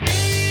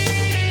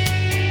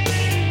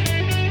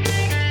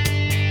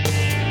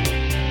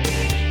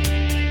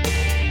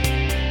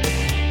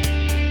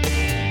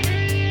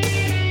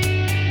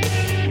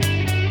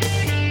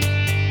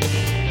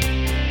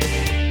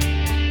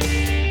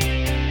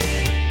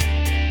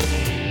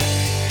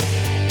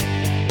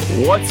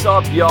What's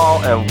up,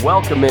 y'all, and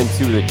welcome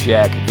into the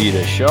Jack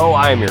Vita Show.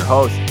 I am your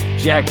host,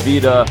 Jack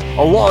Vita,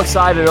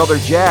 alongside another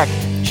Jack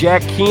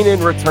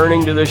Keenan,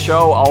 returning to the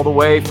show all the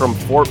way from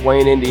Fort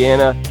Wayne,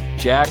 Indiana.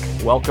 Jack,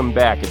 welcome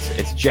back.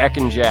 It's Jack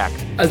and Jack.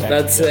 I was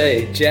about to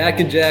say,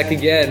 Jack and Jack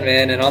again,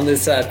 man. And on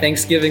this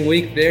Thanksgiving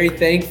week, very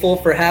thankful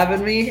for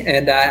having me.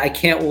 And I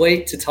can't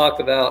wait to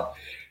talk about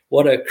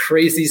what a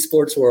crazy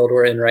sports world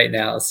we're in right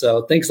now.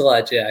 So thanks a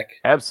lot, Jack.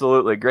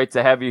 Absolutely. Great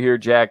to have you here,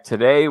 Jack.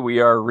 Today we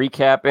are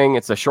recapping.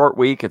 It's a short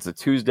week. It's a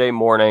Tuesday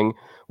morning.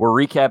 We're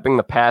recapping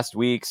the past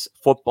week's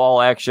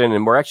football action,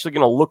 and we're actually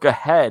going to look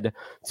ahead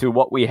to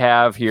what we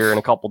have here in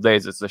a couple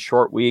days. It's a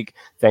short week,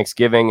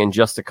 Thanksgiving in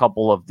just a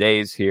couple of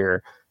days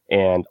here,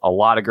 and a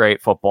lot of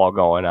great football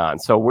going on.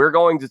 So we're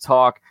going to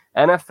talk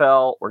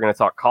NFL. We're going to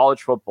talk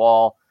college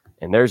football,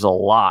 and there's a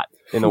lot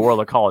in the world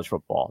of college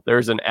football.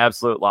 There's an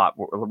absolute lot.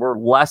 We're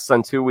less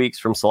than 2 weeks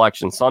from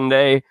Selection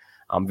Sunday.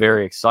 I'm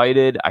very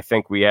excited. I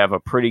think we have a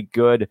pretty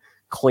good,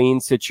 clean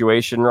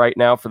situation right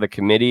now for the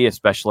committee,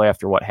 especially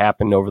after what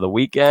happened over the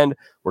weekend.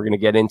 We're going to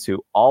get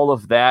into all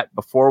of that.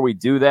 Before we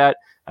do that,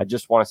 I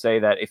just want to say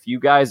that if you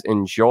guys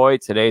enjoy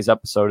today's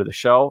episode of the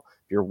show,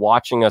 if you're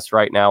watching us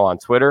right now on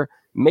Twitter,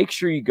 make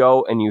sure you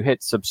go and you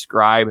hit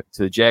subscribe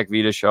to the Jack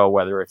Vita Show,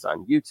 whether it's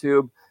on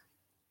YouTube,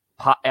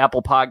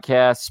 Apple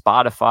Podcasts,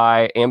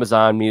 Spotify,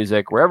 Amazon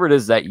Music, wherever it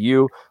is that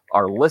you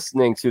are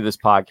listening to this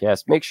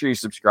podcast. Make sure you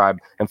subscribe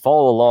and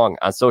follow along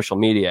on social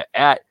media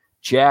at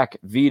Jack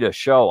Vita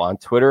Show on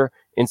Twitter,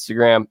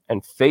 Instagram,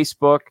 and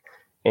Facebook.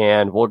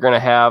 And we're going to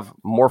have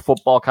more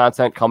football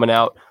content coming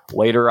out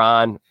later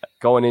on,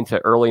 going into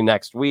early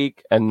next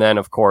week. And then,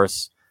 of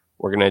course,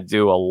 we're going to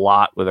do a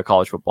lot with the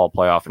college football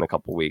playoff in a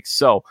couple weeks.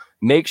 So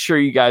make sure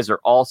you guys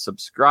are all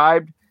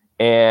subscribed,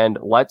 and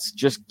let's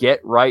just get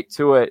right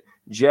to it.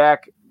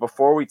 Jack,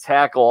 before we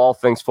tackle all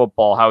things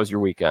football, how was your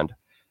weekend?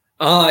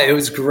 It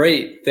was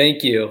great.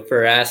 Thank you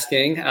for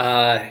asking.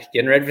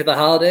 Getting ready for the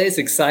holidays.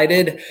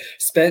 Excited.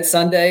 Spent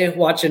Sunday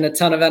watching a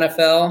ton of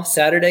NFL.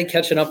 Saturday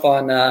catching up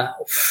on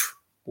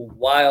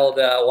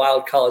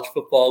wild college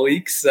football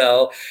week.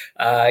 So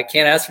I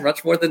can't ask for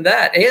much more than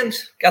that. And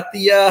got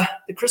the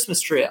Christmas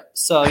tree up.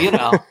 So,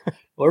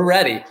 we're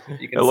ready.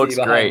 You can it see looks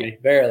behind great. me.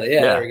 Barely.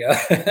 Yeah, there we go.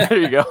 There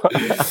you go.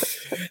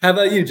 How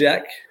about you,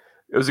 Jack?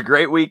 It was a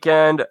great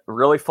weekend.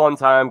 Really fun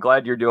time.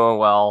 Glad you're doing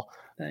well.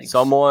 Thanks.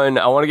 I want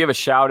to give a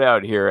shout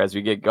out here as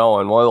we get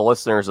going. One of the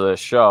listeners of the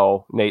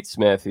show, Nate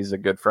Smith, he's a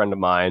good friend of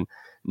mine.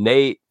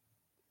 Nate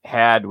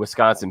had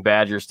Wisconsin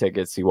Badgers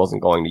tickets he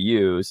wasn't going to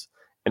use,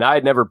 and I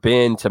had never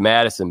been to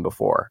Madison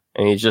before.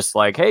 And he's just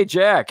like, "Hey,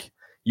 Jack,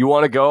 you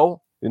want to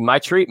go? My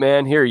treat,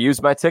 man. Here,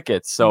 use my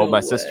tickets." So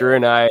my sister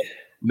and I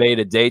made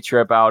a day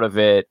trip out of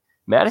it.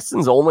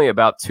 Madison's only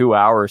about 2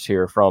 hours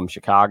here from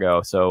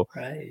Chicago, so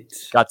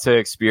got to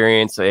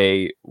experience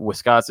a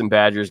Wisconsin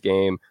Badgers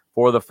game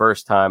for the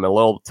first time, a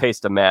little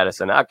taste of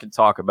Madison. I could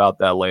talk about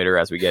that later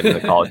as we get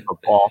into college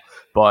football,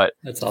 but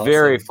That's awesome.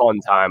 Very fun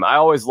time. I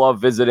always love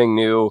visiting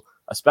new,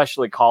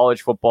 especially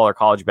college football or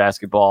college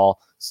basketball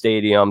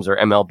stadiums or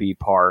MLB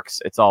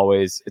parks. It's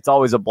always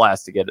a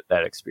blast to get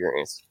that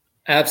experience.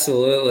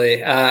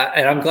 Absolutely.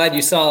 And I'm glad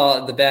you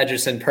saw the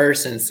Badgers in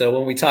person. So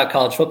when we talk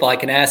college football, I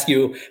can ask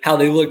you how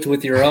they looked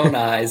with your own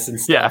eyes and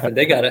stuff. Yeah. And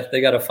they got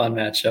a fun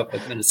matchup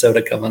with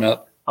Minnesota coming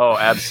up. Oh,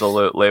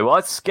 absolutely. Well,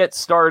 let's get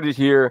started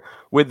here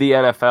with the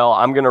NFL.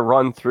 I'm going to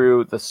run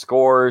through the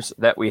scores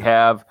that we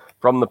have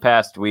from the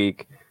past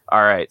week.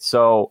 All right.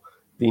 So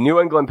the New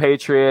England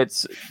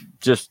Patriots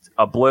just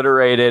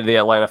obliterated the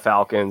Atlanta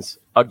Falcons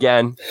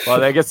again.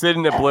 Well, I guess they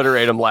didn't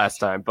obliterate them last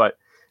time, but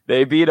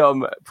they beat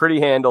them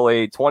pretty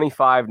handily.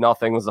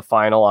 25-0 was the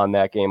final on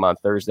that game on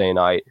Thursday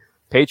night.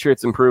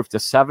 Patriots improved to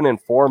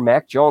 7-4.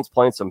 Mac Jones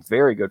playing some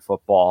very good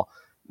football.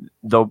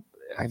 Though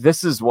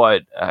this is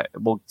what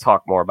we'll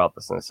talk more about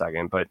this in a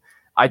second, but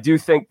I do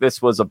think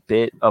this was a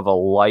bit of a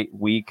light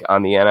week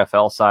on the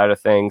NFL side of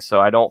things. So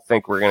I don't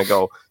think we're going to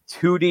go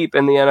too deep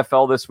in the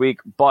NFL this week.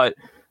 But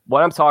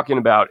what I'm talking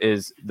about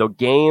is the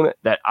game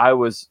that I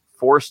was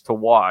forced to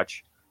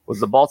watch was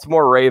the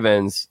Baltimore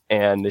Ravens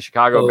and the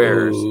Chicago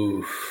Bears.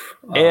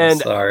 And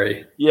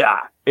sorry.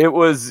 Yeah, it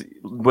was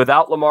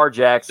without Lamar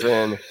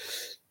Jackson.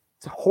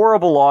 It's a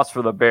horrible loss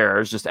for the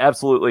Bears, just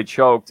absolutely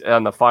choked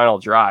on the final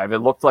drive. It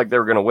looked like they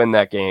were going to win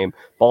that game.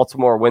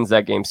 Baltimore wins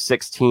that game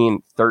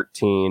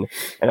 16-13.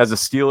 And as a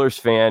Steelers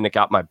fan, it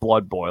got my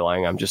blood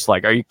boiling. I'm just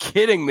like, are you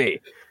kidding me?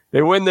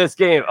 They win this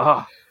game.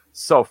 Oh,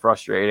 so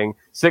frustrating.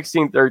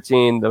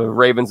 16-13. The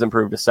Ravens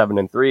improved to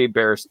 7-3.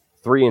 Bears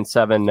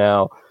 3-7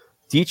 now.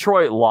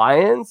 Detroit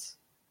Lions,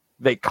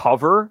 they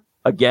cover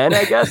again,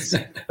 I guess.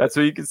 That's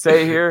what you could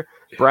say here.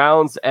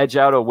 Browns edge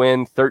out a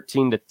win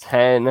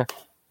 13-10.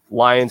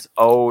 Lions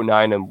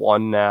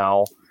 9-1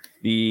 now.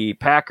 The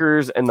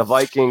Packers and the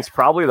Vikings,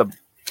 probably the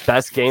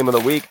best game of the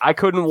week. I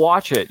couldn't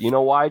watch it. You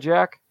know why,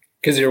 Jack?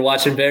 Because you're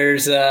watching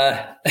Bears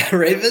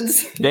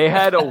Ravens? They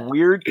had a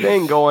weird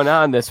thing going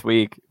on this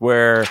week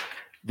where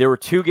there were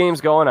two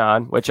games going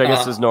on, which I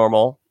guess is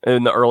normal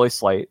in the early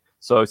slate.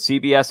 So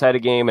CBS had a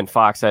game and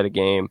Fox had a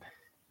game.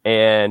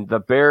 and the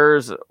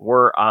Bears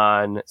were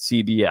on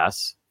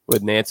CBS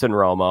with Nance and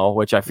Romo,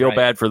 which I feel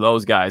bad for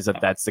those guys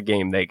that's the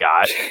game they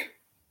got.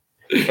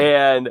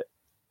 And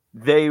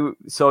then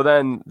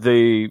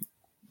the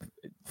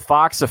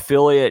Fox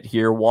affiliate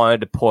here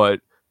wanted to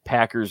put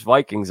Packers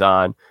Vikings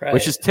on,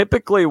 which is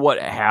typically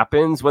what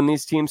happens when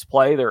these teams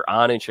play. They're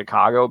on in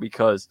Chicago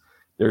because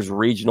there's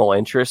regional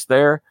interest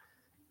there.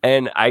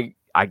 And I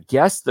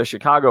guess the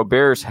Chicago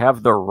Bears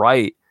have the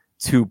right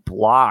to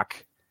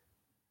block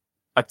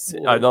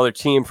another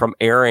team from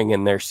airing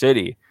in their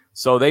city.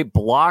 So they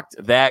blocked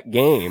that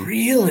game.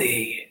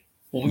 Really?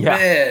 Yeah.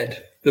 Man,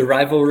 the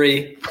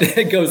rivalry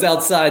goes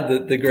outside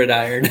the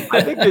gridiron.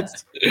 I think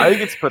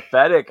it's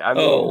pathetic. I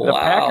mean, the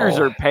Packers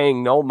are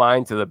paying no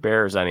mind to the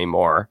Bears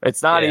anymore.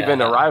 It's not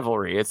even a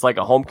rivalry. It's like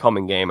a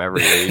homecoming game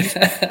every week.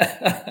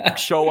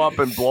 Show up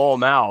and blow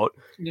them out.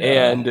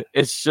 Yeah. And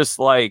it's just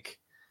like,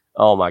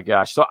 oh my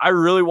gosh. So I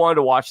really wanted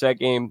to watch that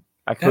game.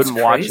 I couldn't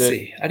watch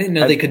it. I didn't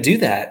know they could do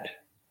that.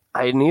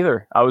 I didn't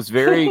either. I was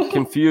very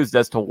confused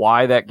as to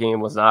why that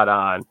game was not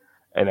on,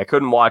 and I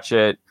couldn't watch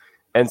it.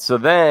 And so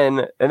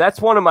then, and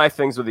that's one of my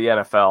things with the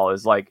NFL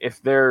is like,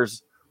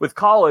 with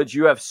college,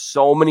 you have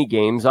so many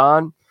games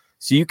on,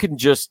 so you can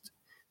just,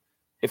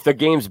 if the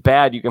game's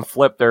bad, you can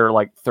flip their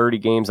like 30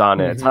 games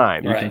on at a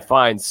time. You can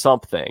find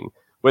something.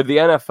 With the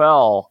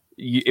NFL,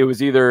 it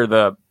was either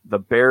the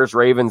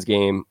Bears-Ravens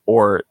game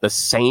or the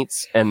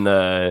Saints and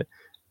the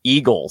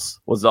Eagles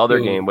was the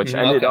other game, which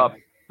ended up,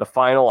 the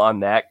final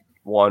on that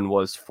one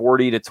was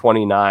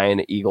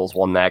 40-29. Eagles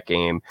won that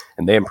game,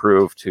 and they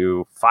improved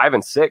to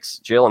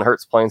 5-6. Jalen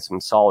Hurts playing some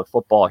solid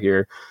football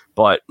here,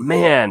 but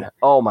man,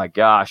 oh my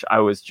gosh, I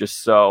was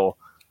just so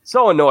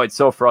annoyed,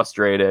 so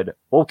frustrated.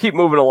 We'll keep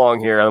moving along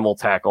here, and we'll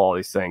tackle all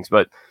these things.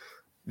 But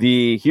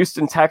the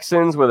Houston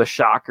Texans, with a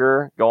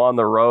shocker, go on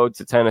the road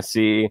to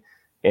Tennessee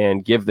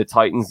and give the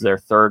Titans their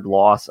third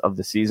loss of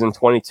the season,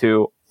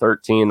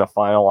 22-13, the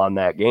final on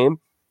that game.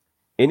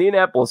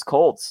 Indianapolis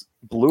Colts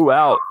blew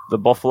out the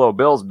Buffalo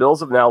Bills. Bills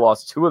have now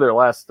lost 2 of their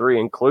last 3,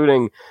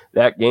 including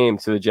that game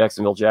to the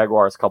Jacksonville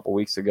Jaguars a couple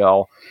weeks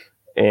ago.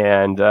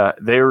 And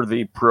they were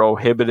the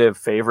prohibitive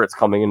favorites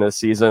coming into the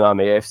season on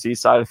the AFC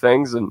side of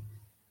things. And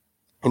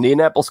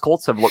Indianapolis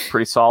Colts have looked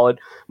pretty solid.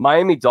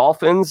 Miami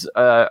Dolphins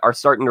are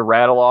starting to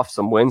rattle off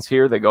some wins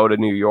here. They go to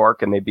New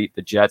York and they beat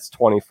the Jets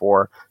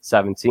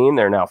 24-17.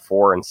 They're now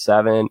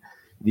 4-7.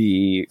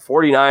 The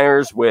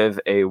 49ers with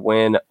a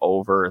win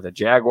over the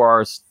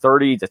Jaguars,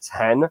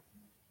 30-10,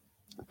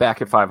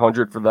 back at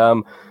 500 for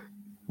them.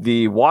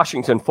 The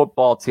Washington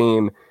football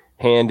team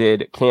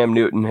handed Cam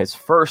Newton his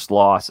first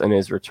loss in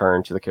his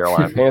return to the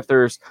Carolina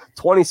Panthers,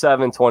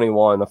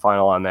 27-21, the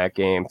final on that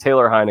game.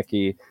 Taylor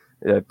Heineke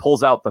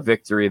pulls out the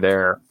victory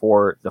there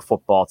for the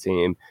football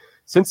team.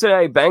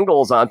 Cincinnati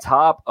Bengals on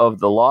top of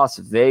the Las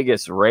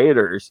Vegas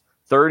Raiders,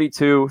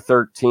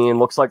 32-13.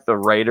 Looks like the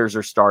Raiders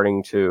are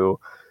starting to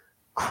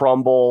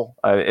crumble.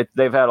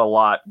 They've had a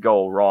lot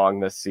go wrong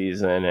this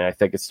season, and I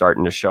think it's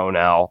starting to show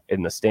now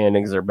in the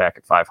standings. They're back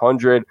at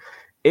 500.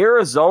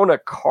 Arizona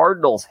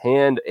Cardinals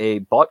hand a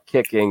butt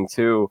kicking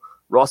to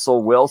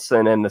Russell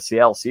Wilson and the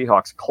Seattle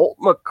Seahawks. Colt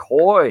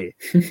McCoy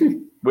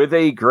with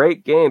a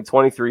great game,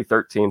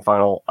 23-13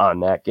 final on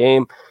that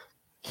game.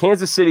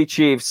 Kansas City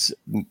Chiefs,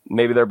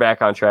 maybe they're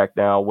back on track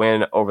now,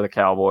 win over the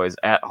Cowboys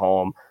at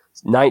home,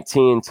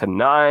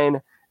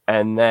 19-9.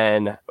 And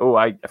then,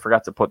 I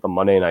forgot to put the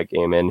Monday night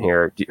game in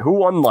here. Who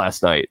won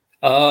last night?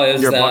 Oh, it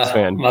was your Bucs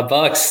fan. My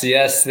Bucs,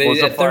 yes. What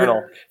was the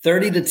final?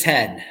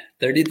 30-10.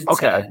 30-10.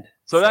 Okay.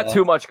 So not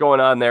too much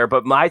going on there,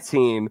 but my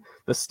team,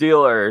 the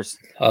Steelers.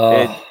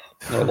 Oh,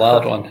 a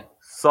wild one.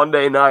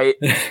 Sunday night.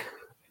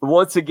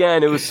 Once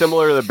again, it was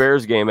similar to the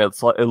Bears game. It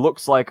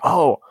looks like,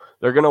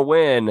 they're going to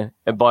win,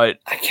 but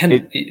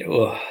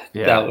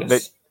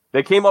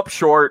they came up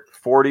short,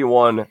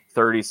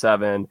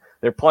 41-37.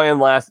 They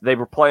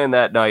were playing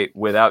that night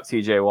without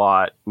TJ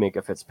Watt,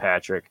 Minka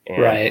Fitzpatrick,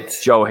 and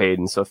Joe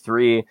Hayden. So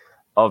 3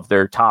 of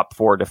their top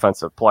 4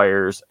 defensive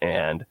players,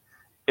 and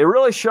it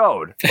really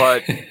showed.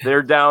 But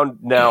they're down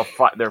now.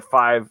 They're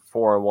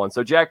 5-4-1.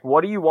 So Jack,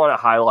 what do you want to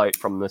highlight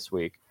from this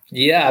week?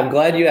 Yeah, I'm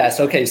glad you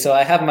asked. Okay, so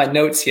I have my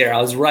notes here. I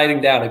was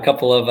writing down a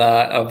couple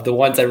of the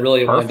ones I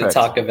really wanted to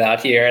talk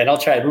about here, and I'll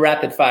try to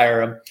rapid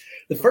fire them.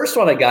 The first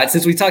one I got,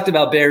 since we talked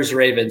about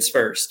Bears-Ravens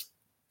first,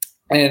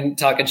 and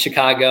talking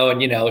Chicago,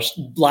 and, a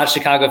lot of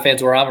Chicago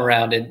fans where I'm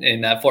around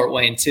in Fort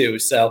Wayne too.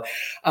 So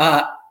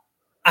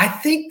I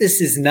think this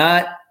is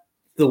not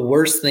the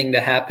worst thing to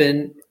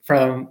happen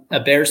from a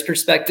Bears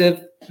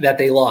perspective that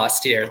they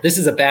lost here. This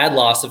is a bad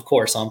loss, of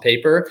course, on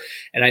paper.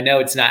 And I know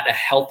it's not a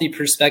healthy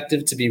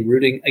perspective to be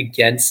rooting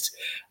against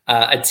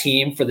a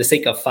team for the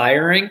sake of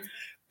firing.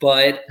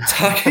 But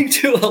talking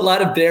to a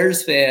lot of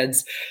Bears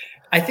fans,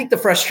 I think the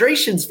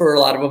frustrations for a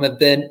lot of them have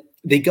been,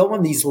 they go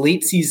on these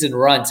late season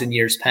runs in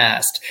years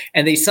past,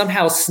 and they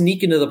somehow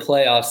sneak into the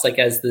playoffs, like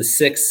as the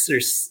 6th or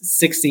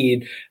 6th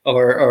seed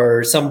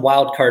or some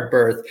wild card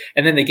berth.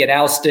 And then they get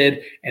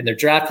ousted and their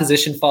draft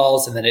position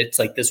falls. And then it's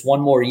like this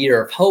one more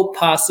year of hope,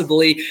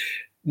 possibly.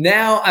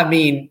 Now, I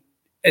mean,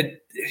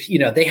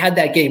 they had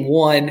that game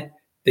 1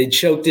 They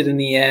choked it in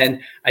the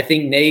end. I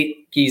think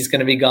Nagy's going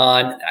to be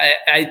gone.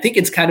 I think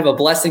it's kind of a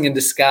blessing in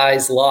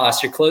disguise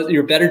loss.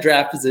 You're better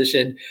draft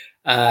position,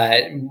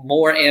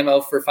 more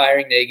ammo for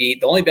firing Nagy.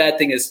 The only bad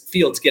thing is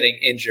Fields getting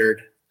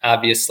injured,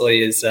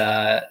 obviously, is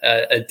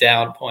a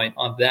down point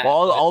on that.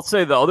 Well, I'll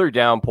say the other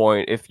down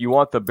point, if you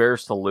want the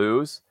Bears to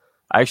lose,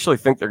 I actually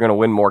think they're going to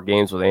win more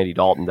games with Andy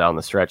Dalton down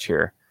the stretch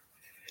here.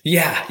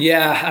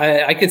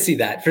 Yeah, I could see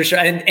that for sure.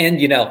 And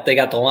they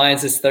got the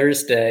Lions this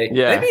Thursday.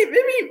 Yeah. Maybe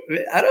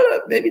I don't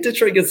know. Maybe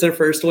Detroit gets their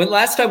first win.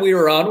 Last time we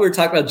were on, we were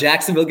talking about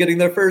Jacksonville getting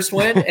their first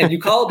win, and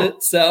you called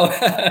it. So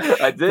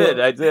I did.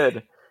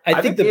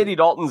 I think Andy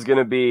Dalton's going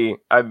to be.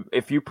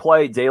 If you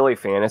play daily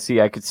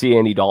fantasy, I could see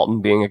Andy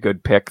Dalton being a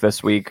good pick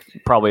this week,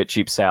 probably at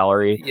cheap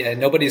salary. Yeah,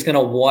 nobody's going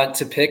to want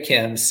to pick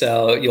him,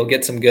 so you'll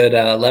get some good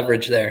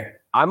leverage there.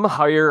 I'm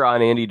higher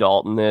on Andy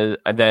Dalton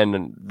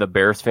than the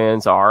Bears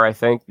fans are, I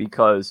think,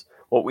 because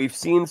what we've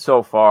seen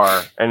so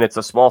far, and it's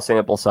a small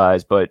sample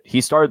size, but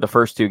he started the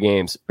first 2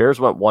 games.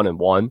 Bears went 1-1.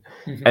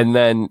 Mm-hmm. And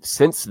then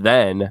since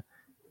then,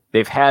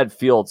 they've had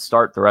Fields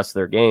start the rest of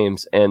their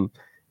games. And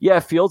yeah,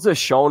 Fields has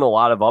shown a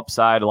lot of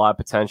upside, a lot of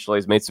potential.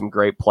 He's made some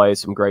great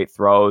plays, some great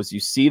throws. You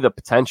see the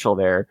potential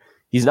there.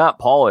 He's not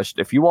polished.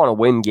 If you want to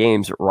win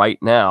games right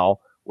now,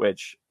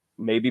 which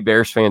maybe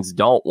Bears fans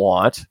don't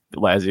want,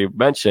 as you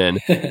mentioned,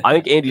 I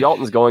think Andy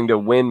Dalton's going to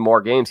win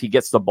more games. He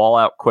gets the ball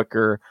out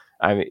quicker.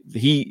 I mean,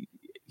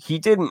 he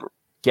didn't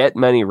get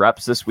many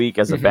reps this week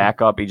as a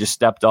backup. He just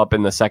stepped up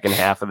in the second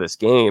half of this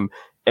game,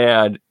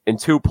 and in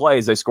 2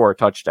 plays, they score a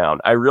touchdown.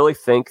 I really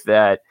think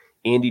that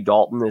Andy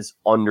Dalton is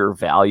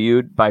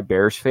undervalued by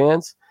Bears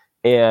fans,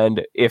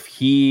 and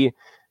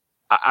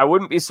I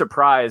wouldn't be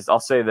surprised. I'll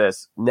say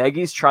this: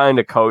 Nagy's trying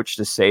to coach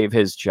to save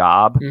his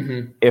job.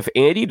 If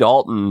Andy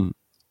Dalton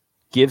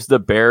gives the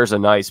Bears a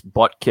nice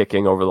butt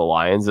kicking over the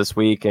Lions this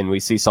week, and we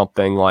see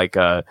something like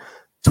a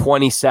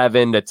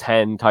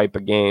 27-10 type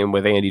of game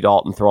with Andy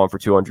Dalton throwing for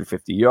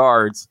 250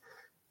 yards,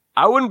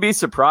 I wouldn't be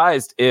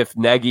surprised if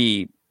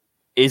Nagy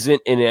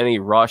isn't in any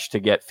rush to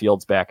get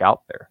Fields back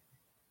out there.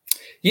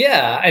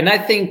 Yeah, and I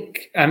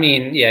think,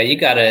 you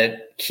got to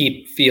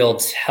keep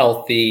Fields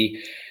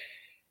healthy.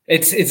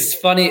 It's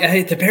funny.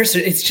 The Bears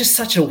it's just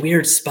such a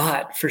weird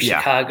spot for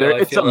Chicago.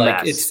 I feel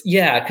like mess.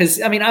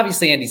 Because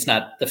obviously Andy's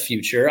not the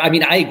future.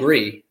 I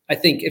agree. I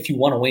think if you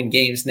want to win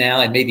games now,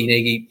 and maybe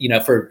Nagy,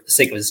 for the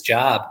sake of his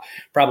job,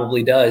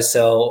 probably does.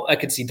 So I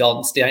could see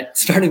Dalton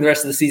starting the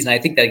rest of the season. I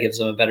think that gives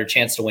him a better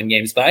chance to win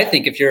games. But I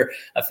think if you're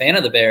a fan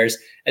of the Bears,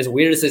 as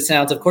weird as it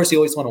sounds, of course you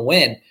always want to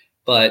win,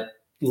 but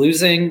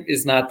losing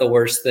is not the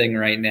worst thing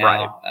right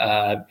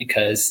now,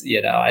 because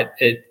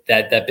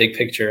that big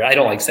picture. I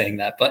don't like saying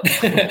that, but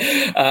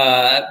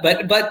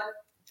but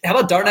how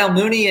about Darnell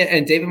Mooney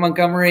and David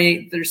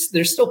Montgomery?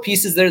 There's still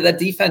pieces there. That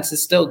defense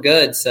is still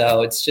good.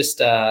 So it's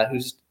just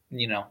who's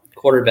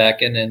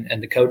quarterback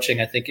and the coaching,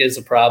 I think, is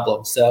a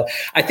problem. So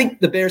I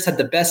think the Bears had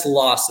the best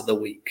loss of the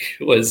week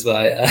was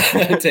my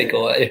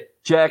takeaway.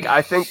 Jack,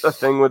 I think the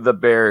thing with the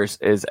Bears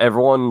is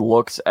everyone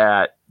looks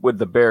at, with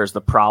the Bears,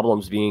 the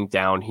problems being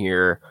down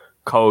here,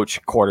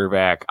 coach,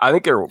 quarterback. I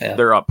think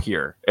they're up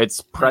here.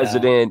 It's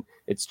president,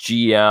 it's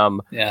GM.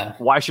 Yeah.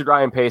 Why should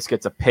Ryan Pace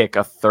get to pick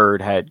a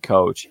third head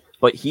coach?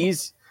 But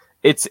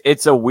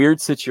it's a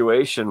weird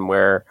situation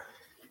where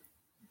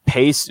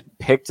Pace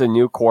picked a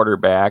new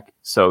quarterback,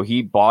 so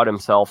he bought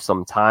himself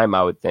some time,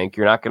 I would think.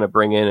 You're not going to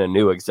bring in a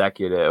new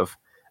executive.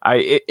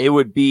 It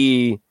would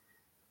be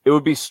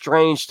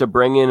strange to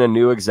bring in a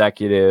new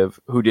executive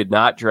who did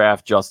not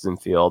draft Justin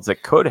Fields.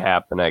 It could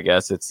happen, I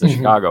guess. It's the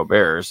Chicago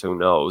Bears. Who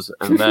knows?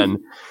 And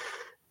then,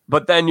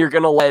 but then you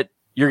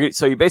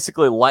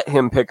basically let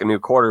him pick a new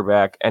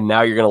quarterback, and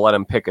now you're going to let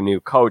him pick a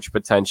new coach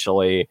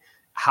potentially.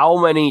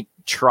 How many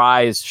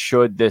tries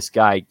should this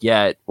guy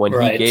get when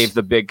he gave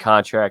the big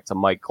contract to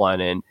Mike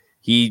Glennon?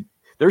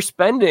 They're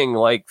spending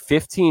like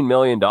 $15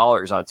 million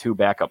on 2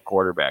 backup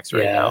quarterbacks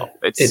right now.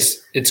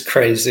 It's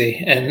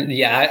crazy. And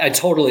I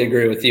totally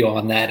agree with you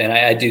on that. And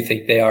I do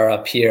think they are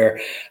up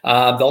here.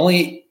 The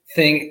only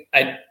thing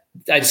I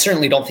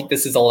certainly don't think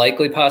this is a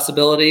likely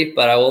possibility,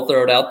 but I will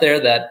throw it out there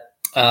that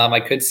I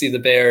could see the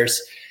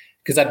Bears,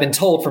 because I've been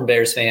told from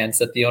Bears fans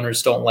that the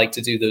owners don't like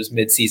to do those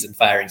midseason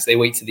firings. They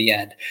wait to the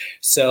end.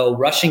 So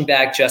rushing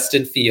back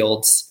Justin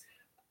Fields,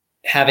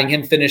 having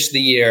him finish the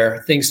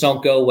year, things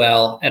don't go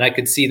well, and I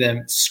could see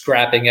them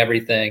scrapping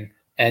everything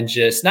and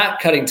just not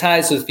cutting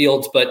ties with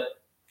Fields, but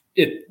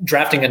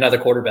drafting another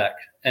quarterback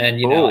and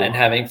and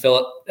having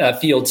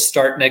Fields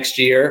start next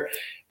year,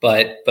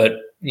 but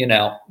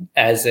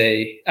as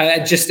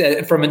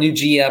from a new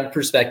GM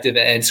perspective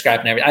and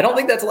scrapping everything. I don't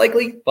think that's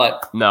likely,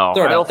 but no,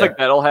 I don't think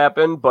that'll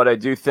happen. But I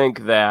do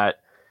think that,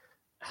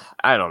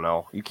 I don't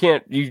know.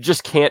 You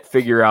just can't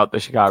figure out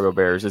the Chicago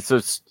Bears. It's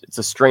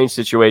a strange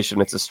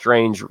situation. It's a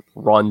strange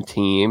run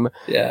team.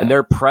 Yeah. And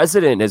their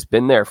president has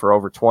been there for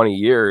over 20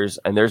 years,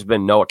 and there's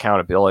been no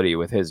accountability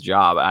with his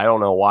job. I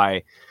don't know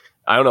why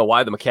the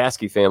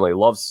McCaskey family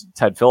loves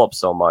Ted Phillips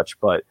so much,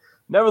 but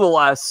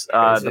nevertheless,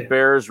 the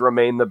Bears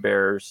remain the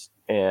Bears,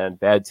 and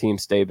bad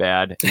teams stay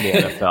bad in the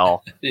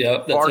NFL.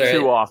 Yeah, far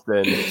too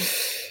often.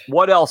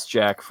 What else,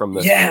 Jack, from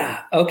this?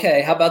 Yeah.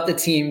 Okay. How about the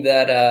team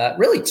that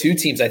really two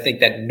teams I think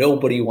that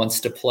nobody wants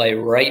to play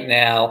right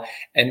now,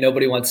 and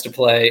nobody wants to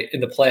play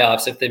in the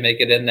playoffs if they make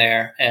it in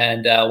there.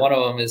 And one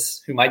of them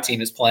is who my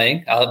team is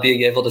playing. I'll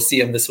be able to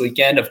see them this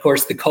weekend. Of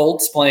course, the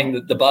Colts playing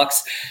the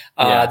Bucs.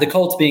 The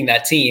Colts being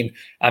that team.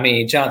 I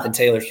mean, Jonathan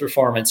Taylor's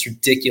performance,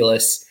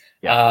 ridiculous.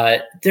 Yeah.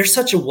 They're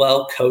such a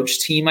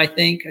well-coached team, I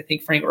think. I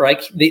think Frank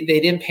Reich, they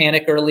didn't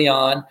panic early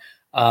on.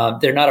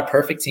 They're not a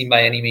perfect team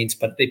by any means,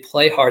 but they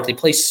play hard. They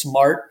play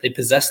smart. They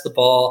possess the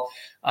ball.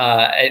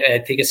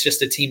 I think it's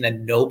just a team that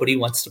nobody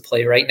wants to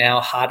play right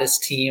now.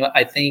 Hottest team,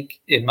 I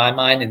think, in my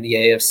mind, in the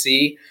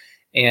AFC.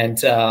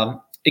 And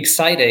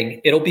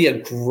exciting. It'll be a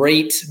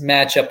great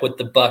matchup with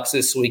the Bucs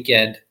this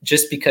weekend,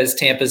 just because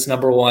Tampa's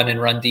number one in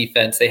run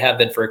defense. They have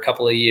been for a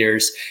couple of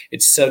years.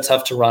 It's so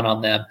tough to run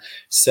on them.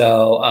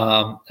 So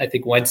I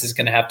think Wentz is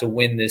going to have to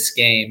win this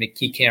game.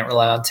 He can't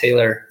rely on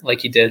Taylor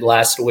like he did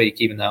last week,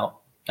 even though,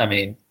 I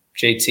mean,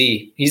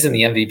 JT, he's in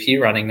the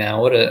MVP running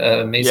now. What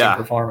an amazing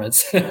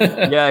performance.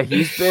 Yeah,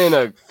 he's been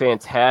a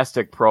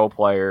fantastic pro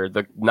player.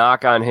 The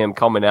knock on him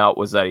coming out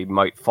was that he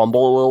might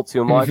fumble a little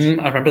too much.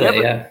 I remember that,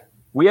 yeah.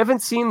 We haven't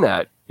seen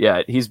that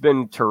yet. He's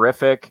been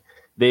terrific.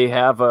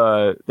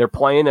 They're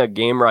playing a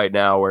game right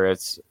now where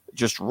it's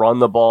just run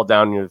the ball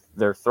down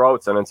their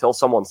throats, and until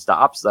someone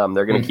stops them,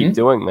 they're going to keep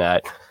doing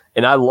that.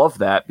 And I love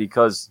that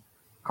because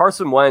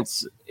Carson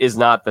Wentz is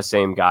not the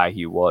same guy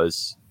he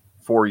was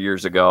 4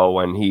 years ago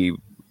when he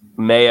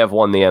may have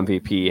won the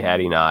MVP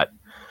had he not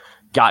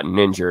gotten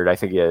injured. I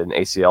think he had an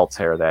ACL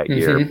tear that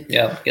year.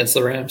 Yeah, against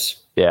the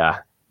Rams.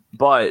 Yeah,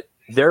 but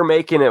they're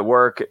making it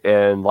work,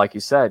 and like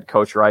you said,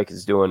 Coach Reich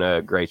is doing a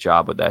great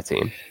job with that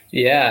team.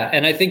 Yeah,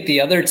 and I think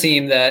the other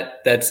team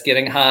that's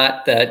getting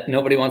hot that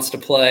nobody wants to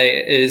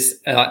play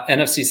is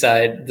NFC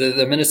side,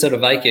 the Minnesota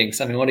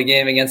Vikings. I mean, what a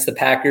game against the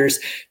Packers.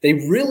 They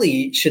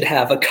really should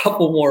have a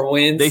couple more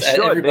wins. They should.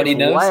 Everybody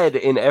They've led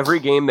in every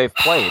game they've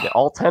played,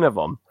 all 10 of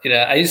them. You know,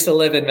 I used to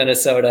live in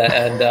Minnesota,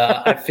 and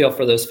I feel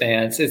for those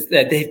fans. It's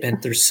that they've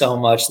been through so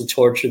much, the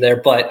torture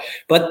there. But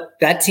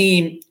that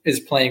team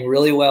is playing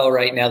really well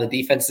right now. The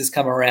defense has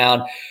come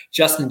around.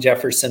 Justin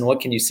Jefferson,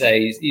 what can you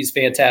say? He's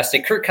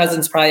fantastic. Kirk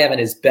Cousins probably having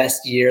his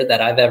best year that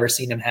I've ever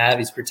seen him have.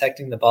 He's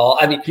protecting the ball.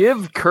 I mean,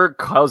 give Kirk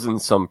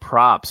Cousins some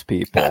props,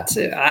 people.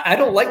 I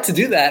don't like to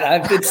do that.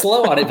 I've been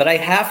slow on it, but I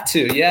have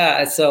to.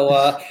 Yeah.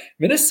 So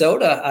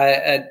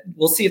Minnesota,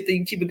 we'll see if they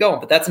can keep it going.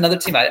 But that's another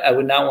team I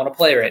would not want to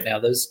play right now.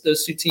 Those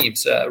two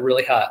teams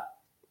really hot.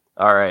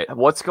 All right.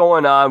 What's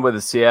going on with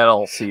the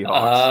Seattle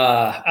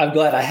Seahawks? I'm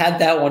glad I had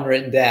that one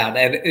written down.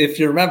 And if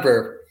you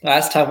remember,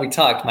 last time we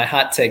talked, my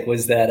hot take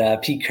was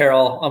that Pete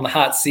Carroll on the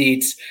hot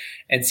seats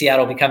and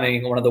Seattle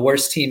becoming one of the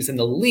worst teams in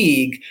the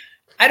league.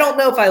 I don't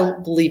know if I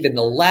believe in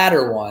the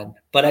latter one,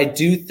 but I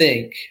do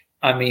think,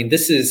 I mean,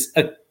 this is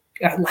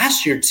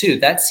last year too,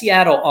 that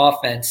Seattle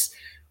offense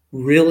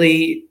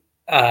really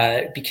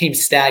became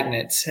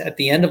stagnant at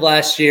the end of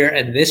last year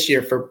and this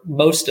year for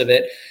most of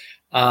it.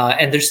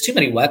 And there's too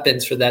many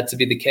weapons for that to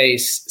be the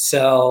case.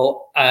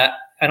 So I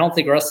don't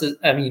think Russ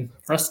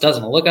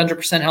doesn't look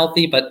 100%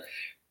 healthy, but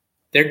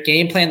their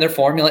game plan, their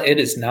formula, it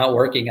is not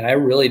working. And I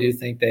really do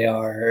think they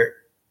are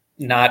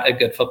not a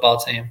good football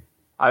team.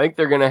 I think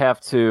they're going to have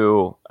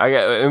to, I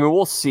mean,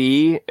 we'll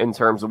see in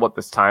terms of what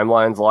this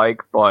timeline's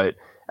like, but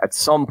at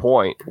some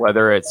point,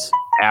 whether it's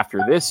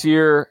after this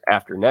year,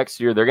 after next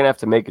year, they're going to have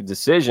to make a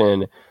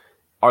decision.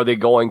 Are they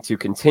going to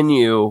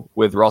continue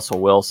with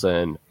Russell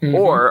Wilson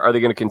or are they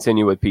going to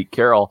continue with Pete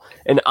Carroll?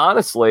 And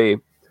honestly,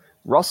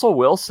 Russell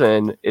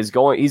Wilson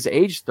he's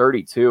age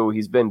 32.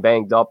 He's been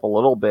banged up a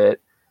little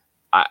bit.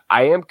 I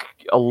am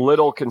a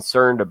little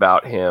concerned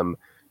about him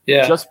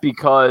just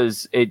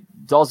because it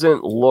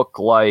doesn't look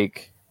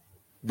like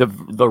the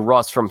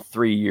Russ from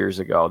 3 years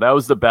ago. That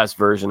was the best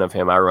version of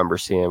him I remember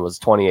seeing was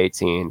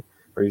 2018,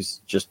 where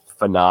he's just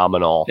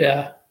phenomenal.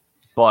 Yeah.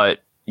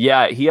 But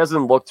yeah, he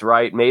hasn't looked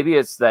right. Maybe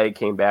it's that he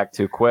came back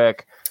too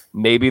quick.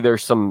 Maybe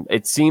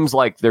it seems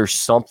like there's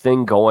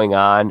something going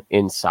on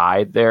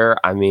inside there.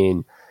 I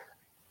mean,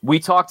 we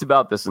talked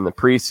about this in the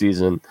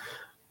preseason.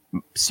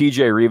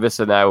 CJ Revis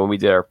and I, when we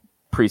did our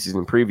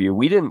preseason preview,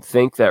 we didn't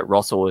think that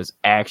Russell was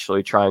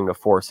actually trying to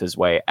force his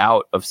way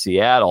out of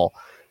Seattle,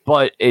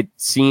 but it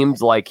seemed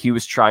like he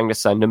was trying to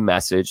send a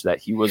message that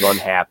he was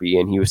unhappy,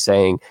 and he was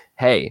saying,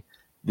 hey,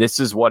 this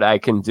is what I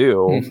can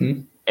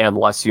do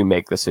unless you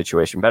make the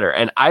situation better.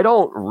 And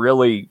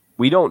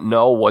we don't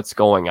know what's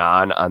going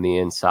on the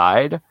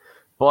inside,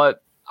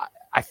 but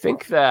I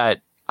think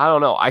that, I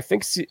don't know, I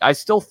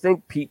still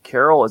think Pete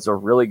Carroll is a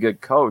really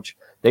good coach.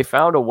 They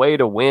found a way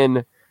to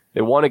win.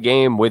 They won a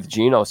game with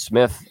Geno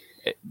Smith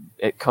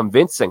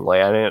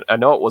convincingly. I mean, I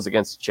know it was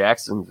against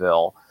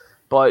Jacksonville,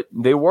 but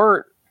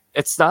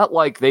it's not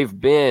like they've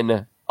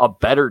been a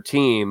better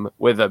team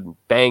with a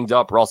banged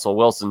up Russell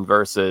Wilson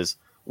versus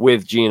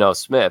with Geno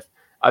Smith.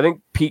 I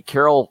think Pete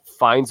Carroll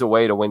finds a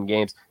way to win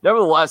games.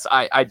 Nevertheless,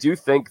 I do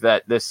think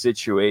that this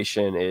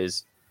situation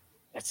it's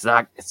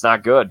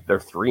not good. They're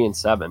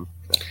 3-7.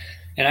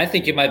 And I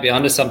think you might be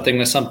onto something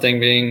with something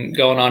being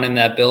going on in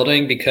that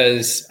building,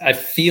 because I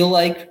feel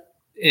like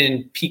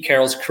in Pete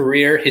Carroll's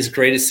career, his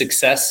greatest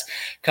success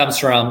comes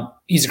from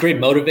he's a great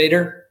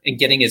motivator and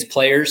getting his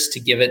players to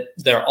give it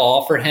their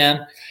all for him,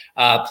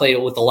 play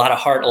it with a lot of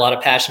heart, a lot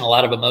of passion, a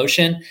lot of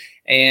emotion.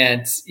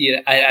 And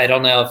I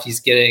don't know if he's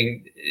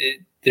getting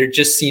there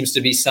just seems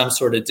to be some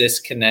sort of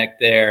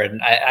disconnect there.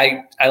 And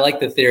I like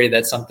the theory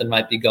that something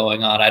might be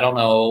going on. I don't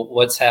know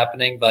what's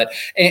happening, but,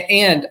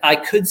 and I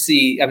could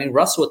see, I mean,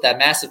 Russell with that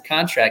massive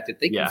contract, if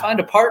they can find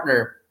a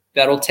partner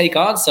that'll take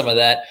on some of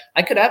that,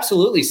 I could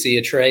absolutely see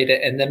a trade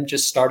and them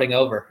just starting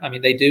over. I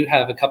mean, they do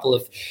have a couple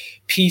of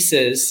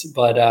pieces,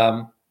 but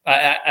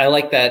I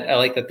like that. I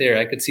like that theory.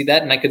 I could see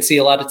that. And I could see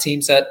a lot of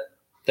teams that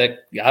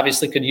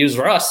obviously could use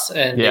Russ,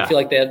 and they feel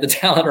like they have the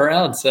talent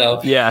around.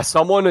 So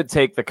someone would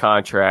take the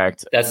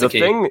contract. That's the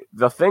key.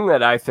 The thing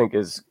that I think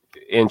is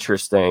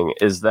interesting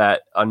is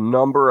that a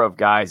number of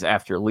guys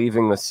after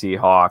leaving the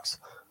Seahawks,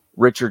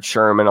 Richard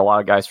Sherman, a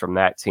lot of guys from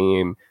that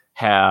team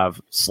have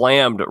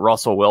slammed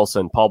Russell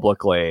Wilson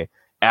publicly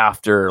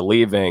after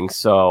leaving.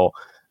 So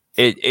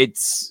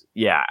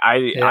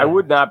I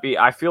would not be.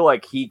 I feel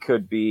like he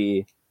could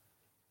be.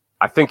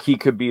 I think he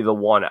could be the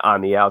one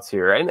on the outs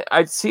here. And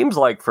it seems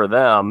like for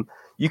them,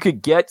 you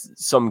could get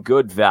some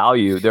good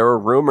value. There were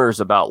rumors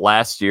about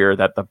last year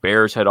that the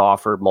Bears had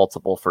offered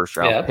multiple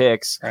first-round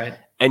picks. Right.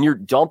 And you're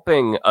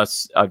dumping a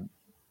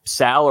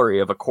salary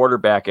of a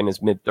quarterback in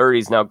his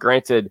mid-30s. Now,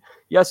 granted,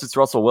 yes, it's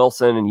Russell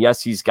Wilson, and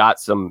yes, he's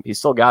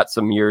still got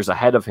some years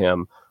ahead of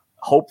him,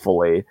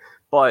 hopefully.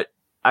 But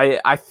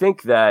I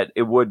think that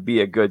it would be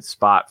a good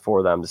spot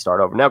for them to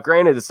start over. Now,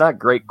 granted, it's not a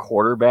great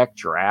quarterback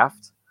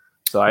draft.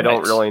 So I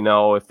don't really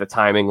know if the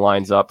timing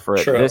lines up for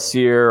it this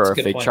year or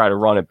if they try to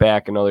run it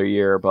back another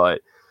year,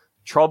 but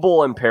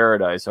trouble in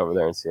paradise over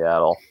there in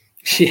Seattle.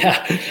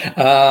 Yeah.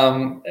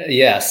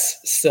 Yes.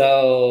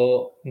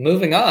 So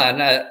moving on,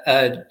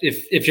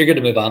 if you're going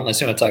to move on, unless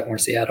you want to talk more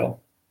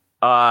Seattle.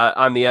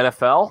 On the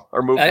NFL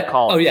or move to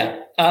college? Oh, yeah.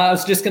 I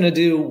was just going to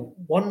do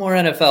one more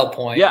NFL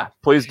point. Yeah,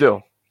 please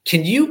do.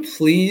 Can you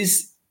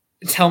please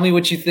tell me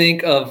what you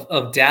think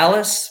of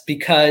Dallas,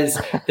 because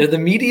they're the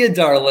media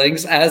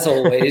darlings, as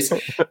always.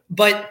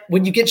 But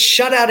when you get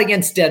shut out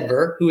against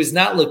Denver, who has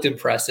not looked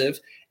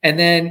impressive, and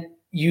then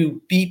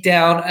you beat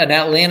down an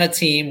Atlanta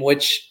team,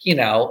 which,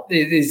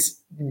 is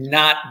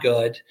not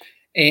good,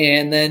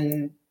 and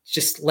then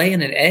just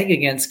laying an egg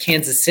against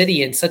Kansas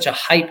City in such a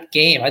hyped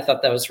game, I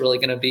thought that was really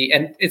going to be –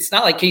 and it's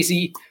not like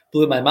KC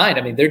blew my mind.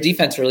 I mean, their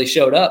defense really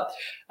showed up.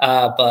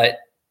 But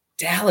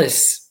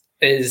Dallas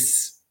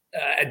is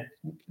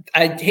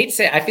I hate to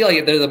say it, I feel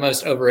like they're the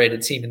most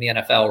overrated team in the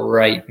NFL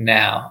right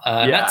now.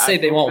 Not to say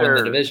they won't win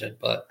the division,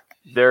 but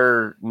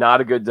they're not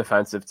a good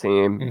defensive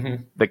team.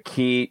 Mm-hmm. The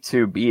key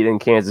to beating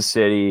Kansas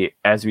City,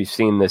 as we've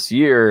seen this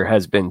year,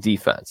 has been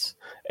defense.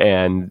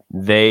 And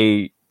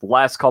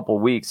last couple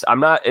of weeks, I'm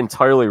not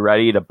entirely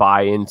ready to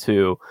buy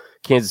into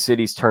Kansas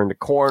City's turned a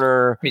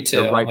corner. Me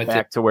too. They're right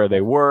back to where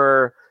they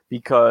were,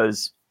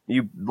 because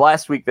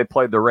last week they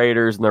played the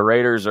Raiders, and the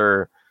Raiders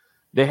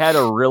they had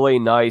a really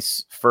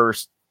nice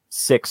first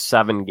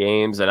 6-7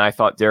 games, and I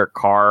thought Derek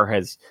Carr,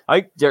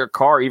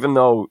 even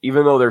though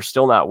they're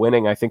still not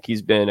winning, I think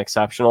he's been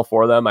exceptional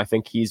for them. I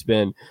think he's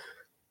been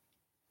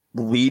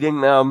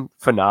leading them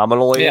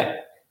phenomenally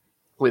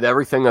with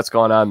everything that's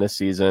gone on this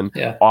season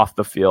off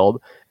the field,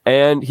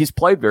 and he's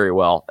played very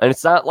well. And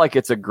it's not like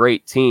it's a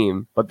great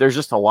team, but there's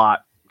just a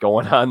lot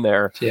going on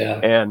there. Yeah,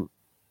 and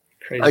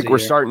crazy we're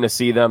starting to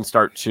see them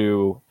start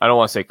to, I don't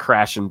want to say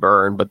crash and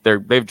burn, but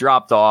they've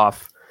dropped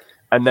off.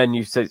 And then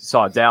you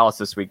saw Dallas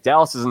this week.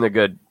 Dallas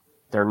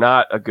they're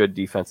not a good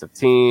defensive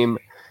team.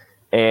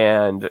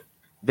 And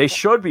they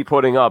should be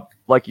putting up,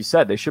 like you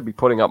said,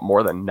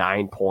 more than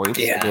 9 points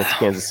against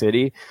Kansas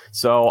City.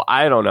 So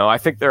I don't know. I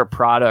think they're a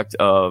product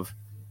of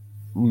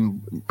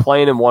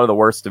playing in one of the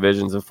worst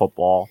divisions of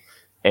football.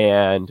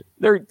 And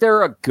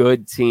they're a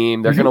good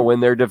team. They're going to win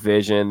their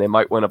division. They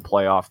might win a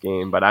playoff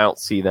game, but I don't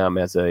see them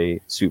as a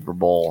Super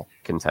Bowl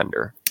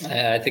contender.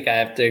 I think I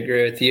have to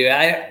agree with you.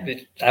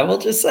 I will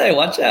just say,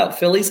 watch out.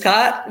 Philly's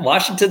hot.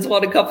 Washington's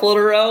won a couple in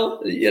a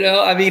row.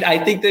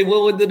 I think they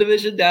will win the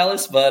division,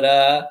 Dallas, but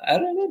I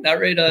don't know. Not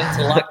ready to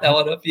lock that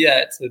one up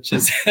yet, which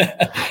is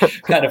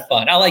kind of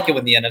fun. I like it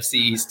when the NFC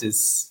East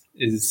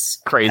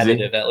is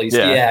crazy, at least.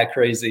 Yeah,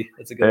 crazy.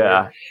 That's a good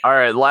word. All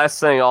right. Last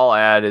thing I'll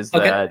add is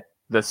that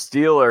the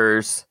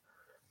Steelers,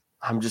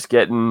 I'm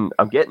getting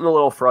a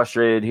little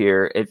frustrated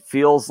here. It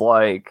feels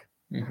like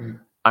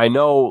I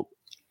know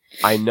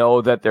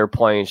that they're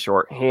playing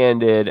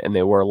shorthanded and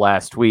they were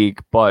last week,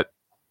 but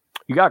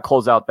you got to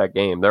close out that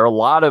game. There are a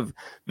lot of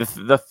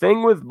the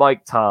thing with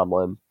Mike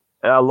Tomlin,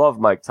 and I love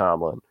Mike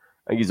Tomlin.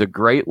 I think he's a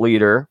great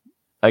leader.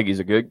 I think he's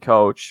a good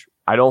coach.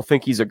 I don't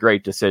think he's a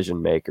great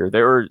decision maker.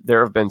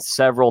 There have been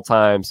several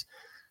times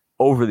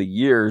over the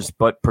years,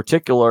 but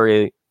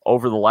particularly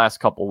over the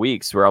last couple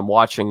weeks where I'm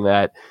watching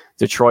that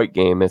Detroit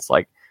game. It's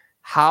like,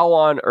 how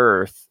on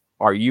earth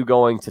are you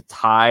going to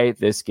tie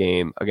this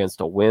game against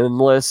a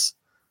winless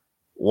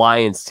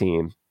Lions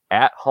team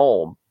at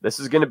home. This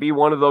is going to be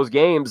one of those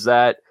games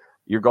that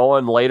you're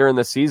going later in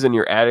the season,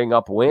 you're adding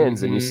up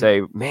wins, and you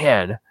say,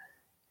 man,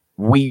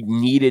 we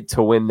needed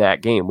to win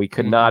that game. We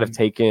could not have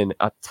taken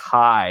a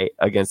tie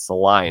against the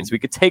Lions. We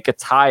could take a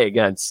tie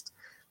against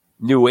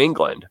New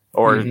England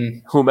or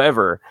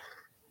whomever.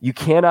 You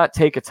cannot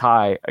take a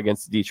tie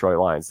against the Detroit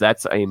Lions.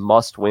 That's a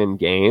must-win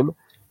game,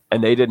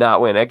 and they did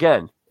not win.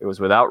 Again, it was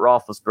without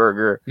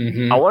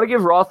Roethlisberger. I want to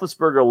give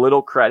Roethlisberger a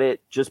little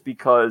credit just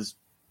because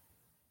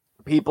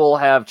people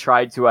have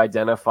tried to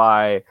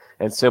identify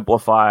and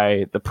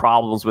simplify the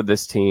problems with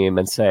this team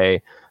and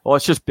say, well,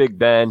 it's just Big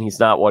Ben. He's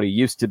not what he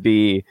used to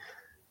be.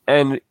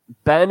 And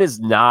Ben is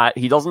not,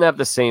 he doesn't have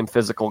the same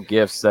physical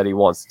gifts that he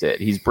once did.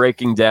 He's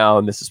breaking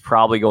down. This is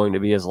probably going to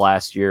be his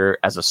last year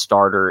as a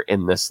starter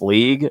in this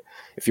league.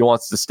 If he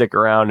wants to stick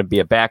around and be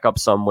a backup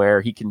somewhere,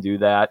 he can do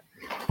that.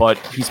 But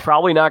he's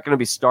probably not going to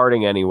be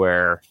starting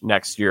anywhere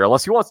next year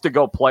unless he wants to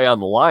go play on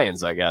the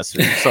Lions, I guess,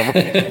 or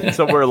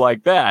somewhere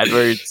like that,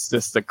 where it's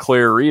just a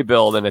clear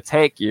rebuild and a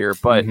tank year.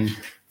 But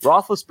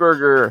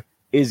Roethlisberger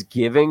is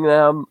giving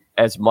them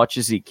as much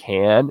as he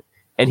can,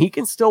 and he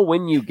can still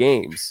win you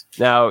games.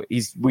 Now,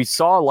 we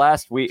saw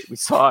last week,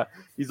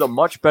 he's a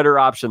much better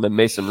option than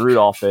Mason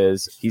Rudolph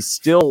is. He's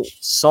still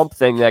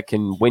something that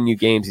can win you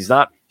games. He's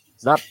not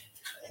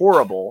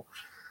horrible.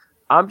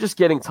 I'm just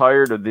getting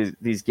tired of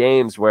these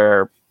games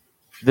where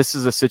this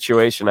is a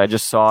situation. I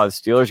just saw the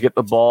Steelers get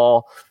the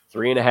ball,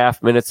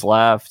 3.5 minutes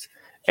left,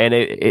 and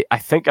I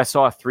think I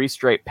saw 3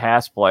 straight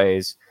pass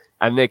plays,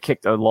 and they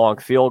kicked a long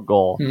field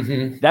goal.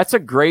 That's a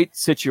great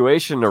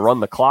situation to run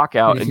the clock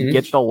out and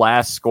get the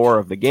last score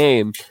of the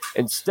game.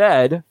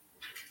 Instead,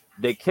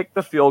 they kick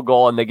the field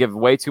goal, and they give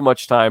way too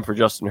much time for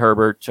Justin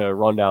Herbert to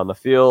run down the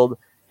field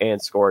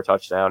and score a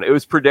touchdown. It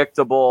was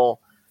predictable.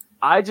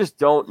 I just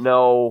don't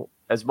know.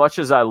 As much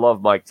as I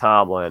love Mike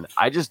Tomlin,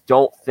 I just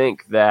don't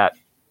think that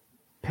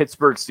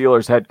Pittsburgh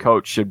Steelers head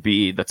coach should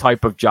be the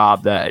type of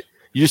job that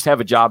you just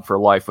have a job for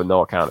life with no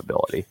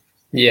accountability.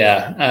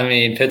 Yeah, I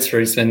mean,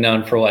 Pittsburgh's been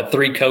known for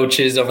 3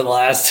 coaches over the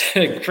last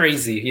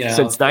crazy,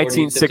 since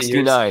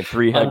 1969,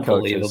 3 head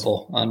coaches.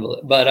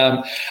 Unbelievable. But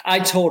I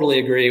totally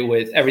agree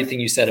with everything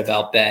you said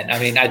about Ben. I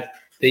mean,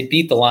 they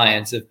beat the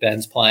Lions if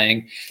Ben's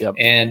playing,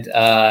 and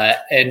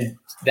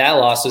that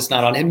loss was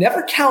not on him.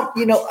 Never count,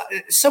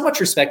 so much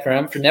respect for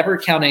him for never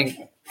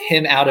counting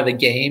him out of a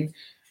game.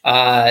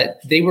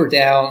 They were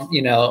down,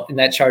 in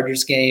that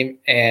Chargers game,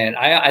 and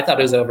I thought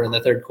it was over in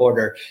the third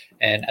quarter.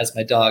 And as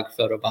my dog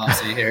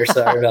photobombs me here,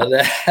 sorry about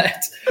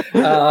that.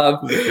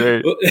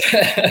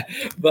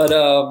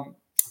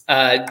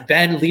 But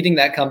Ben leading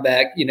that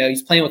comeback,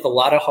 he's playing with a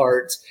lot of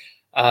heart.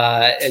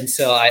 And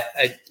so I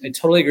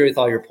totally agree with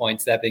all your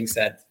points. That being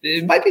said,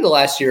 it might be the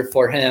last year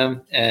for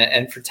him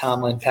and for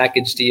Tomlin.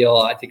 Package deal,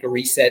 I think a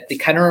reset. They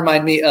kind of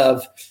remind me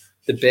of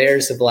the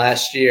Bears of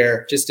last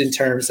year, just in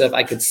terms of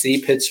I could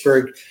see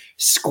Pittsburgh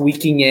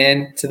squeaking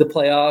in to the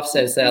playoffs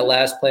as that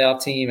last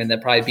playoff team, and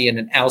then probably being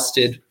an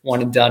ousted one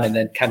and done, and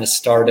then kind of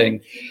starting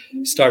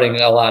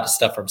a lot of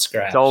stuff from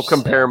scratch. Don't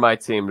compare my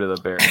team to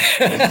the Bears.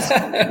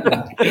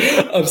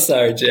 I'm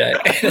sorry, Jack.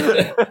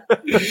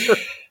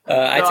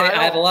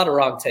 I have a lot of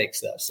wrong takes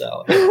though,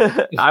 so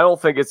I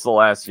don't think it's the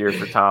last year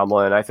for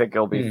Tomlin. I think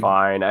he'll be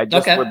fine. I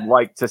just would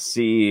like to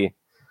see.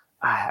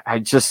 I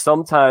just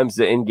sometimes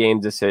the in-game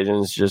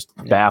decisions just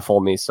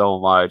baffle me so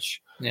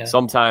much. Yeah.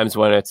 Sometimes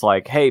when it's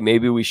like, hey,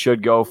 maybe we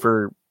should go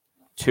for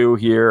 2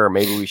 here, or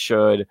maybe we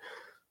should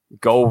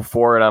go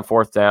for it on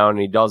 4th down, and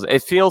he doesn't.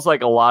 It feels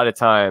like a lot of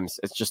times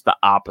it's just the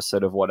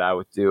opposite of what I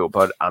would do,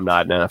 but I'm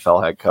not an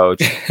NFL head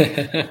coach.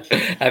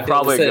 I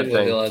probably a good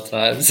thing a lot of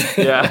times.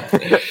 Yeah.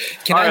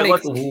 Can I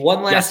make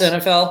one last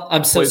NFL?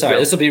 I'm so sorry.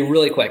 This will be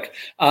really quick.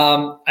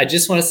 I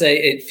just want to say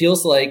it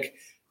feels like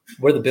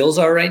where the Bills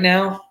are right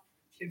now,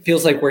 it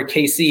feels like where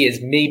KC is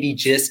maybe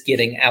just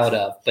getting out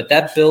of. But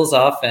that Bills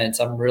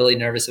offense, I'm really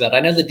nervous about. I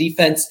know the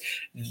defense,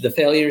 the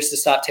failures to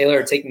stop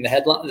Taylor are taking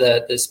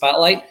the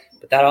spotlight,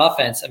 but that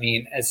offense, I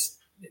mean, as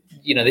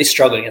they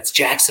struggled against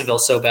Jacksonville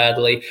so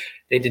badly.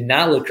 They did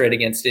not look great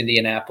against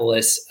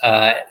Indianapolis.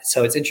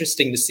 So it's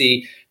interesting to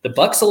see the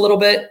Bucs a little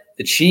bit,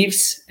 the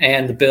Chiefs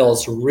and the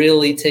Bills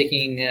really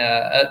taking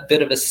a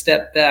bit of a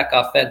step back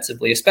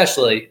offensively,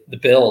 especially the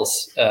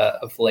Bills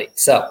of late.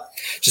 So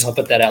just want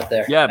to put that out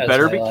there. Yeah,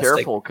 better be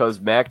careful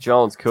because Mac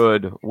Jones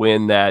could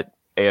win that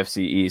AFC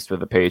East with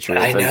the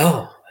Patriots. I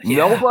know. Yeah.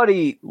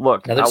 Nobody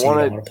look.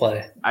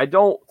 I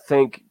don't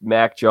think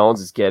Mac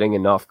Jones is getting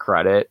enough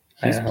credit.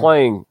 He's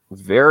playing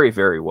very,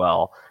 very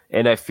well,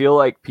 and I feel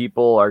like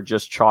people are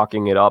just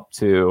chalking it up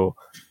to,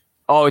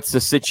 oh, it's the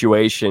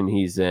situation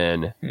he's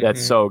in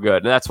that's so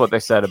good, and that's what they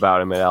said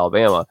about him at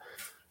Alabama.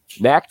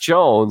 Mac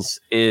Jones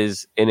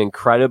is an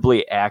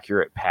incredibly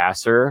accurate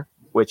passer,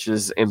 which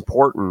is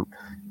important,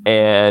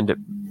 and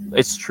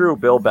it's true.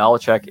 Bill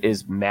Belichick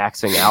is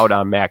maxing out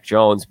on Mac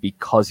Jones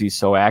because he's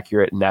so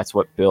accurate, and that's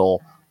what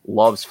Bill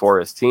loves for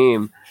his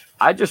team.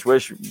 I just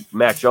wish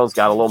Mac Jones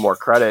got a little more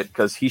credit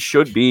because he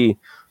should be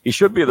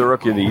the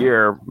rookie of the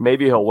year.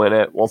 Maybe he'll win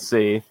it. We'll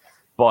see.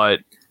 But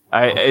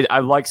I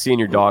like seeing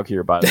your dog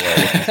here, by the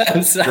way.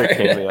 I'm sorry. Great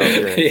cameo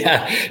here.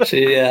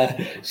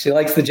 Yeah, she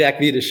likes the Jack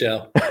Vita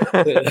show.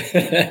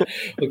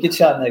 We'll get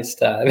you on next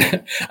time.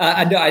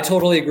 I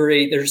totally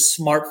agree. There's a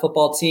smart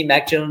football team.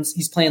 Mac Jones,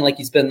 he's playing like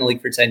he's been in the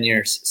league for 10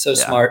 years. So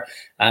smart.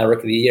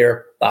 Rookie of the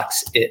year,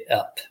 box it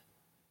up.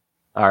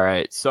 All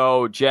right.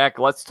 So, Jack,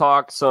 let's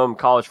talk some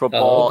college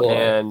football.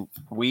 And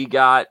we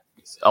got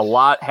a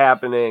lot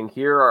happening.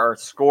 Here are our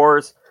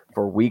scores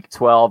for Week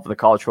 12 of the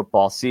college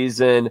football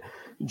season.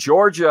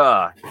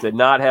 Georgia did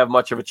not have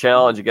much of a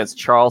challenge against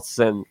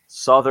Charleston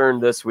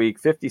Southern this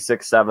week.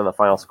 56-7, the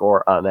final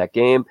score on that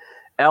game.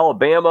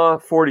 Alabama,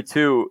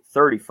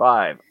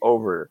 42-35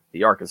 over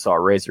the Arkansas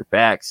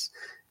Razorbacks.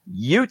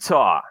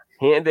 Utah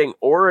handing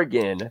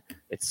Oregon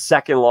its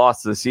second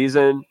loss of the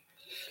season.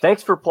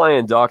 Thanks for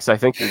playing, Ducks. I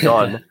think you're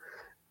done.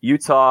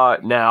 Utah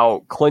now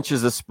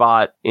clinches a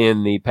spot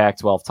in the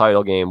Pac-12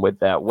 title game with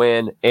that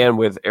win and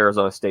with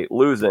Arizona State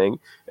losing.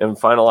 And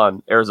final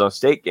on Arizona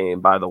State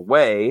game, by the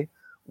way,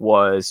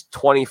 was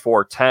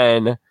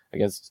 24-10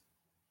 against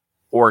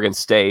Oregon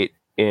State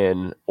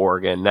in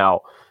Oregon.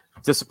 Now,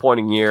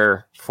 disappointing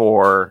year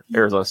for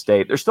Arizona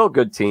State. They're still a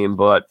good team,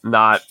 but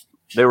not.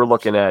 They were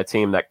looking at a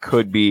team that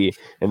could be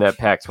in that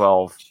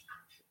Pac-12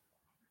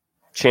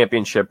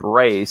 championship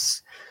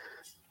race.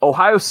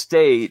 Ohio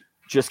State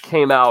just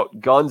came out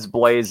guns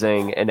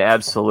blazing and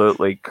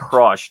absolutely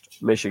crushed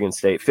Michigan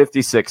State.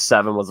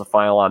 56-7 was the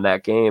final on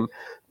that game.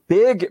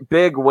 Big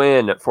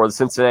win for the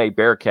Cincinnati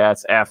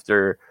Bearcats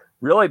after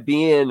really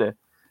being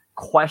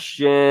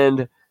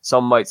questioned,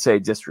 some might say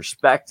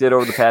disrespected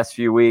over the past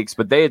few weeks,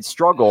 but they had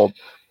struggled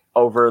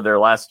over their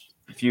last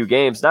few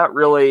games.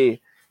 They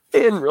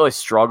didn't really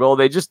struggle.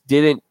 They just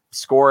didn't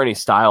score any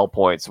style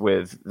points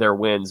with their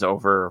wins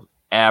over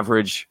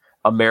average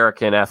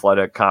American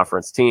Athletic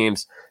Conference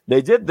teams.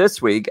 They did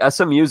this week.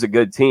 SMU's a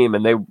good team,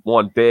 and they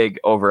won big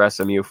over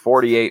SMU,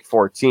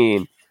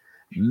 48-14.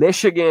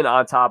 Michigan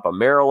on top of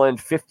Maryland,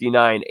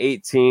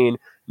 59-18.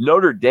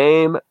 Notre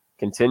Dame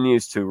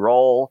continues to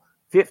roll,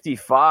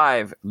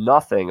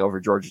 55-0 over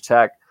Georgia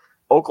Tech.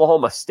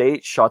 Oklahoma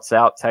State shuts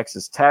out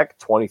Texas Tech,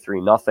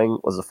 23-0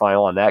 was the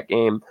final on that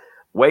game.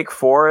 Wake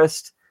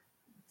Forest,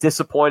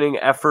 disappointing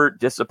effort,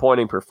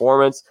 disappointing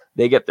performance.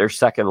 They get their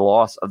second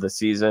loss of the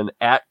season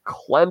at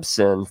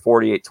Clemson,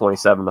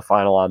 48-27, the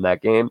final on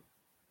that game.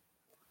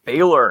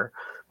 Baylor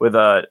with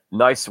a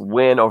nice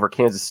win over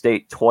Kansas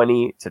State,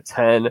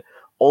 20-10.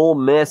 Ole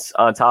Miss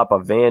on top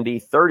of Vandy,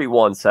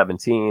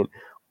 31-17.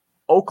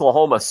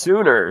 Oklahoma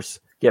Sooners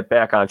get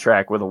back on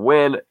track with a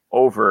win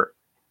over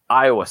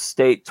Iowa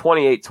State,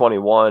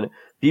 28-21.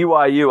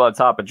 BYU on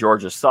top of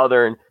Georgia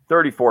Southern,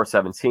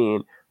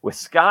 34-17.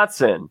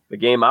 Wisconsin, the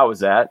game I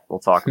was at, we'll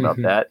talk about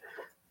that.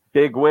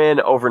 Big win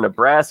over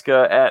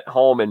Nebraska at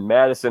home in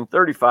Madison,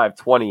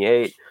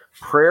 35-28.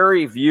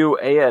 Prairie View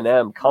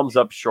A&M comes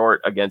up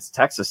short against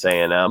Texas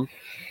A&M.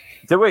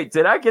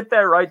 Did I get that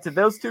right? Did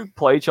those two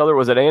play each other?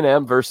 Was it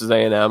A&M versus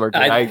A&M, or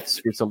did I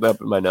screw something up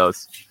in my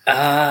notes?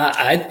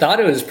 I thought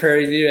it was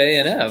Prairie View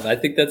A&M. I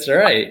think that's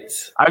right.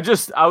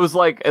 I was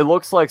like, it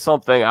looks like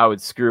something I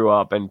would screw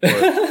up and put.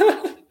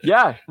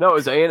 Yeah, no, it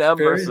was A&M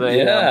versus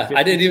A&M. Yeah,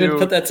 I didn't even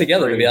put that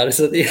together, to be honest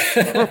with you.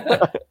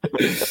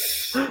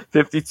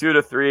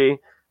 52-3,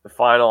 the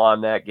final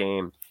on that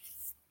game.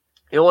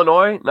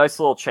 Illinois, nice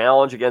little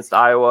challenge against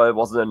Iowa. It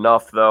wasn't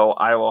enough, though.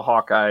 Iowa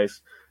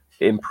Hawkeyes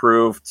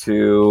improved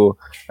to,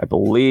 I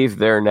believe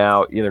they're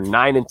now either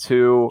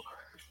 9-2,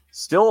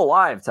 still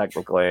alive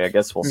technically. I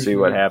guess we'll see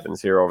what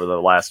happens here over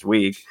the last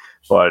week.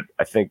 But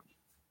I think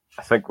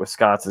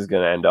Wisconsin's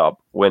going to end up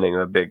winning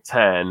the Big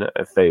Ten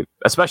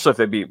especially if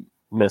they beat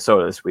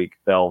Minnesota this week.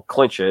 They'll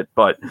clinch it.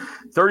 But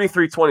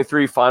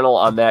 33-23 final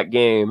on that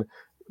game.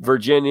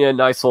 Virginia,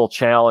 nice little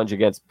challenge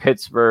against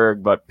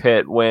Pittsburgh, but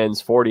Pitt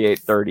wins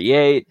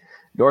 48-38.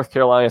 North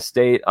Carolina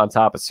State on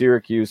top of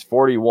Syracuse,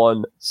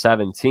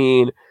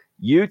 41-17.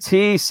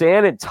 UT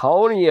San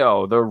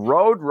Antonio, the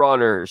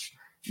Roadrunners,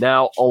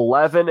 now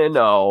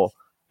 11-0.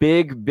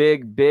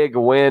 Big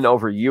win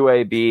over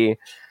UAB.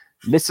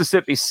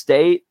 Mississippi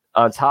State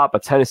on top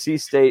of Tennessee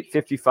State,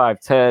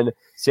 55-10.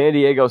 San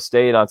Diego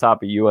State on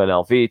top of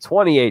UNLV,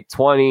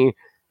 28-20.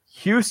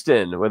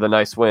 Houston with a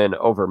nice win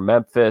over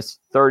Memphis,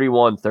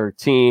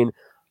 31-13.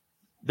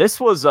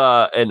 This was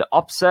an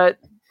upset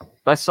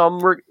by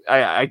some.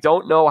 I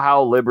don't know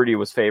how Liberty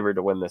was favored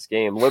to win this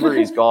game.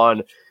 Liberty's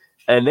gone,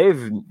 and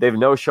they've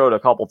no-showed a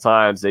couple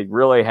times. They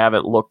really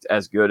haven't looked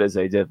as good as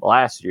they did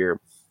last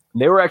year.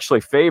 They were actually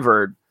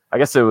favored. I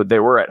guess they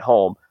were at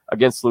home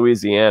against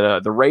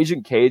Louisiana. The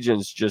Raging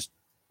Cajuns just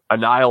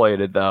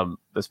annihilated them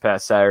this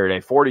past Saturday,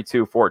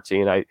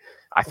 42-14.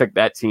 I think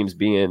that team's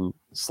being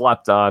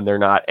slept on. They're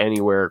not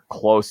anywhere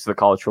close to the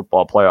college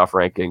football playoff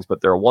rankings,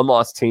 but they're a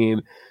one-loss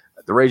team.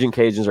 The Raging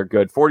Cajuns are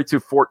good.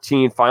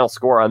 42-14 final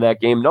score on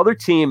that game. Another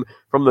team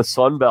from the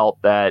Sun Belt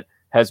that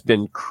has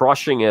been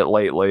crushing it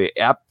lately,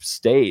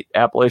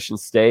 Appalachian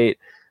State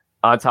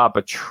on top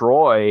of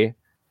Troy,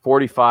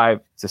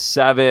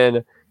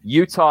 45-7.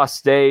 Utah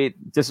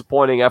State,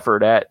 disappointing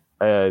effort at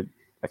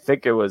I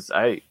think it was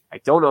I I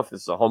don't know if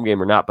this is a home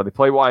game or not, but they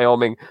play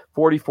Wyoming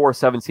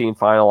 44-17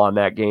 final on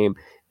that game.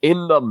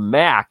 In the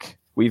MAC,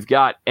 we've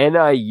got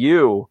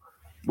NIU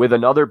with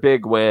another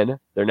big win.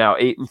 They're now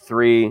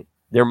 8-3.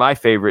 They're my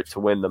favorite to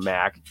win the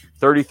MAC.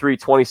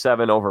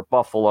 33-27 over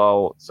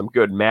Buffalo. Some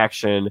good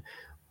action.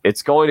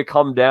 It's going to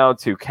come down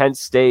to Kent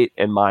State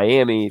and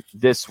Miami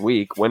this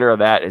week. Winner of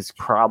that is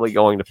probably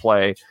going to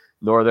play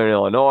Northern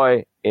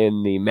Illinois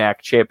in the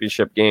MAC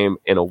championship game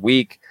in a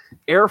week.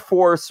 Air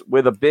Force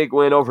with a big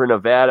win over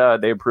Nevada.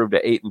 They improved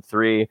to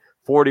 8-3,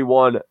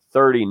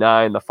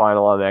 41-39, the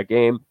final on that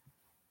game.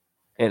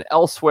 And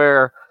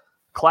elsewhere,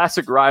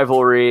 classic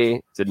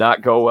rivalry did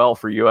not go well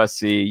for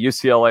USC.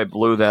 UCLA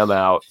blew them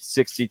out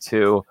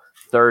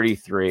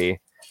 62-33.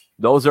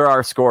 Those are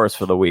our scores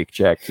for the week,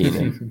 Jack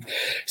Keenan.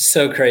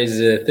 So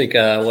crazy to think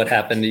what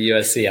happened to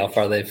USC, how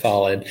far they've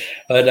fallen.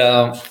 But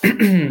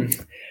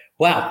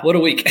wow, what a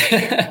week.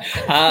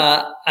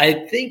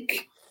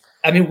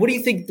 What do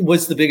you think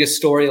was the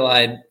biggest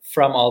storyline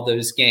from all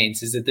those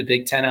games? Is it the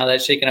Big Ten, how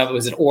that's shaken up?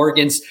 Was it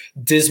Oregon's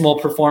dismal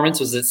performance?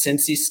 Was it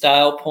Cincy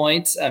style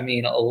points? I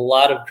mean, a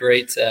lot of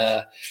great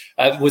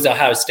was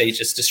Ohio State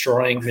just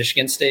destroying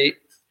Michigan State?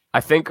 I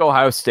think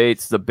Ohio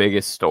State's the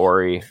biggest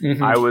story.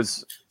 Mm-hmm.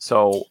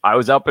 I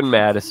was up in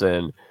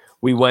Madison.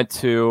 We went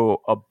to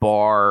a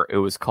bar. It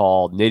was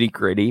called Nitty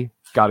Gritty.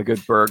 Got a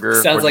good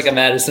burger. Sounds like a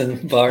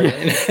Madison bar.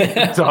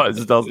 It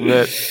does, doesn't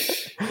it?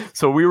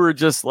 So we were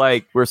just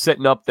we're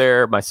sitting up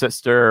there. My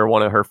sister,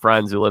 one of her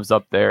friends who lives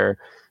up there,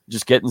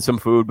 just getting some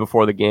food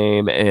before the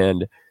game.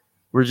 And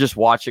we're just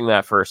watching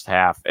that first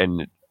half.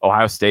 And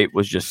Ohio State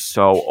was just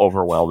so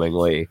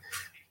overwhelmingly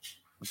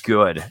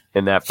good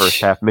in that first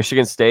half.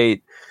 Michigan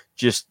State,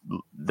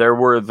 there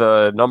were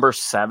the number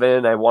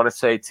 7, I want to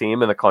say,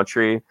 team in the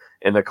country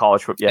in the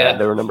college football. Yeah,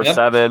 they were number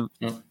 7.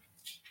 Yep.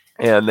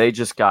 And they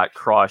just got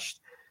crushed.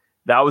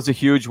 That was a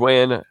huge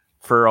win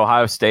for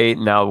Ohio State.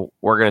 Now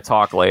we're going to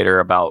talk later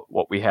about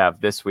what we have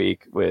this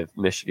week with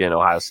Michigan,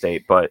 Ohio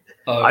State. But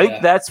I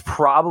think that's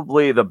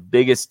probably the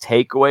biggest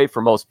takeaway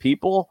for most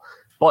people.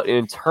 But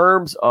in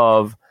terms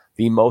of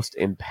the most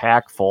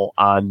impactful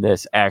on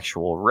this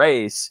actual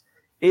race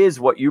is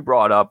what you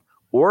brought up.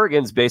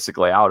 Oregon's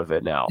basically out of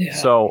it now. Yeah.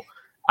 So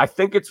I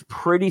think it's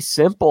pretty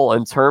simple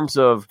in terms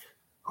of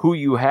who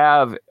you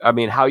have. I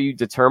mean, how you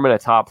determine a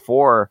top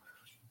 4.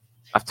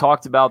 I've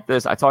talked about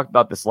this. I talked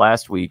about this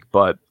last week,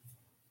 but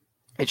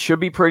it should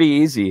be pretty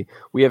easy.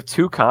 We have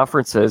 2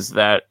 conferences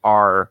that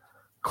are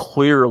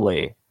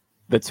clearly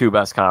the 2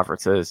 best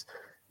conferences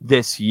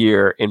this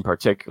year in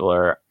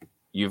particular.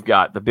 You've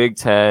got the Big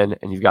Ten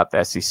and you've got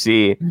the SEC.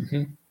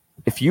 Mm-hmm.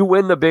 If you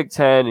win the Big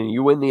Ten and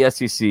you win the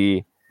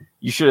SEC,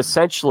 you should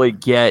essentially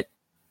get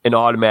an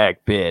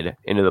automatic bid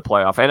into the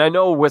playoff. And I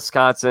know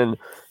Wisconsin,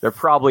 they're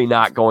probably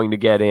not going to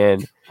get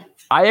in.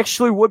 I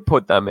actually would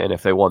put them in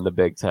if they won the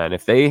Big Ten.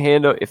 If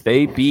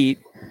they beat,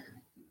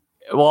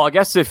 well, I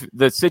guess if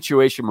the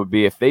situation would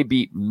be if they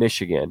beat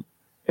Michigan,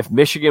 if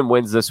Michigan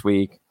wins this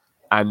week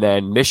and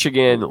then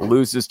Michigan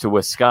loses to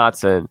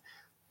Wisconsin,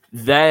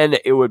 then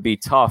it would be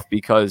tough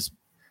because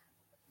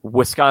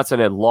Wisconsin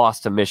had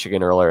lost to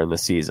Michigan earlier in the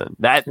season.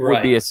 That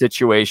would be a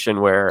situation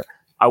where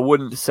I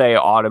wouldn't say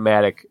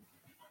automatic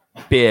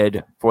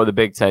bid for the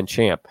Big Ten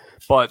champ.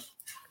 But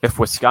if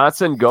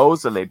Wisconsin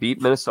goes and they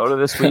beat Minnesota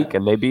this week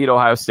and they beat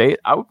Ohio State,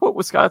 I would put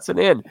Wisconsin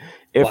in.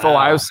 If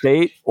Ohio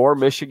State or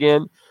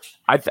Michigan,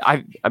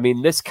 I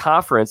mean, this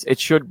conference, it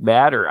should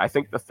matter. I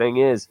think the thing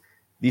is,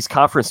 these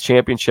conference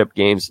championship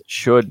games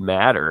should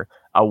matter.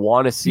 I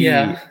want to see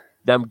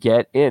them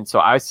get in. So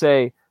I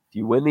say, if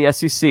you win the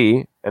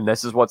SEC, and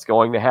this is what's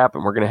going to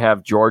happen, we're going to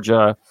have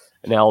Georgia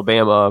and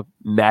Alabama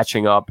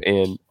matching up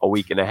in a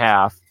week and a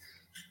half.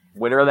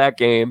 Winner of that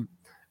game,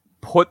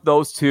 put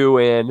those 2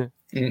 in.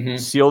 Mm-hmm.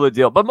 Seal the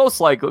deal. But most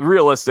likely,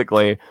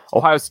 realistically,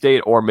 Ohio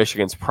State or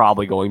Michigan's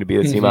probably going to be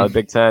the team out of the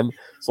Big Ten.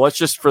 So let's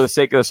just, for the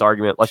sake of this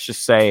argument, let's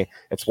just say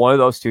it's one of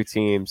those 2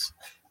 teams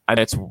and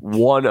it's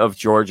one of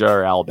Georgia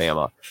or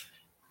Alabama.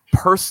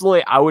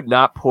 Personally, I would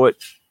not put,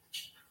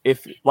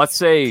 if let's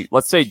say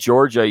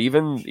Georgia,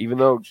 even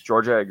though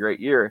Georgia had a great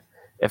year,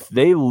 if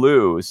they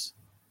lose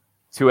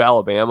to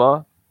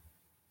Alabama,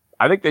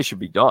 I think they should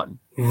be done.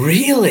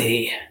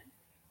 Really?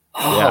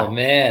 Oh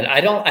man,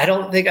 I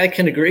don't think I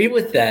can agree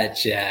with that,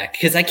 Jack,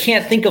 because I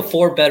can't think of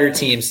 4 better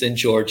teams than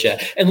Georgia,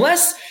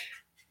 unless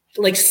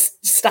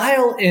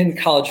style in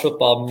college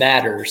football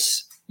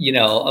matters,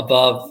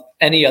 above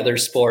any other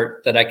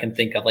sport that I can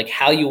think of, like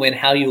how you win,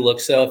 how you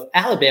look. So if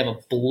Alabama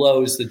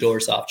blows the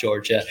doors off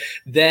Georgia,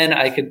 then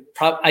I could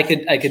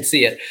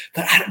see it.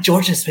 But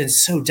Georgia's been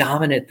so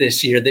dominant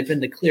this year; they've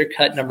been the clear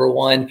cut number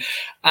 1.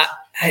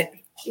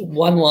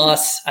 One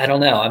loss, I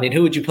don't know. I mean,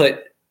 who would you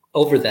put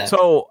over that?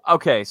 So I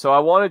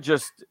want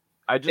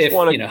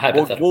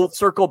to we'll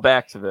circle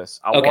back to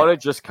this. I want to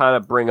just kind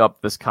of bring up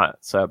this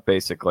concept,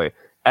 basically.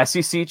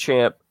 SEC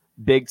champ,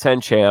 Big Ten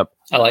champ,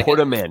 put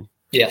them in.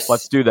 Yes.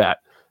 Let's do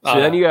that. So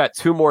then you got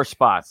 2 more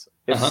spots.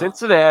 If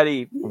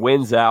Cincinnati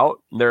wins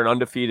out, they're an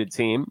undefeated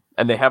team,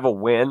 and they have a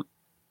win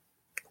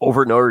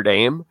over Notre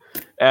Dame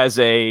as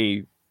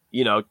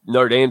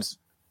Notre Dame's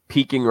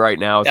peaking right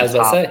now as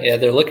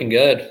they're looking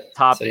good.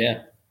 Top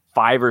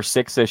 5 or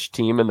 6-ish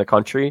team in the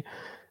country,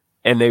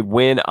 and they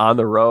win on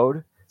the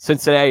road,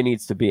 Cincinnati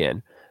needs to be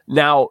in.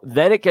 Now,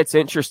 then it gets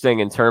interesting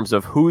in terms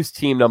of who's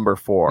team number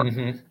 4.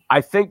 Mm-hmm. I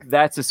think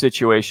that's a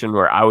situation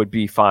where I would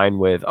be fine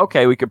with,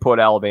 okay, we could put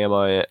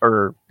Alabama in,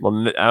 or,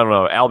 well, I don't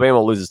know,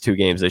 Alabama loses 2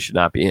 games, they should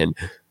not be in.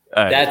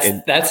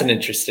 That's an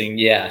interesting,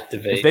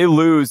 debate. If they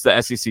lose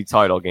the SEC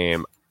title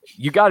game,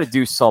 you got to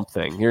do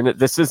something.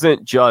 This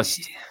isn't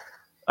just,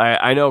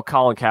 I know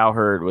Colin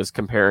Cowherd was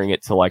comparing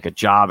it to like a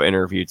job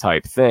interview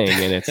type thing,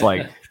 and it's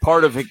like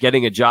part of it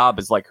getting a job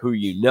is like who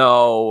you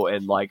know,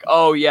 and like,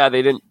 oh yeah,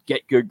 they didn't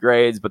get good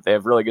grades, but they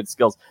have really good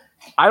skills.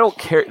 I don't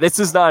care. This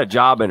is not a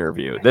job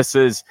interview. This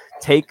is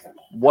take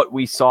what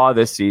we saw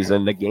this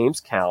season. The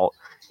games count.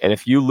 And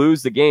if you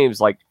lose the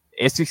games, like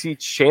SEC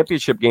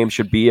championship game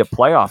should be a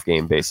playoff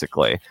game,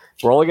 basically.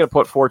 We're only going to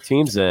put 4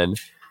 teams in.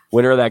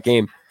 Winner of that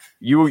game.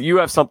 You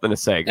have something to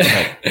say. Go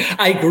ahead.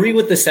 I agree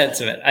with the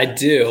sentiment. I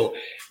do.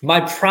 My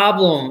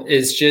problem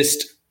is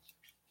just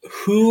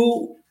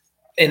who,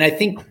 and I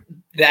think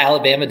the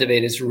Alabama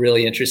debate is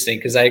really interesting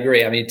because I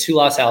agree. I mean,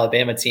 2-loss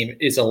Alabama team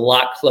is a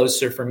lot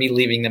closer for me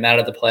leaving them out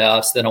of the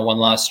playoffs than a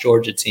 1-loss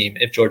Georgia team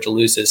if Georgia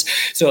loses.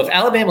 So if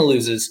Alabama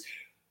loses,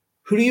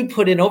 who do you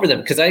put in over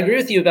them? Because I agree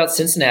with you about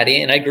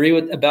Cincinnati, and I agree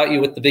about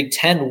you with the Big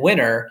Ten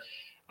winner.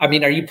 I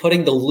mean, are you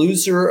putting the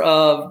loser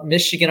of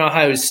Michigan,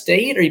 Ohio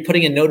State? Are you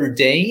putting in Notre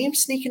Dame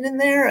sneaking in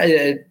there?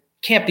 It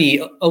can't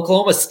be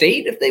Oklahoma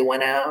State if they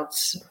went out.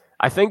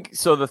 I think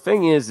so. The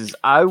thing is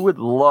I would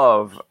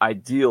love,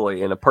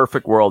 ideally, in a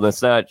perfect world.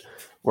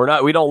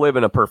 We don't live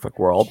in a perfect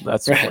world.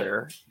 That's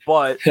clear.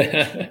 But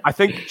I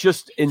think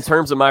just in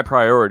terms of my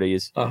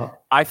priorities,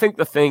 I think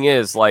the thing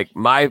is like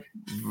my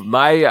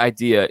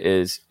idea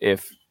is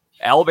if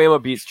Alabama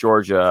beats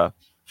Georgia,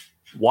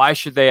 why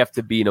should they have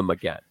to beat them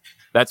again?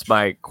 That's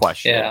my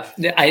question.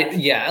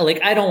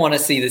 I don't want to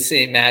see the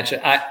same match.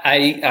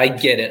 I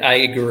get it. I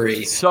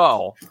agree.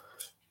 So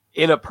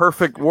in a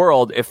perfect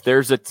world, if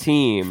there's a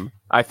team,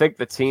 I think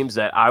the team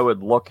that I would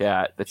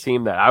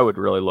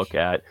really look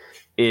at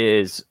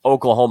is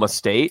Oklahoma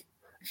State.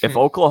 If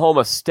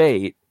Oklahoma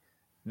State,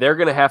 they're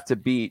going to have to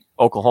beat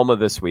Oklahoma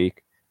this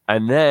week.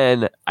 And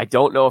then I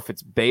don't know if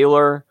it's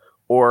Baylor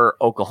or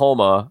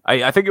Oklahoma.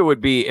 I think it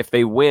would be if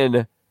they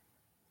win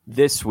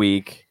this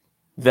week,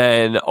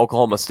 then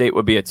Oklahoma State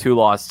would be a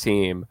 2-loss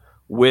team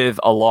with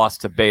a loss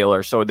to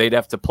Baylor. So they'd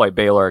have to play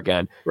Baylor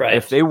again. Right.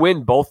 If they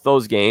win both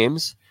those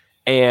games,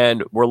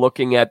 and we're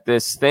looking at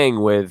this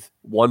thing with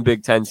 1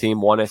 Big Ten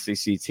team, 1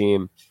 SEC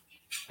team,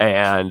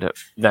 and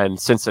then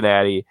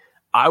Cincinnati,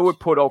 I would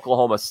put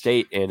Oklahoma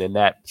State in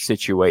that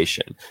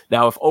situation.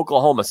 Now, if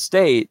Oklahoma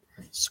State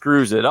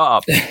screws it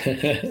up,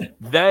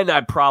 then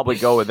I'd probably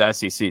go with the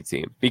SEC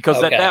team.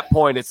 Because at that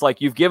point, it's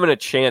like you've given a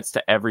chance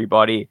to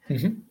everybody.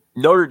 Mm-hmm.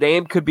 Notre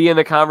Dame could be in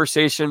the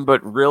conversation,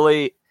 but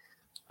really,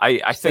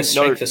 I think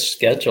the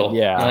schedule,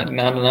 not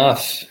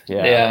enough.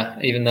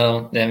 Even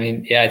though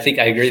I think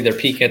I agree they're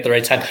peaking at the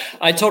right time.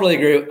 I totally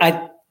agree.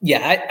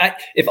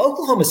 If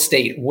Oklahoma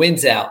State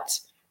wins out,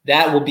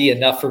 that will be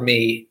enough for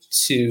me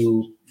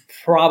to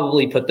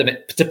probably put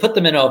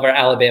them in over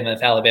Alabama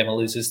if Alabama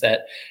loses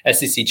that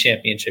SEC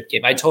championship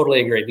game. I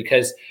totally agree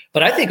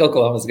but I think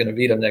Oklahoma's going to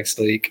beat them next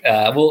week.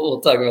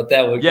 We'll talk about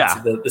that when we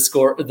get to the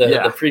score,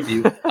 the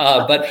preview.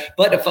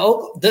 But if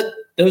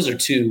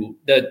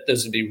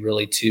those would be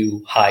really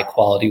 2 high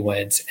quality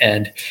wins.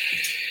 And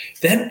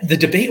then the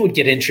debate would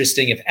get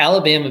interesting if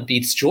Alabama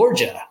beats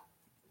Georgia.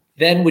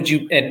 Then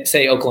and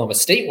say Oklahoma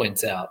State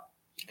wins out,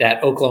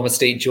 that Oklahoma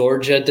State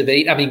Georgia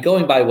debate. I mean,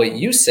 going by what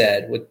you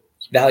said with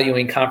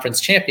valuing conference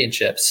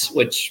championships,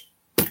 which,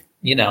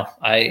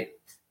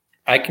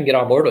 I can get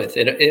on board with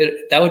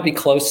it. That would be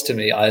close to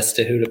me as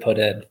to who to put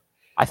in.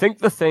 I think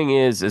the thing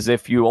is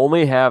if you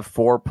only have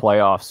 4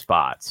 playoff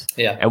spots,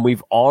 and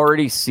we've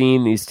already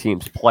seen these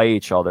teams play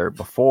each other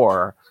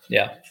before,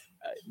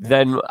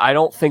 then I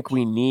don't think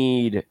we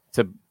need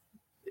to.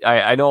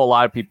 I know a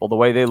lot of people, the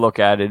way they look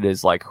at it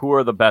is like, who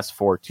are the best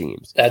 4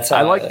 teams? That's how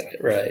I like it,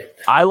 right?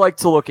 I like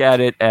to look at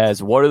it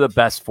as what are the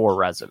best 4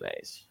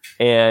 resumes,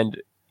 and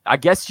I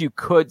guess you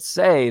could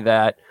say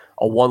that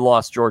a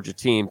 1-loss Georgia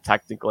team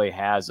technically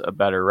has a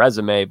better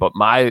resume, but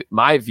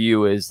my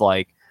view is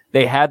like,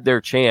 they had their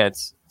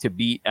chance to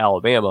beat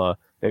Alabama.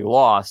 They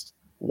lost.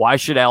 Why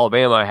should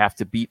Alabama have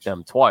to beat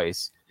them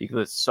twice? Because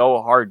it's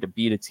so hard to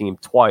beat a team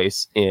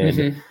twice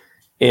in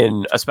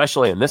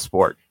especially in this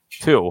sport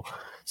too.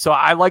 So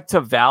I like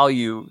to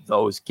value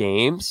those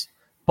games.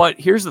 But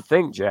here's the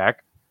thing,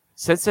 Jack.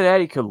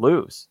 Cincinnati could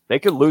lose. They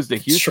could lose to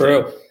Houston.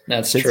 True.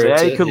 That's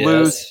Cincinnati true. Could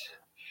lose.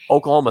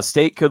 Oklahoma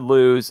State could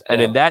lose.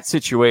 And in that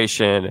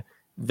situation,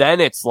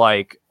 then it's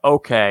like,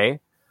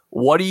 okay,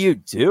 what do you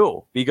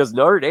do? Because if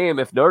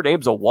Notre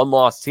Dame's a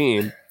 1-loss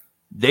team,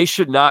 they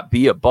should not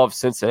be above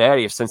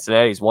Cincinnati if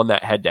Cincinnati's won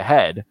that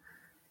head-to-head.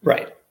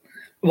 Right.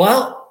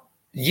 Well,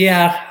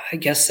 yeah, I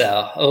guess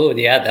so. Oh,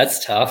 yeah,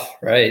 that's tough.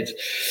 Right.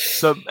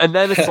 So, and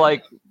then it's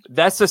like,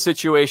 that's a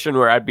situation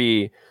where I'd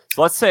be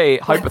So let's say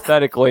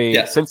hypothetically,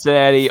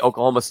 Cincinnati,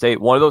 Oklahoma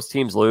State, one of those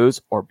teams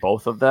lose or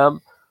both of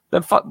them,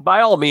 then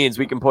by all means,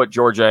 we can put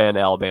Georgia and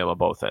Alabama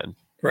both in.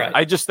 Right.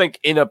 I just think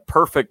in a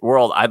perfect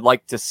world, I'd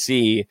like to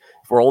see,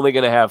 if we're only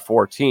going to have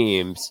 4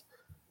 teams,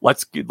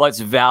 let's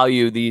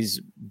value these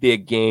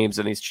big games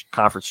and these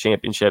conference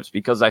championships,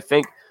 because I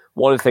think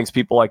one of the things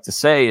people like to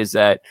say is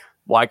that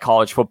why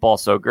college football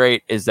is so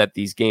great is that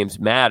these games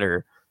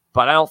matter.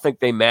 But I don't think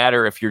they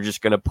matter if you're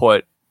just going to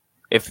put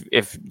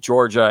if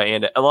Georgia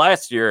and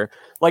last year,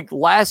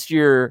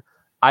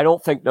 I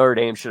don't think Notre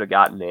Dame should have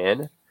gotten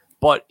in.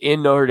 But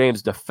in Notre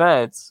Dame's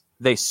defense,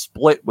 they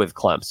split with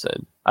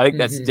Clemson. I think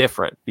that's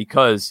different,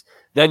 because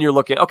then you're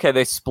looking, okay,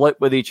 they split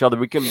with each other.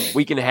 We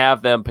can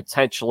have them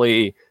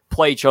potentially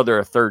play each other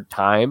a third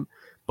time,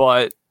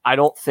 but I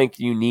don't think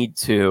you need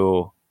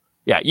to.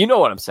 Yeah, you know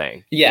what I'm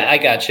saying. Yeah, I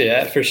got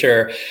you for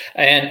sure.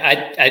 And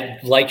I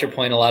like your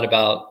point a lot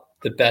about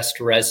the best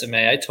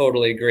resume. I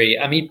totally agree.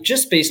 I mean,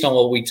 just based on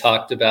what we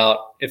talked about,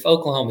 if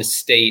Oklahoma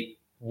State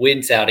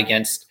wins out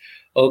against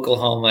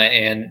Oklahoma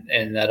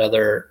and that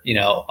other,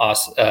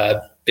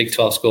 Big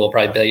 12 school,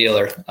 probably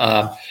Baylor,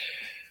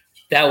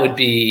 that would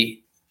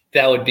be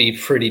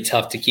pretty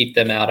tough to keep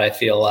them out. I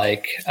feel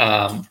like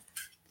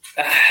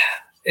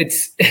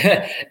it's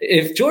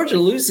if Georgia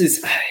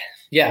loses.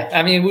 Yeah,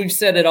 I mean, we've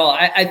said it all.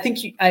 I think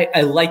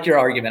I like your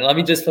argument. Let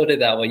me just put it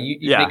that way.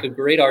 You make a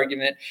great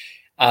argument.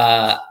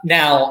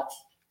 Now,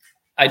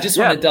 I just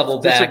want to double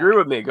back. Disagree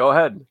with me. Go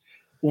ahead.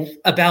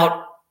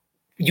 About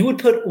you would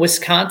put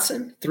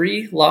Wisconsin,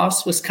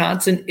 3-loss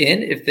Wisconsin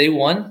in if they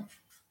won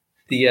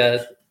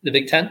the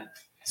Big Ten.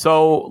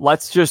 So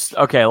let's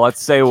say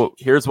let's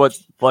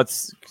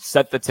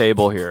set the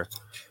table here.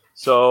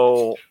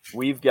 So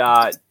we've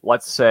got,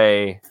 let's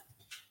say,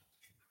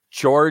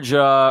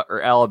 Georgia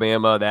or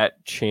Alabama,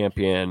 that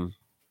champion.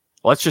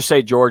 Let's just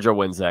say Georgia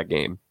wins that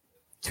game.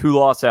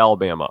 2-loss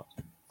Alabama.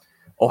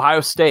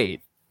 Ohio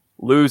State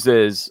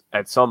loses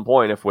at some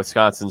point if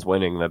Wisconsin's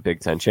winning the Big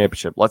Ten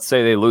championship. Let's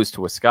say they lose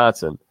to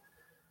Wisconsin.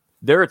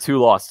 They're a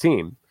 2-loss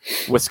team.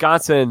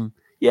 Wisconsin,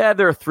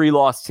 they're a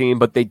 3-loss team,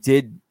 but they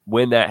did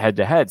win that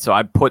head-to-head. So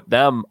I'd put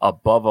them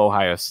above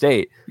Ohio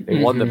State. They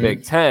won the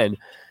Big Ten.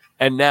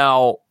 And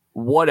now,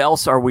 what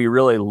else are we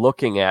really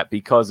looking at?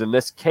 Because in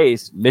this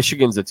case,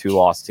 Michigan's a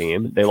 2-loss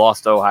team. They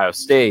lost to Ohio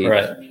State.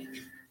 Right.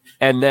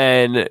 And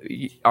then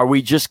are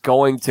we just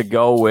going to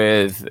go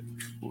with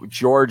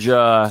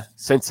Georgia,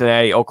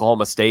 Cincinnati,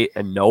 Oklahoma State,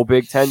 and no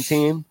Big Ten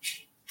team?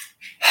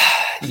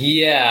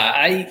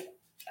 Yeah,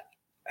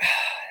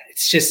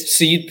 it's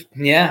just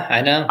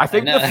I know. I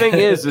think the thing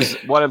is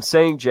what I'm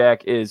saying,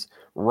 Jack, is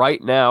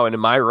right now, and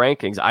in my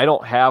rankings, I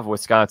don't have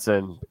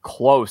Wisconsin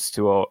close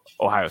to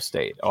Ohio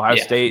State. Ohio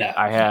State, no.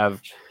 I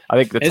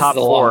think the top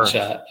 4.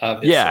 Shot,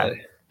 obviously. Yeah,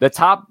 the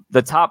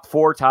top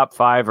 4, top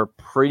 5 are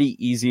pretty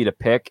easy to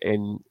pick.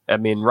 And I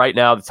mean, right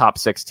now, the top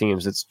 6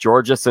 teams, it's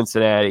Georgia,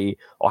 Cincinnati,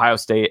 Ohio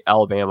State,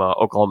 Alabama,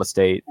 Oklahoma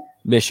State,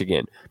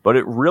 Michigan. But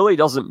it really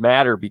doesn't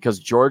matter, because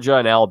Georgia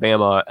and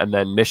Alabama and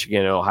then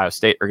Michigan and Ohio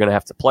State are going to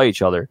have to play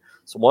each other.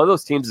 So one of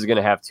those teams is going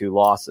to have 2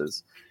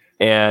 losses.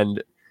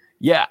 And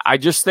yeah, I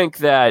just think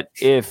that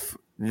if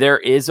there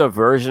is a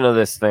version of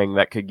this thing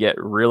that could get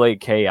really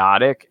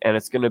chaotic, and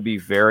it's going to be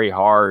very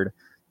hard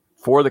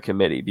for the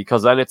committee,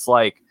 because then it's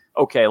like,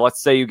 okay, let's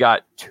say you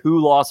got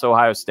 2-loss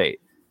Ohio State.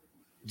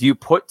 Do you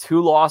put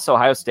 2-loss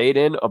Ohio State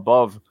in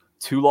above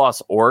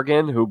 2-loss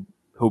Oregon,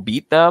 who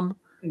beat them?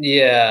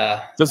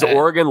 Yeah. Does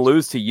Oregon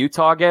lose to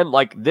Utah again?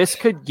 Like, this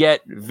could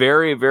get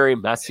very, very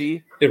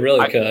messy. It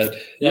really could.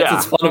 That's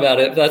what's fun about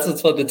it. That's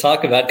what's fun to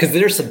talk about, because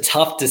there's some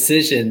tough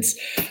decisions.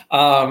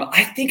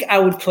 I think I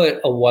would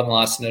put a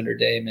 1-loss Notre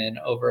Dame in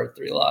over a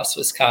 3-loss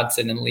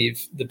Wisconsin and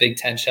leave the Big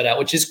Ten shutout,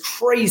 which is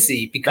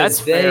crazy because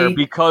that's fair,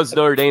 because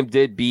Notre Dame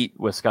did beat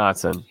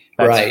Wisconsin.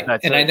 Right.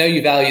 And I know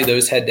you value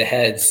those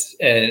head-to-heads,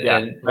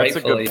 and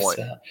rightfully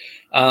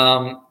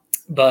so.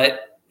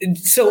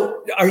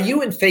 So are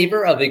you in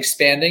favor of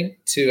expanding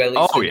to at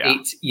least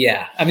 8?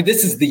 Yeah. I mean,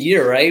 this is the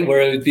year, right,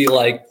 where it would be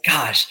like,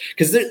 gosh,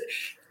 because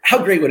how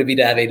great would it be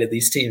to have 8 of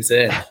these teams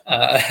in?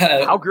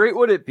 How great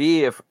would it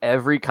be if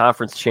every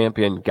conference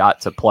champion got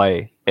to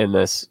play in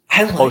this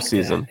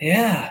postseason?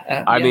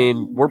 Yeah. I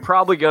mean, we're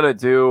going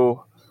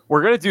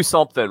to do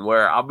something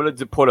where I'm going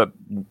to put a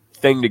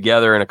thing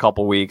together in a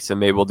couple weeks, and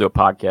maybe we'll do a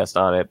podcast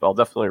on it, but I'll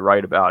definitely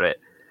write about it.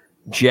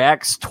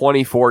 Jack's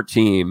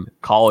 2014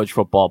 college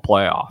football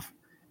playoff.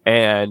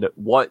 And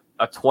what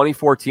a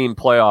 2014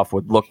 playoff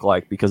would look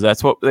like, because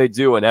that's what they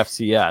do in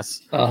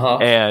FCS,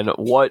 and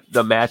what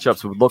the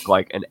matchups would look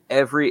like. And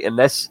in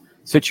this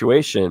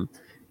situation,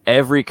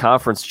 every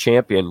conference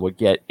champion would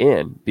get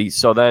in.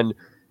 So then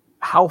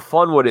how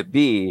fun would it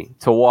be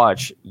to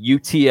watch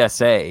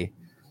UTSA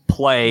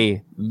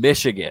play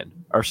Michigan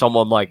or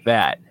someone like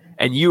that?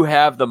 And you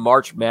have the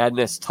March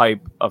Madness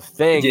type of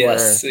thing.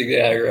 Yes,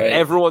 where right.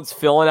 Everyone's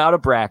filling out a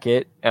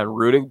bracket and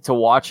rooting to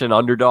watch an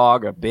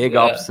underdog, a big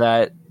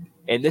upset.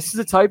 And this is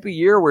a type of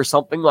year where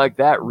something like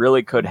that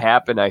really could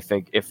happen, I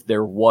think, if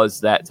there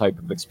was that type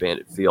of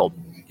expanded field.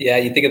 Yeah,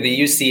 you think of the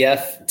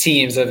UCF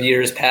teams of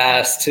years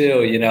past too,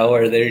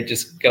 where they're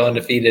just go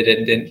undefeated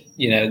and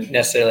didn't,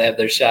 necessarily have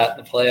their shot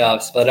in the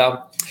playoffs. But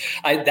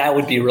that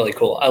would be really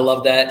cool. I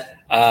love that.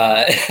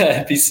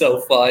 It'd be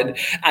so fun.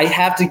 I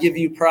have to give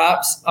you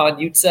props on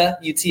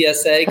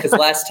UTSA, because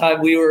last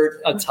time we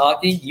were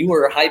talking, you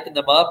were hyping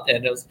them up,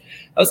 and I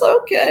was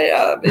like,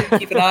 okay, maybe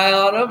keep an eye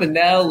on them. And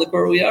now look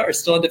where we are,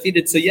 still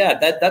undefeated. So yeah,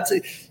 that's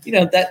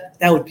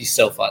that would be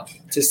so fun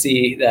to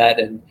see that.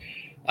 And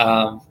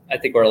I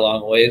think we're a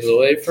long ways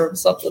away from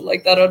something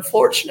like that,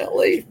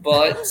 unfortunately.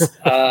 But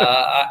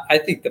I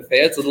think the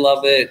fans would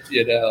love it.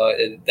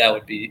 And that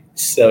would be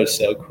so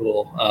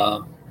cool.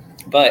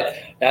 But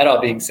that all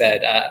being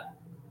said,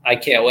 I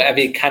can't wait. I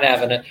mean, kind of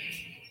having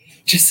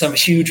just some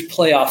huge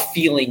playoff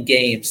feeling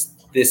games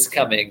this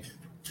coming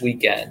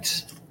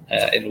weekend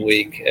in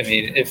week. I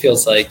mean, it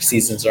feels like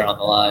seasons are on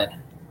the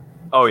line.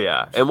 Oh,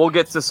 yeah. And we'll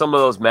get to some of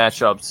those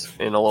matchups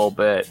in a little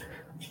bit.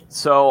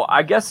 So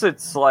I guess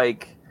it's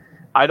like,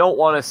 I don't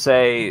want to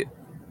say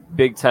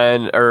Big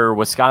Ten or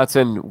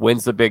Wisconsin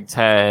wins the Big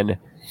Ten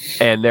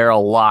and they're a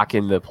lock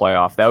in the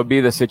playoff. That would be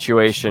the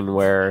situation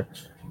where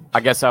I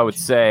guess I would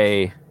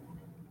say,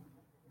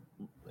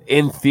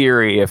 in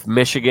theory, if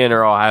Michigan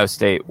or Ohio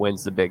State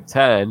wins the Big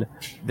Ten,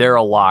 they're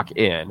a lock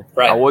in.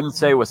 Right. I wouldn't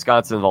say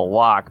Wisconsin's a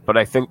lock, but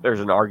I think there's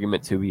an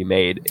argument to be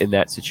made in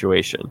that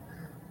situation.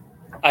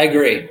 I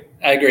agree.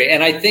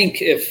 And I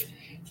think if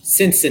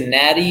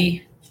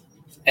Cincinnati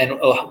and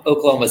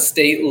Oklahoma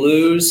State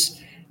lose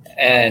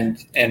and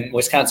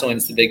Wisconsin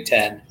wins the Big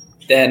Ten,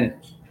 then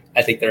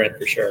I think they're in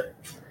for sure.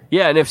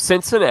 Yeah, and if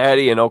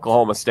Cincinnati and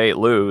Oklahoma State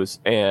lose,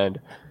 and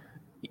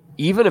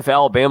even if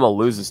Alabama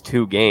loses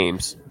 2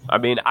 games, I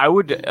mean, I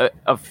would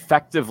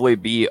effectively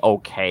be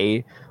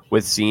okay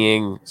with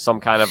seeing some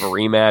kind of a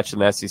rematch in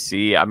the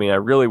SEC. I mean, I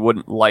really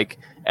wouldn't like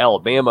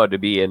Alabama to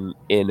be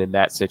in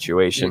that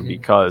situation,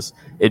 because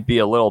it'd be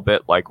a little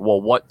bit like,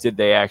 well, what did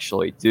they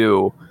actually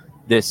do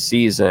this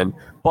season?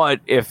 But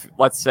if,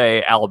 let's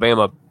say,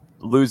 Alabama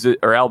loses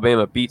or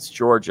Alabama beats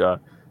Georgia,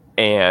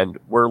 and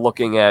we're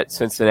looking at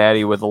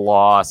Cincinnati with a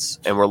loss,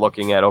 and we're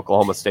looking at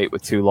Oklahoma State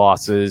with 2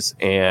 losses,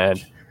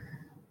 and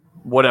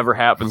whatever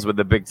happens with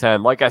the Big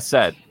Ten, like I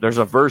said, there's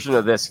a version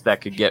of this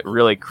that could get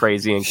really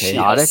crazy and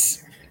chaotic.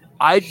 Yes.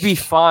 I'd be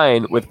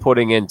fine with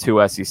putting in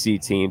 2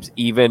 SEC teams,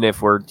 even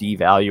if we're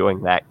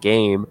devaluing that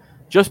game,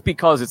 just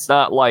because it's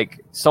not like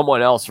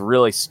someone else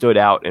really stood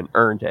out and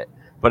earned it.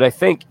 But I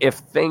think if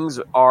things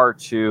are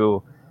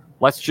to,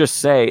 let's just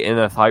say in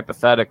a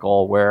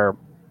hypothetical where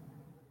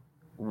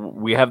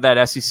we have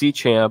that SEC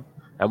champ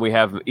and we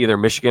have either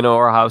Michigan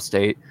or Ohio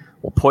State,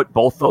 we'll put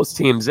both those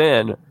teams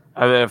in.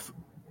 And if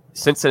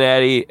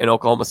Cincinnati and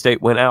Oklahoma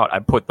State went out,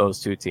 I'd put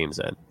those 2 teams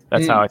in.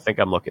 That's how I think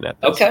I'm looking at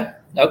this.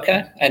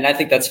 Okay. And I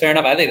think that's fair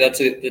enough. I think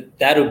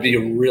that would be a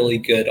really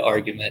good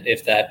argument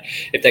if that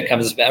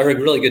comes back, or a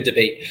really good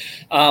debate.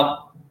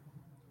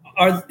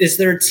 Is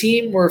there a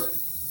team we're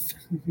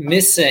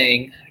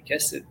missing? I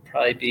guess it'd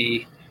probably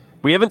be.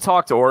 We haven't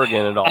talked to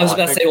Oregon at all. I was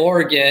about to say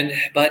Oregon,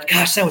 but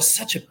gosh, that was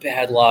such a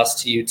bad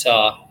loss to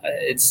Utah.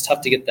 It's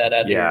tough to get that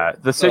out of here. Yeah,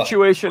 the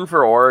situation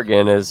for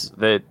Oregon is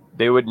that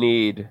they would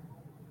need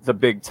the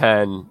Big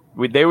Ten.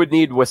 They would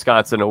need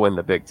Wisconsin to win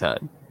the Big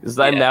Ten. Because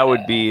then that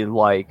would be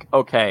like,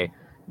 okay,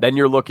 then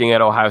you're looking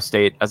at Ohio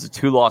State as a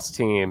 2-loss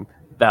team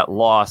that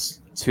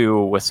lost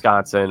to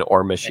Wisconsin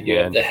or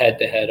Michigan. And you have the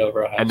head-to-head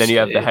over Ohio State. And then you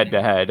have the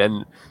head-to-head.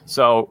 And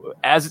so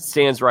as it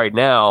stands right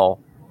now,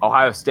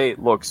 Ohio State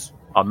looks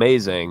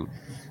amazing.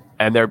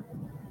 And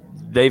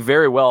they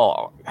very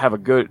well have a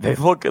good. They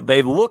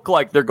look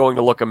like they're going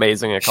to look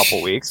amazing in a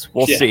couple weeks.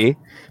 We'll see,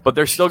 but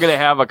they're still going to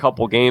have a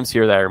couple games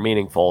here that are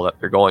meaningful that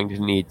they're going to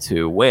need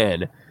to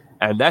win,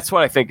 and that's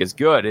what I think is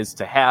good, is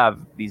to have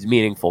these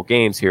meaningful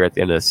games here at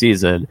the end of the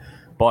season.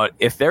 But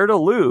if they're to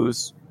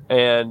lose,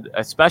 and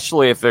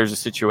especially if there's a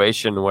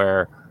situation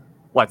where,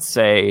 let's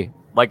say,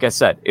 like I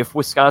said, if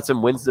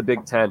Wisconsin wins the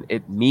Big Ten,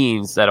 it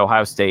means that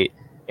Ohio State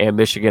and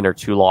Michigan are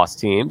 2-loss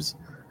teams.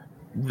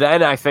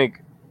 Then I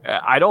think.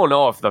 I don't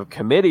know if the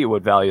committee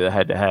would value the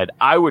head-to-head.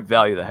 I would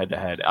value the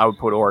head-to-head. I would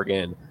put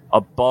Oregon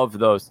above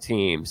those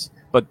teams.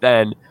 But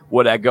then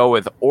would I go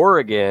with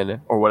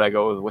Oregon or would I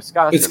go with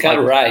Wisconsin? It's kind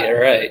of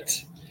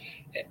right.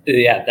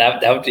 Yeah,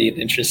 that would be an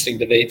interesting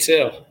debate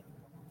too.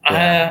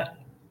 Yeah.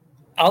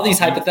 All these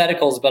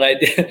hypotheticals, but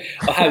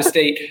Ohio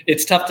State,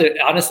 it's tough to,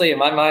 honestly, in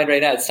my mind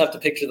right now, it's tough to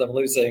picture them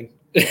losing.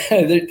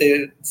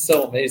 They're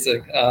so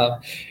amazing.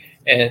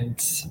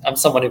 And I'm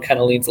someone who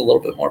kind of leans a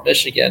little bit more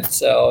Michigan,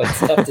 so it's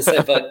tough to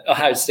say. But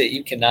Ohio State,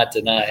 you cannot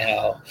deny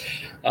how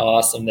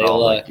awesome they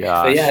look.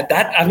 But yeah,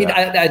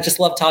 I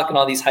just love talking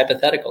all these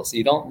hypotheticals.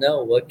 You don't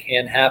know what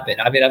can happen.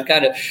 I mean, I've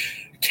got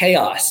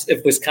chaos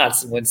if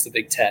Wisconsin wins the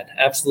Big Ten.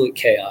 Absolute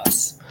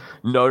chaos.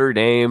 Notre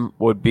Dame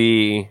would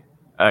be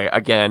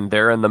again.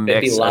 They're in the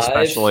mix,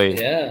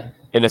 especially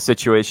in a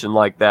situation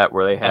like that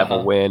where they have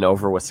a win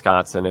over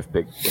Wisconsin. If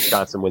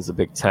Wisconsin wins the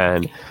Big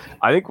Ten.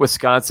 I think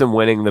Wisconsin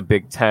winning the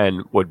Big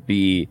Ten would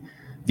be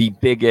the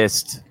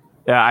biggest.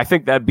 I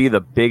think that'd be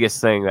the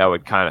biggest thing that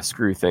would kind of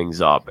screw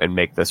things up and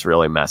make this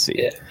really messy.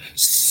 Yeah.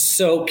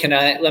 So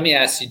let me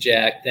ask you,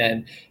 Jack,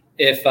 then,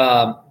 if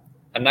I'm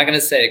not going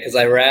to say it because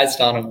I razzed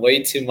on them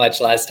way too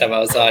much last time I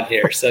was on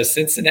here. So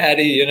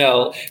Cincinnati,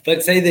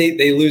 but say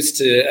they lose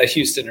to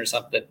Houston or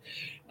something,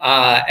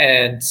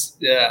 and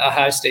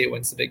Ohio State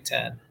wins the Big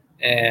Ten,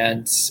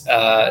 and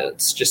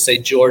let's just say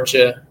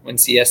Georgia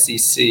wins the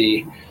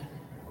SEC.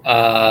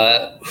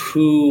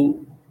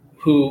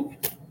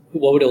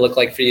 What would it look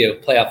like for you,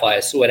 playoff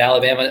wise? Would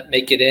Alabama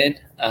make it in?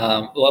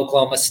 Will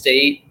Oklahoma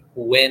State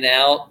win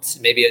out?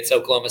 Maybe it's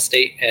Oklahoma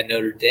State and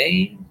Notre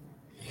Dame.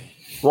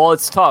 Well,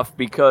 it's tough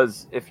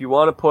because if you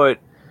want to put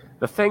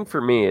the thing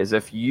for me is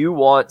if you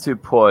want to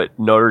put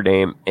Notre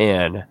Dame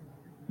in,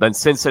 then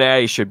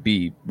Cincinnati should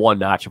be one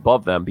notch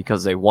above them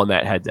because they won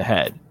that head to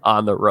head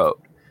on the road.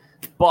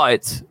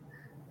 But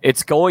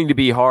it's going to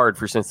be hard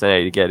for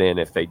Cincinnati to get in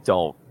if they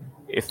don't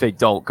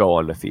go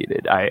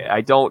undefeated.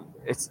 I don't.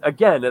 It's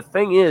again, the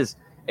thing is,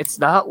 it's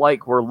not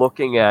like we're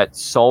looking at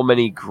so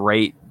many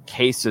great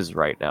cases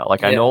right now.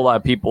 Like I know a lot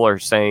of people are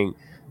saying,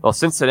 well,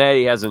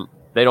 Cincinnati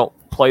they don't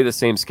play the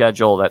same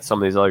schedule that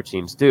some of these other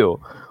teams do.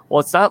 Well,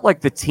 it's not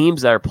like the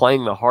teams that are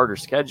playing the harder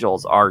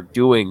schedules are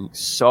doing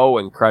so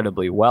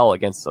incredibly well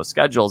against those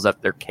schedules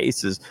that their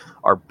cases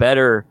are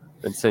better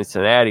than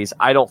Cincinnati's.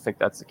 I don't think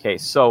that's the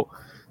case. So,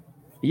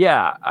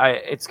 yeah,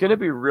 it's going to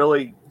be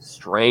really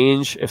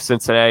strange if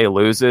Cincinnati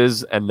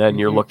loses, and then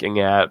you're looking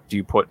at, do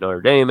you put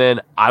Notre Dame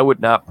in? I would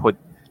not put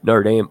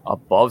Notre Dame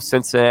above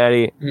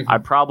Cincinnati. I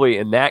probably,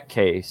 in that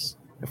case,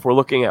 if we're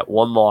looking at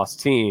one-loss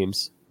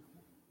teams,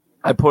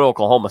 I put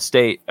Oklahoma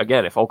State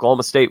again. If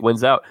Oklahoma State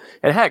wins out,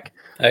 and heck,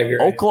 I agree.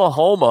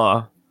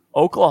 Oklahoma,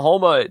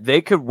 they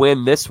could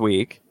win this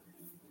week,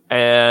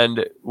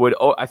 and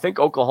I think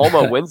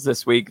Oklahoma wins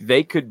this week.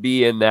 They could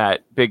be in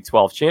that Big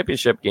 12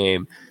 championship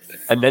game,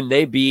 and then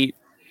they beat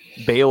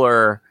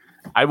Baylor.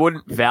 I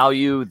wouldn't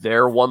value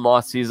their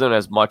one-loss season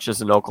as much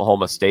as an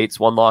Oklahoma State's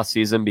one-loss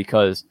season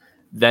because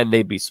then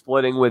they'd be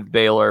splitting with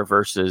Baylor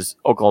versus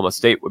Oklahoma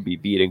State would be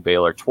beating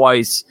Baylor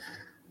twice.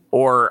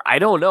 Or I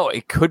don't know.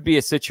 It could be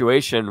a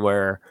situation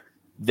where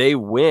they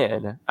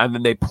win and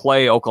then they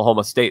play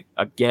Oklahoma State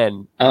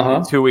again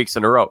 2 weeks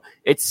in a row.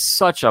 It's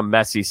such a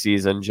messy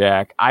season,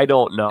 Jack. I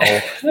don't know.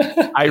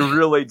 I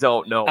really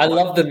don't know. I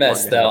love the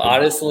mess, though.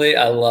 Honestly,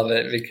 I love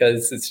it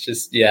because it's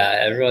just,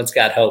 everyone's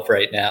got hope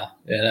right now.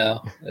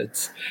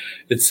 It's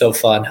so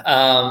fun.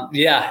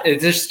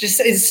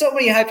 It's so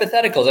many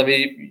hypotheticals. I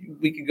mean,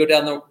 we could go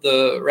down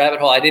the rabbit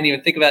hole. I didn't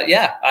even think about.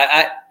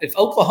 If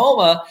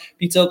Oklahoma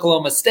beats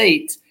Oklahoma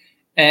State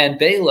and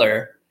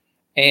Baylor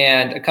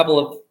and a couple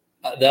of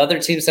the other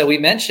teams that we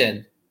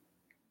mentioned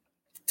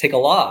take a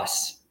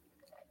loss,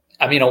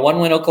 I mean, a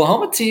one-win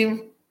Oklahoma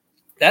team,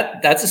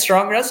 that's a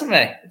strong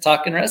resume.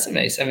 Talking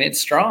resumes, I mean,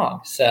 it's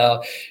strong.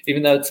 So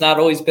even though it's not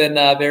always been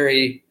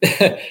very,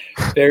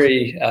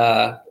 very,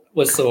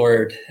 what's the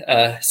word?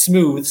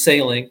 Smooth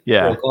sailing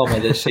for Oklahoma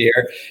this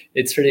year,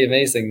 it's pretty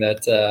amazing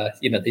that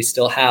they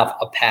still have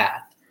a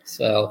path.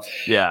 So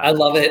I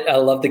love it. I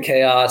love the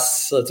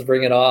chaos. Let's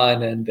bring it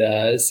on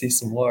and see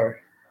some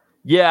more.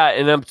 Yeah,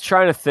 and I'm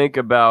trying to think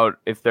about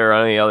if there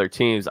are any other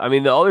teams. I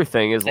mean, the other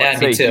thing is, let's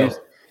say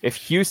if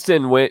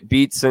Houston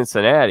beats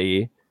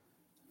Cincinnati,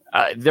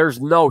 there's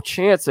no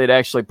chance they'd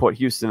actually put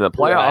Houston in the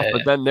playoff.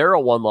 But then they're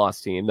a one-loss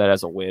team that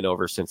has a win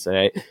over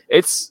Cincinnati.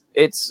 There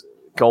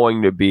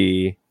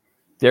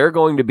are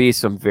going to be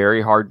some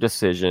very hard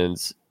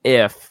decisions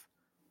if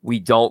we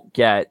don't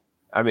get.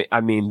 I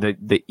mean,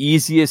 the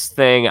easiest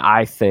thing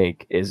I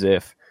think is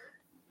if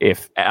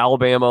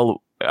Alabama.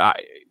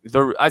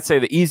 I'd say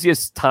the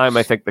easiest time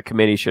I think the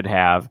committee should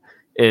have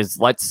is,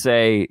 let's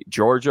say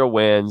Georgia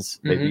wins,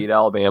 they beat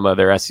Alabama,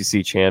 they're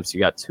SEC champs. You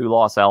got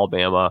 2-loss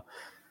Alabama,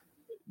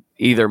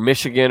 either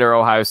Michigan or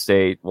Ohio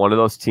State. One of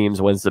those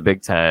teams wins the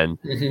Big Ten.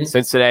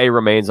 Cincinnati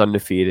remains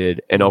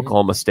undefeated, and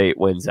Oklahoma State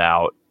wins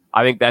out.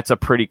 I think that's a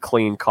pretty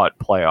clean cut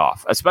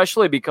playoff,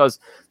 especially because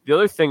the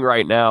other thing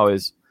right now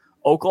is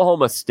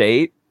Oklahoma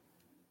State.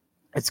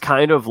 It's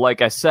kind of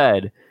like I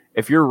said.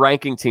 If you're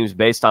ranking teams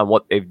based on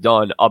what they've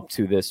done up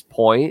to this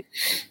point,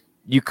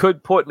 you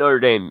could put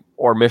Notre Dame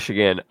or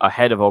Michigan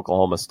ahead of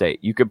Oklahoma State.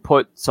 You could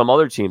put some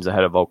other teams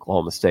ahead of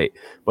Oklahoma State.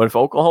 But if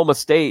Oklahoma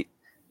State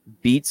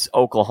beats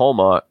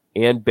Oklahoma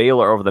and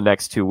Baylor over the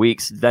next 2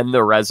 weeks, then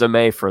the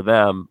resume for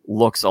them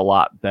looks a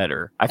lot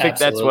better. I think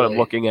that's what I'm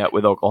looking at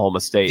with Oklahoma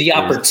State. The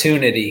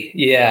opportunity,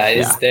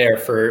 is there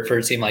for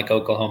a team like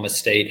Oklahoma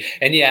State.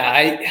 And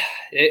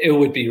it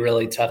would be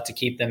really tough to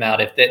keep them out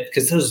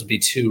because those would be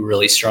two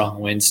really strong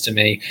wins to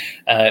me.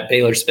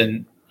 Baylor's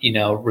been,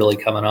 really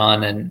coming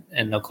on,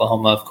 and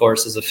Oklahoma, of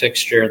course, is a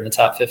fixture in the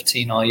top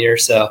 15 all year.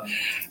 So,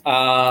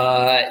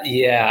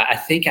 I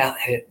think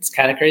it's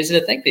kind of crazy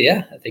to think, but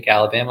I think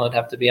Alabama would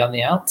have to be on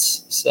the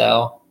outs.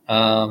 So,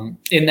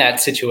 in that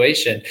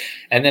situation,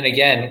 and then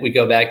again, we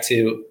go back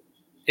to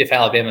if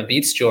Alabama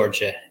beats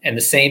Georgia, and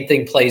the same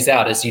thing plays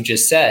out as you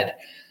just said.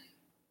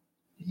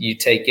 You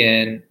take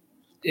in,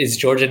 is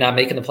Georgia not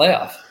making the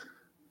playoff?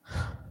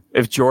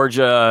 If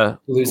Georgia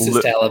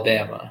loses to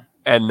Alabama.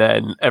 And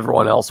then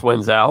everyone else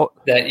wins out.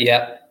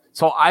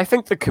 So I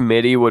think the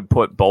committee would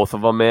put both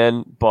of them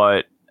in,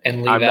 but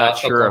and leave I'm out not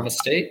sure. Oklahoma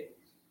State.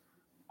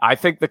 I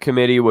think the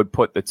committee would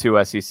put the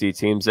 2 SEC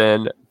teams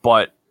in,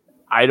 but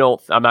I'm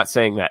not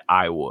saying that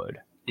I would.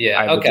 Yeah,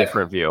 I have a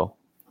different view.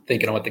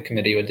 Thinking of what the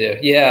committee would do.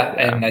 Yeah,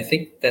 and I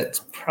think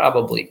that's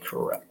probably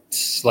correct.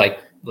 Like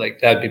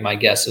that'd be my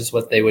guess is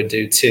what they would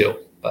do too.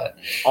 But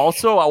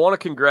also, I want to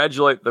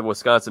congratulate the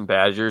Wisconsin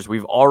Badgers.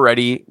 We've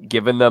already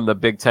given them the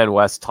Big Ten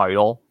West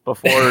title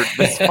before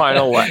this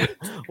final last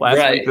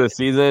week of the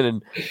season,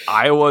 and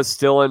Iowa's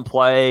still in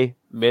play.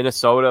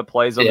 Minnesota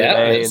plays them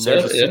today, and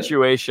there's a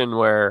situation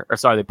where,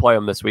 they play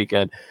them this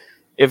weekend.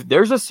 If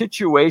there's a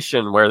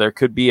situation where there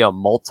could be a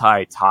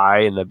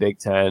multi-tie in the Big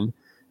Ten,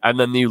 and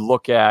then you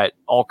look at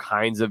all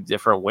kinds of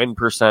different win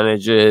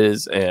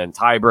percentages and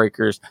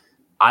tiebreakers,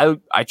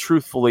 I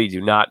truthfully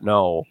do not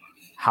know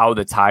how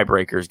the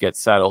tiebreakers get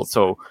settled.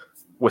 So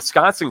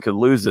Wisconsin could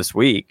lose this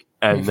week,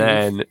 and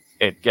then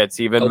it gets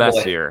even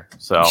messier. Boy.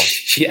 So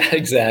yeah,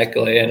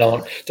 exactly. And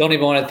don't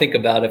even want to think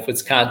about if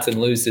Wisconsin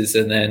loses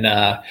and then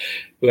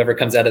whoever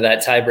comes out of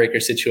that tiebreaker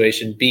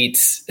situation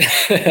beats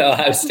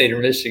Ohio State or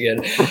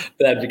Michigan.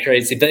 That'd be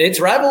crazy. But it's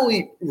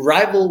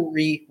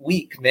rivalry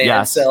week, man.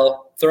 Yes.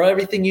 So throw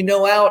everything you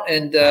know out.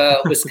 And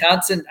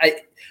Wisconsin,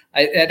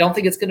 I don't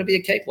think it's going to be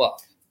a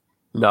cakewalk.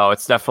 No,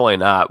 it's definitely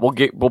not. We'll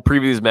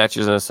preview these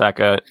matchups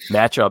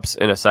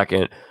in a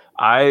second.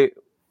 I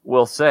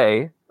will say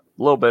a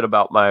little bit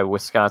about my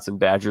Wisconsin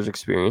Badgers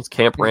experience.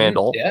 Camp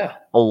Randall,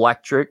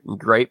 electric,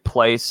 great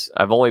place.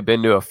 I've only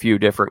been to a few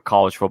different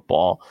college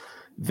football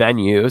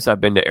venues.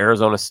 I've been to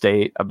Arizona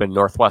State, I've been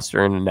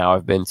Northwestern, and now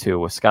I've been to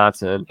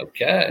Wisconsin.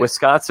 Okay.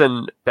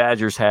 Wisconsin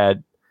Badgers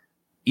had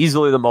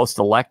easily the most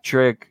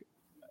electric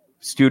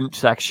student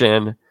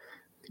section,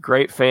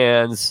 great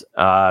fans.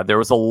 There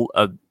was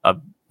a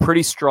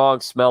pretty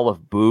strong smell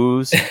of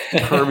booze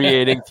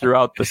permeating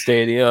throughout the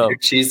stadium.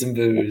 Cheese and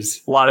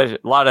booze. A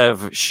lot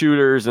of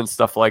shooters and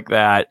stuff like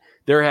that.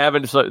 They're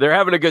having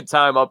a good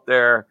time up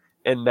there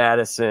in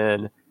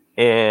Madison,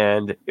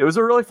 and it was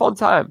a really fun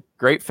time.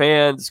 Great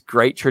fans,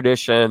 great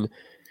tradition.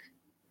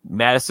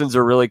 Madison's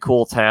a really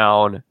cool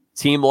town.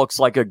 Team looks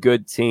like a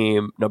good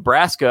team.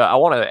 Nebraska, I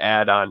want to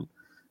add on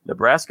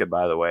Nebraska,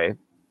 by the way,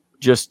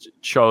 just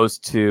chose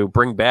to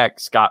bring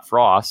back Scott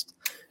Frost.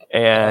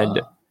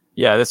 And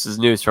this is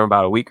news from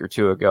about a week or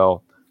two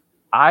ago.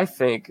 I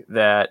think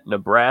that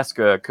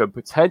Nebraska could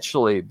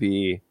potentially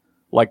be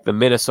like the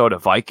Minnesota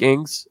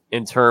Vikings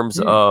in terms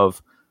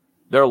of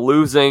they're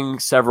losing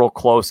several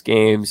close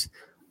games.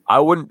 I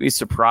wouldn't be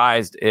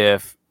surprised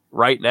if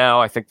right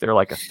now I think they're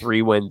like a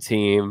 3-win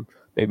team,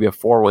 maybe a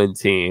 4-win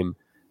team.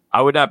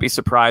 I would not be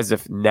surprised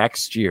if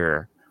next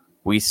year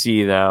we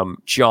see them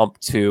jump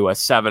to a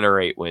 7 or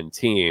 8-win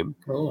team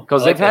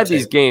because they've had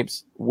these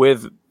games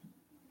with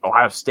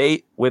Ohio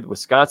State, with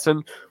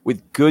Wisconsin,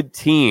 with good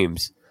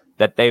teams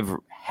that they've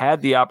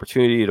had the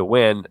opportunity to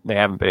win. They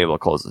haven't been able to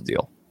close the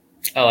deal.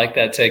 I like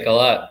that take a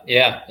lot.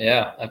 Yeah.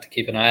 I have to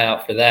keep an eye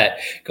out for that.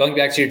 Going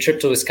back to your trip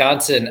to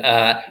Wisconsin,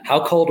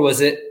 how cold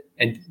was it?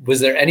 And was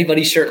there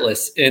anybody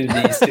shirtless in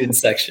the student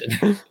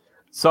section?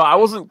 So I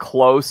wasn't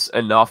close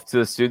enough to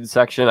the student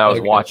section. I was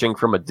watching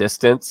from a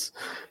distance,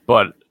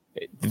 but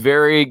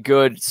very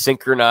good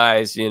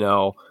synchronized,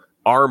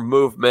 arm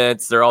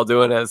movements. They're all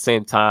doing it at the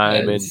same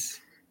time. Nice.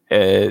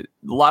 And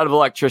a lot of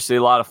electricity,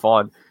 a lot of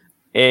fun.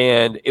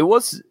 And it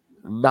was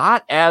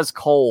not as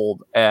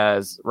cold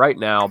as right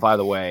now, by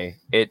the way.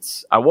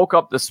 I woke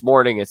up this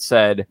morning, it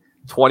said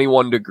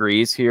 21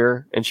 degrees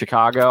here in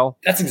Chicago.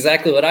 That's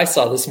exactly what I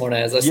saw this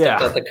morning as I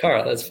stepped out the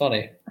car. That's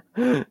funny.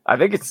 I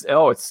think it's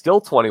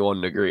still 21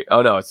 degrees.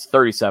 Oh no, it's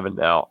 37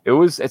 now.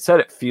 It said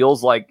it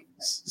feels like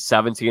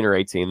 17 or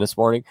 18 this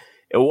morning.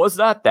 It was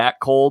not that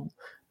cold,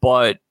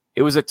 but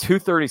it was a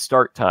 2:30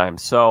 start time.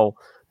 So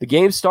the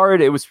game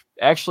started, it was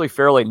actually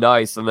fairly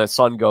nice, and the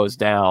sun goes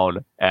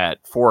down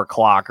at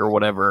 4:00 or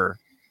whatever.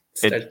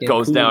 It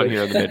goes down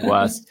here in the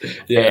Midwest.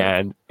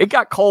 And it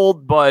got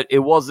cold, but it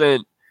was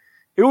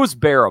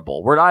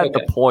bearable. We're not at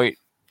the point.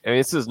 I mean,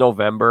 this is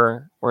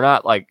November. We're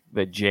not like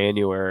the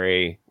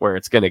January where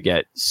it's going to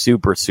get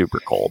super, super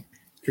cold.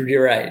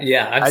 You're right.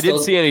 Yeah. I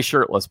didn't see any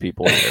shirtless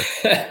people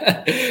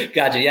here.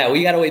 Gotcha. Yeah.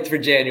 We got to wait for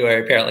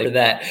January, apparently, for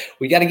that.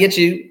 We got to get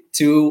you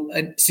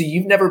to so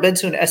you've never been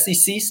to an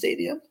SEC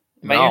stadium?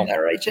 Am I hearing that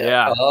right, Jeff?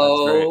 Yeah.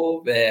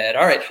 Oh, man.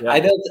 All right. Yeah. I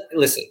know.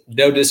 Listen,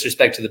 no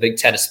disrespect to the Big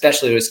Ten,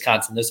 especially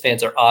Wisconsin. Those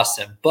fans are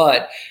awesome.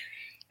 But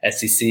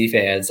SEC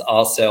fans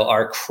also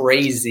are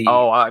crazy.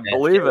 Oh, I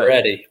believe it.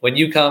 Ready. When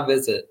you come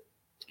visit,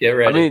 get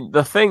ready. I mean,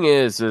 the thing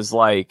is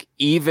like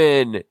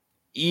even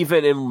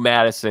in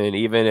Madison,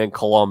 even in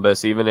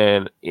Columbus,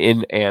 even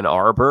in Ann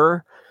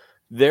Arbor,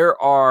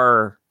 there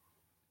are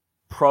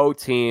pro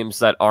teams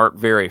that aren't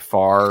very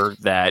far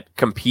that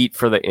compete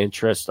for the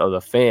interest of the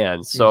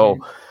fans. So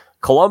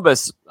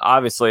Columbus,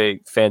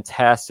 obviously,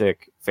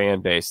 fantastic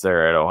fan base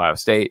there at Ohio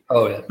State.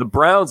 Oh, yeah. The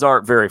Browns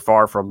aren't very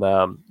far from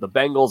them. The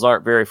Bengals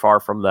aren't very far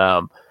from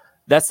them.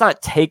 That's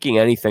not taking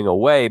anything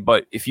away,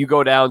 but if you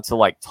go down to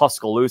like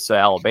Tuscaloosa,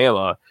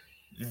 Alabama,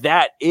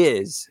 that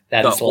is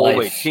that the is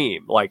only life.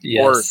 team. Like,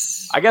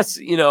 Yes. or I guess,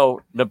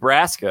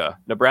 Nebraska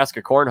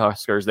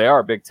Cornhuskers, they are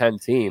a Big Ten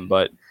team,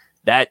 but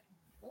that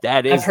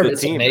is I've heard the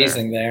it's team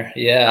amazing there.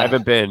 Yeah. I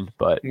haven't been,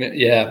 but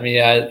yeah,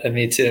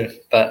 me too.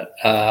 But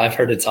I've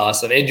heard it's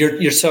awesome. And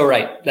you're so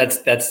right. That's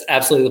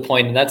absolutely the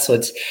point. And that's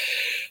what's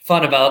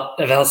fun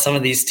about some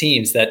of these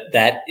teams,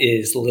 that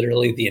is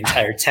literally the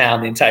entire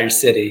town, the entire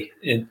city.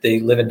 They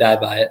live and die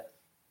by it.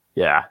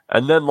 yeah.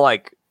 And then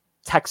like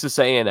Texas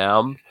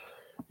A&M.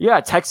 Yeah,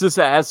 Texas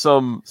has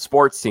some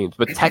sports teams,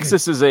 but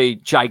Texas is a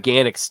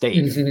gigantic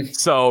state. Mm-hmm.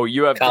 So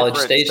you have College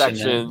different station,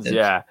 sections.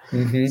 Yeah.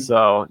 Mm-hmm.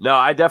 So, no,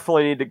 I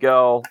definitely need to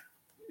go.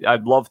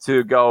 I'd love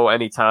to go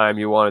anytime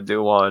you want to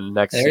do one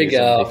next season. There you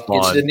go.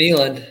 Get you to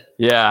Neyland.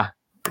 Yeah,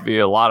 it'd be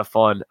a lot of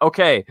fun.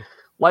 Okay,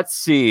 let's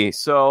see.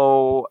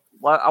 So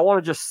I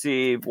want to just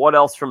see what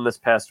else from this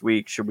past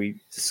week should we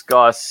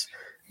discuss.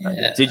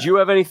 Yeah. Did you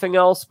have anything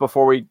else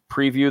before we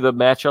preview the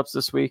matchups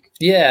this week?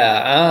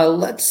 Yeah,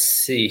 let's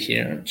see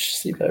here. Let's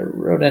see if I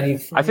wrote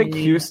anything. I think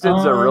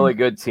Houston's a really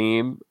good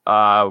team.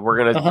 We're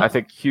gonna. I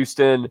think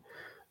Houston.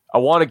 I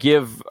want to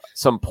give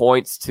some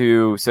points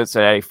to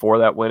Cincinnati for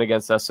that win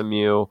against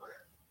SMU.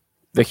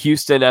 The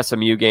Houston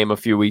SMU game a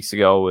few weeks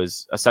ago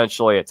was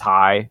essentially a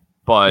tie,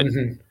 but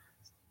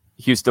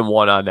Houston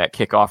won on that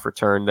kickoff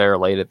return there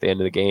late at the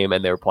end of the game,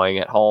 and they were playing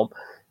at home.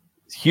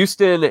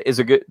 Houston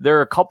is there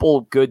are a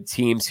couple good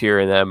teams here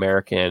in the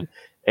American,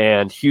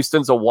 and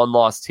Houston's a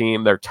one-loss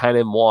team. They're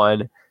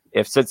 10-1.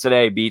 If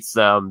Cincinnati beats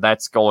them,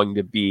 that's going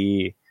to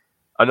be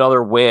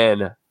another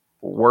win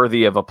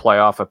worthy of a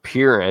playoff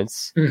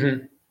appearance.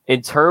 Mm-hmm.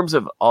 In terms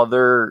of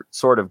other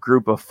sort of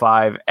group of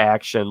five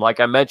action, like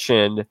I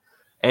mentioned,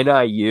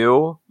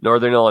 NIU,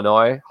 Northern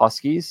Illinois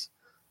Huskies,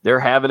 they're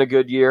having a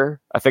good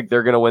year. I think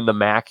they're going to win the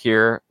MAC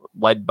here,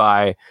 led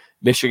by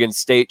Michigan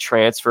State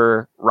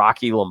transfer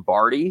Rocky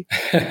Lombardi.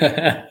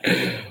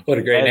 What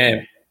a great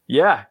name.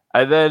 Yeah.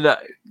 And then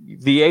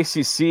the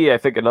ACC, I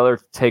think another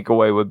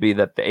takeaway would be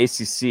that the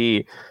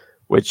ACC,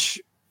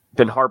 which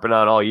been harping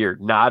on all year,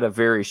 not a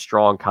very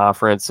strong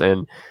conference.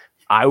 And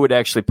I would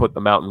actually put the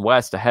Mountain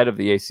West ahead of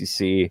the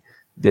ACC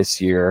this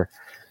year.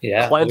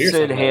 Yeah.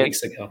 Clemson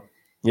weeks ago.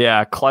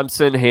 Yeah.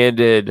 Clemson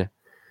handed,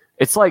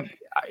 it's like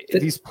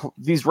these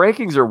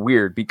rankings are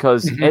weird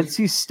because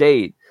NC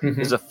State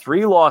is a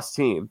 3-loss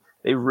team.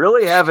 They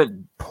really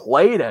haven't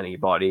played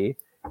anybody,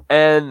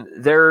 and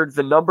they're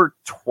the number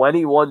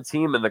 21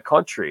 team in the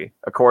country,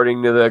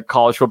 according to the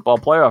college football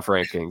playoff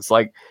rankings.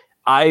 Like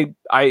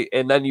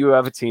and then you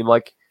have a team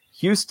like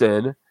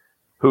Houston,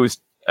 who's,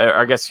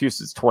 I guess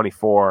Houston's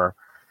 24,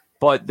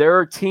 but there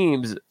are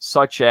teams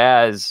such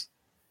as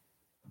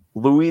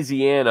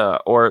Louisiana,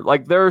 or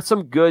like there are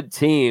some good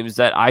teams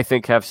that I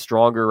think have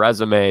stronger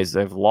resumes.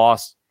 They've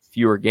lost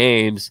fewer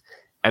games,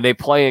 and they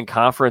play in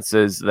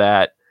conferences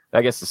that,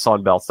 I guess the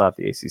Sun Belt's not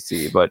the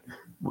ACC, but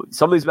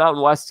some of these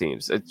Mountain West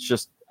teams, it's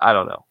just, I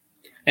don't know.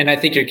 And I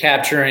think you're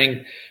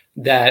capturing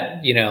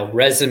that,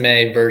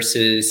 resume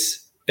versus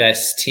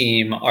best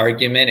team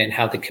argument and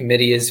how the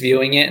committee is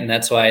viewing it. And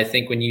that's why I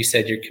think when you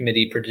said your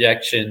committee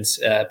predictions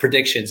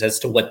as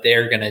to what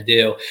they're going to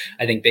do,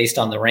 I think based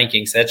on the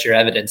rankings, that's your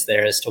evidence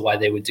there as to why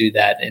they would do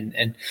that.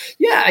 And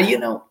yeah,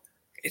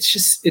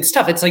 it's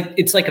tough.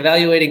 It's like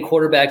evaluating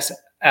quarterbacks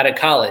out of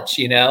college,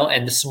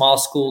 and the small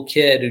school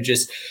kid who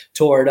just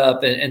tore it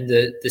up and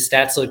the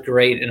stats look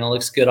great and it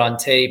looks good on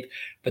tape,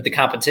 but the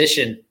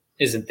competition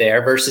isn't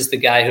there versus the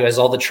guy who has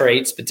all the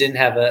traits, but didn't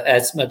have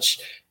as much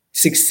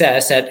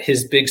success at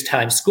his big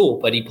time school,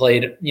 but he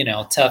played,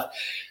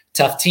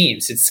 tough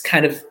teams. It's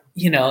kind of,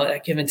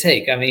 a give and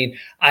take. I mean,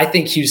 I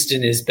think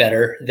Houston is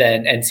better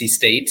than NC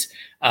State.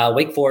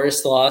 Wake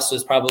Forest loss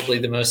was probably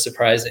the most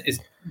surprising. Is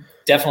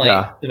definitely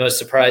the most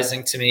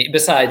surprising to me,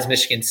 besides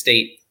Michigan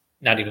State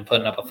not even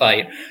putting up a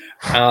fight.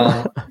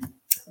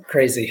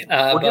 Crazy.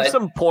 We'll give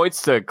some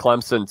points to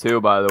Clemson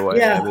too, by the way.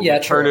 Yeah,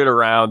 turn it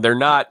around. They're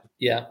not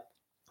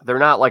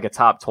like a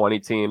top 20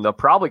 team. They'll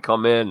probably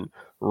come in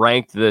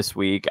ranked this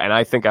week, and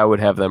I think I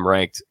would have them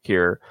ranked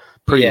here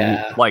pretty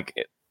like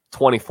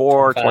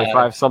 24,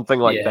 25, something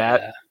like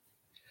that.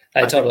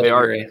 I totally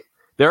agree.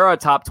 They're a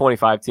top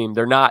 25 team.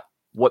 They're not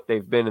what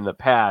they've been in the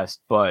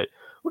past, but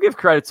we'll give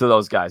credit to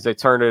those guys. They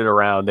turned it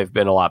around. They've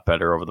been a lot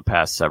better over the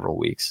past several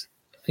weeks.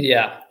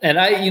 Yeah. And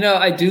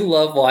I do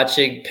love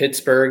watching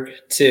Pittsburgh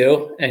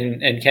too.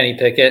 And Kenny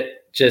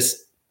Pickett, just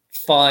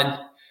fun.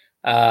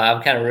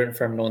 I'm kind of rooting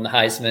for him to win the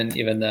Heisman,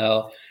 even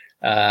though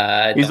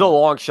he's a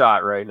long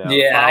shot right now.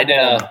 Yeah, I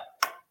know.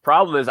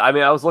 Problem is, I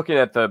was looking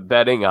at the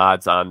betting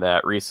odds on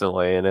that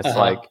recently, and it's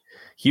like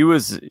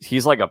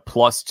he's like a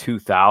plus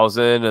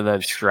 2,000, and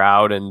then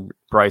Stroud and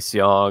Bryce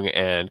Young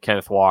and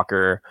Kenneth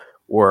Walker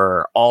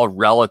were all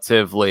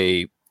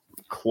relatively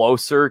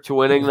closer to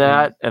winning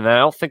that, and I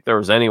don't think there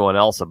was anyone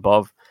else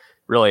above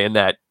really in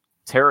that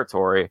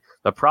territory.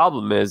 The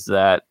problem is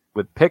that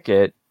with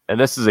Pickett, and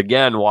this is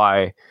again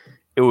why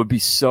it would be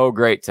so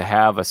great to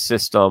have a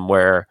system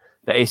where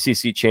the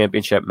ACC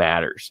championship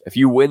matters. If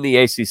you win the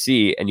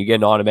ACC and you get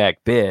an automatic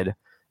bid,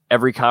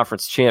 every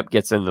conference champ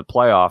gets in the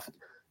playoff.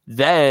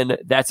 then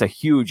that's a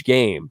huge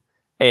game.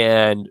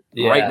 And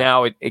right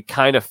now it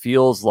kind of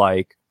feels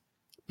like,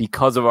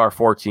 because of our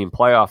 14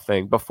 playoff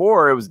thing,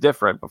 before it was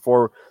different.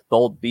 Before the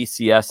old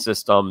BCS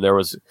system, there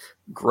was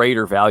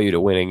greater value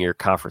to winning your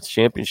conference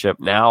championship.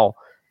 Now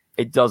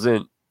it's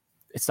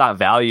not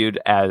valued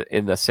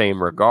in the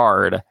same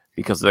regard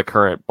because of the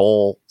current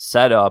bowl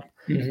setup.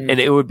 Mm-hmm. And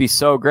it would be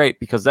so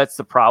great, because that's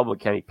the problem with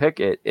Kenny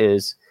Pickett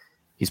is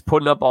he's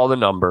putting up all the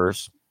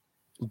numbers,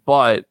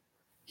 but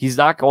he's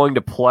not going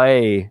to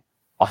play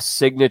a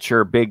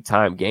signature big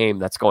time game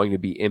that's going to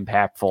be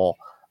impactful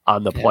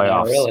on the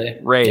playoffs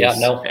race.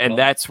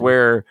 That's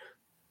where,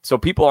 so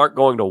people aren't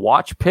going to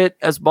watch Pitt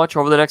as much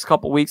over the next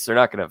couple of weeks. They're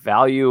not going to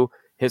value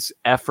his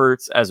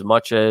efforts as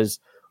much as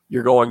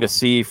you're going to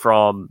see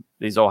from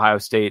these Ohio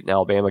State and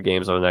Alabama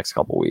games over the next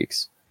couple of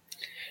weeks.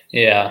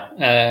 Yeah,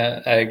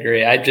 I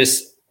agree.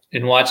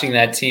 In watching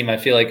that team, I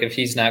feel like if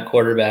he's not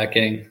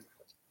quarterbacking,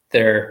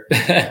 they're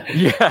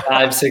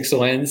 5-6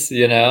 wins,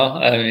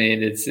 I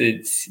mean,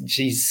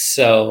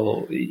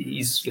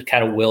 he's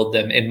kind of willed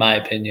them, in my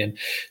opinion,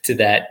 to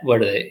that.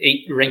 What are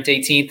they, ranked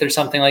 18th or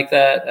something like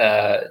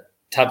that?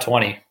 Top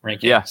 20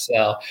 ranking. Yeah.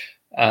 So,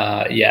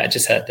 I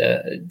just had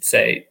to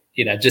say,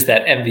 just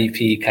that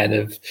MVP kind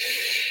of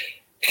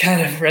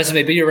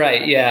resume, but you're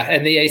right. Yeah.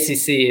 And the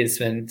ACC has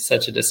been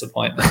such a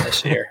disappointment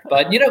this year,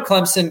 but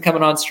Clemson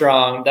coming on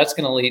strong, that's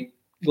going to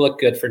look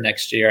good for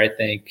next year, I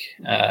think,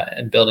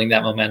 and building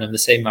that momentum. The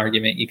same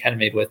argument you kind of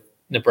made with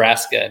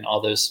Nebraska and all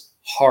those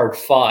hard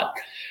fought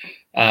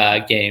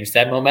games.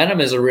 That momentum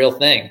is a real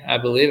thing. I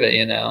believe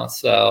it,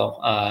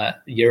 so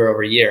year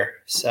over year.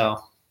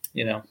 So,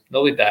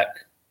 they'll be back.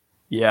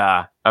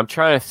 Yeah. I'm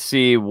trying to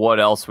see what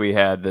else we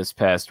had this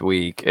past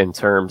week in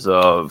terms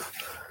of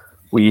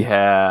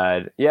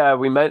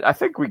I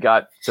think we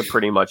got to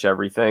pretty much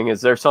everything.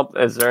 Is there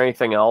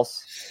anything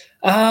else?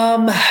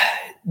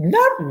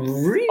 Not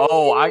really.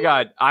 Oh,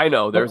 I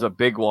know. There's a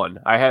big one.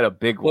 I had a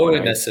big one. What are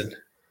we missing?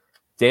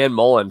 Dan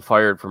Mullen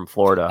fired from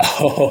Florida.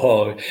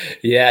 Oh,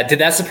 yeah. Did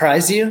that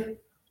surprise you?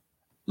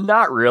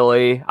 Not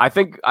really. I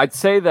think I'd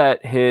say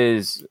that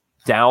his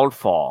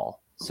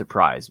downfall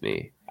surprised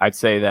me. I'd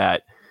say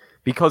that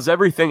because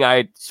everything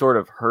I sort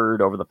of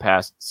heard over the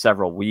past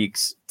several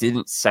weeks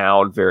didn't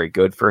sound very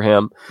good for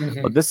him.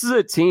 Mm-hmm. But this is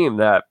a team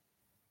that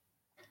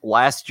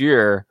last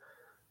year,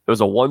 it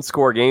was a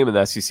one-score game in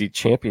the SEC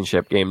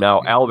championship game.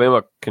 Now,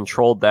 Alabama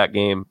controlled that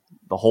game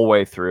the whole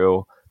way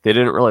through. They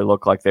didn't really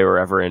look like they were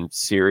ever in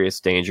serious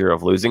danger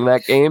of losing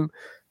that game.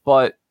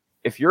 But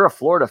if you're a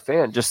Florida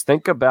fan, just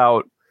think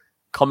about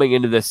coming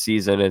into this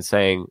season and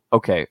saying,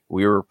 okay,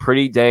 we were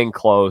pretty dang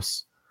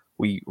close.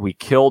 We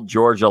killed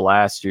Georgia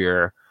last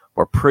year.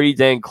 We're pretty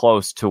dang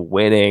close to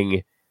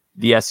winning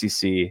the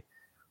SEC.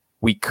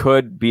 We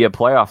could be a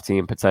playoff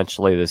team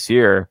potentially this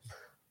year.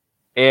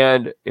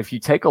 And if you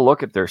take a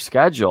look at their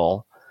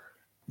schedule,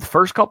 the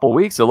first couple of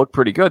weeks, it looked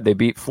pretty good. They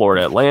beat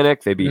Florida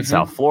Atlantic. They beat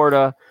South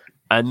Florida.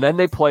 And then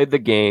they played the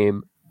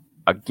game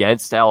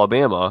against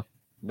Alabama.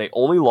 They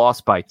only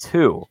lost by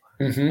 2.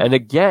 Mm-hmm. And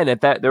again,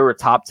 at that, they were a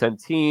top 10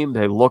 team.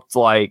 They looked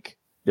like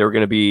they were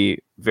going to be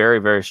very,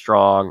 very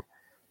strong.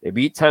 They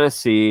beat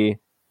Tennessee.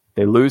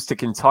 They lose to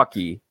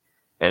Kentucky.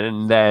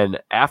 And then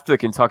after the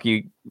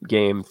Kentucky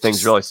game,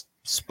 things really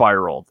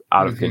spiraled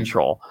out of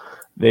control.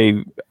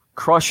 They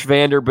crushed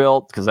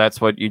Vanderbilt, because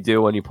that's what you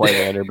do when you play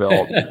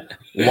Vanderbilt.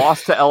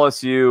 Lost to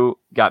LSU,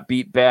 got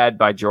beat bad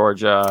by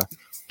Georgia,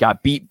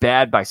 got beat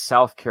bad by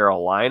South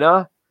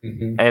Carolina.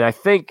 Mm-hmm. And I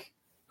think,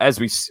 as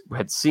we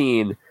had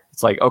seen,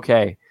 it's like,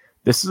 okay,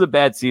 this is a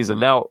bad season.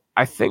 Now,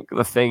 I think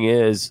the thing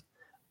is,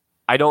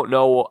 I don't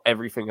know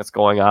everything that's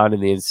going on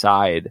in the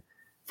inside.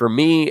 For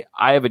me,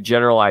 I have a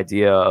general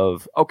idea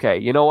of, okay,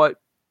 you know what?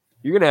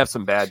 You're going to have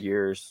some bad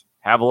years.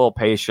 Have a little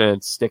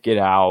patience. Stick it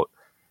out.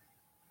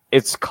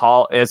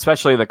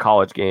 Especially in the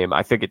college game,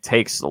 I think it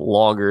takes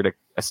longer to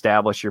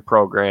establish your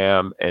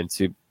program and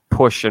to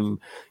push, and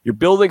you're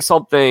building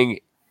something.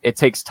 It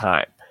takes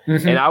time.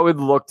 Mm-hmm. And I would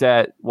looked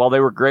at, while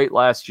they were great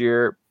last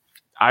year,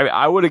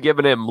 I would have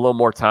given him a little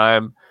more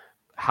time.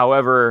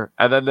 However,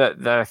 and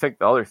then I think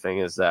the other thing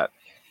is that,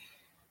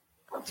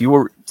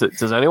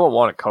 does anyone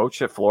want to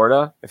coach at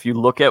Florida? If you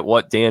look at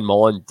what Dan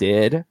Mullen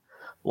did the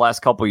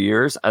last couple of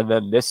years, and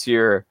then this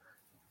year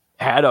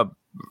had a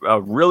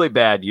really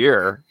bad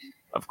year,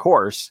 of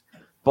course,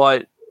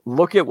 but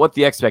look at what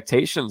the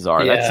expectations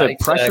are. Yeah, that's a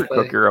pressure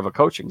cooker of a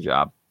coaching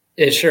job.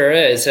 It sure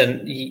is.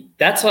 And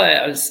that's why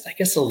I was, I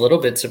guess, a little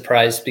bit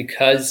surprised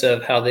because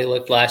of how they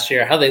looked last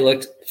year, how they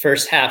looked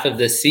first half of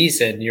the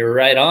season. You're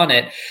right on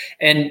it.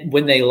 And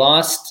when they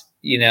lost,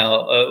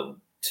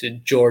 to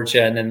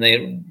Georgia, and then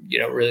they,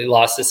 really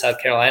lost to South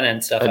Carolina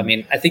and stuff. I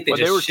mean, I think they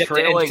just were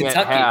trailing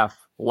at half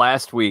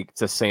last week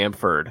to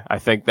Samford. I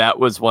think that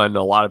was when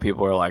a lot of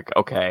people were like,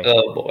 okay,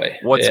 oh boy,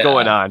 what's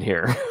going on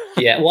here?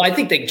 Yeah. Well, I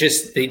think they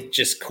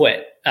just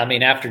quit. I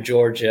mean, after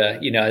Georgia,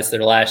 as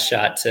their last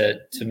shot to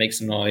make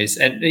some noise.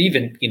 And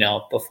even,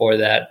 before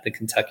that, the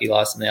Kentucky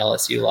loss and the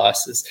LSU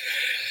loss is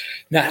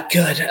not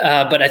good.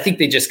 But I think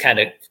they just kind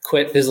of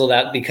quit, fizzled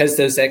out, because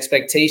those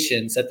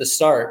expectations at the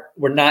start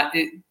were not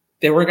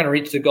they weren't going to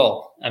reach the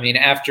goal. I mean,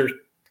 after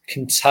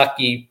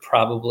Kentucky,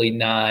 probably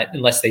not,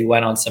 unless they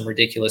went on some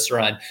ridiculous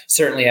run.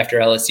 Certainly after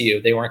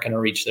LSU, they weren't going to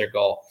reach their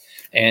goal.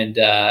 And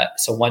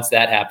so once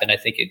that happened, I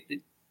think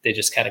they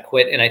just kind of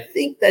quit. And I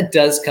think that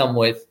does come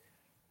with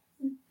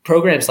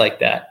programs like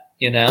that.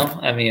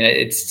 I mean,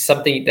 it's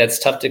something that's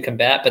tough to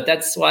combat, but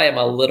that's why I'm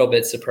a little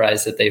bit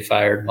surprised that they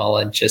fired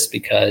Mullen, just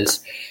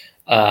because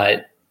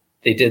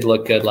they did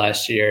look good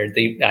last year.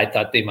 I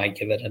thought they might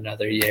give it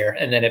another year.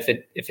 And then if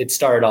it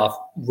started off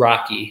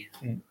rocky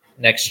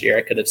next year,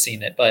 I could have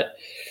seen it, but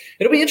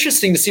it'll be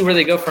interesting to see where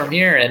they go from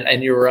here.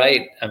 And you're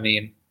right. I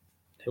mean,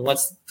 who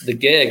wants the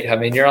gig? I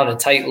mean, you're on a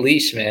tight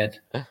leash, man.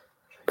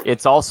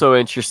 It's also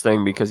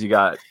interesting because you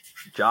got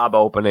job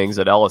openings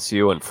at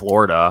LSU and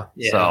Florida.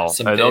 Yeah,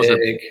 so those are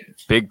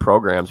big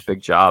programs,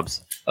 big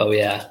jobs. Oh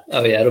yeah.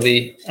 It'll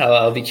be.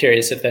 I'll be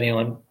curious if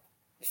anyone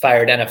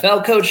fired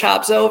NFL coach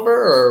hops over,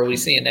 or are we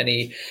seeing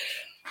any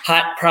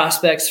hot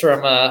prospects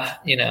from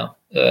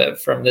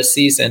from this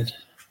season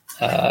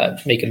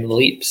making the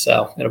leap?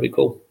 So it'll be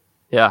cool.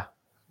 Yeah,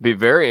 be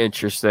very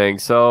interesting.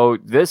 So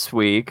this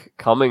week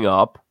coming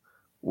up,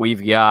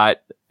 we've got.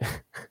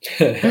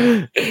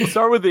 We'll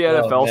start with the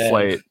NFL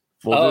slate.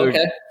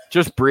 Okay.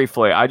 Just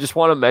briefly, I just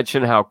want to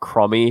mention how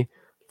crummy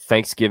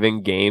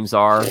Thanksgiving games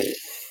are,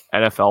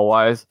 NFL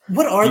wise.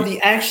 What are the?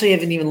 I actually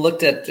haven't even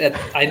looked at.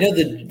 I know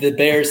the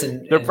Bears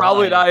and they're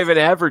probably not even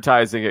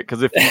advertising it,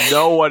 because if you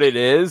know what it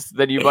is,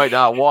 then you might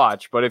not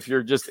watch. But if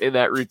you're just in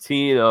that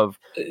routine of,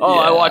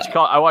 I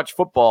watch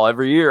football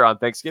every year on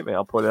Thanksgiving,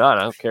 I'll put it on.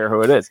 I don't care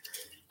who it is.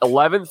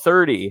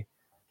 11:30.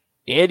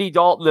 Andy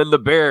Dalton and the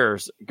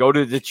Bears go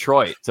to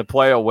Detroit to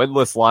play a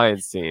winless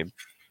Lions team.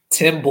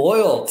 Tim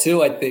Boyle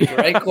too, I think,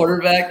 right?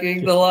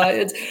 Quarterbacking the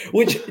Lions.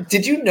 Which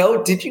did you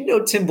know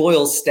Tim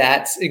Boyle's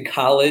stats in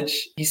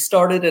college? He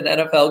started an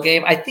NFL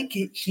game. I think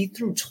he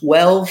threw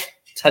 12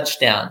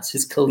 touchdowns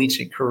his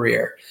collegiate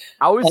career.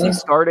 How is he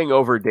starting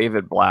over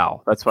David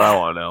Blau? That's what I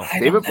want to know.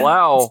 David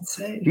Blau,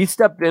 he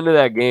stepped into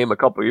that game a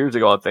couple years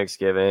ago on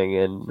Thanksgiving,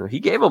 and he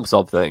gave them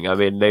something. I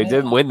mean, they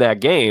didn't win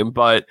that game,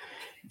 but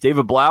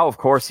David Blau, of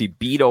course, he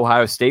beat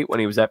Ohio State when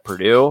he was at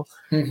Purdue.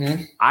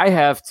 Mm-hmm. I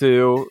have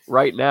to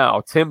right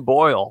now. Tim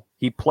Boyle,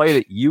 he played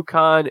at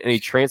UConn and he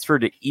transferred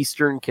to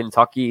Eastern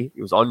Kentucky.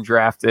 He was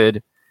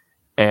undrafted,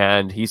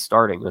 and he's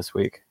starting this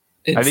week.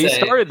 I mean, he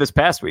started this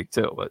past week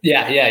too. But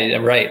yeah,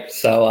 right.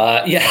 So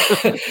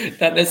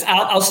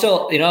I'll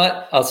still, you know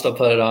what? I'll still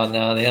put it on the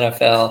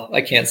NFL.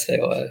 I can't stay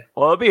away.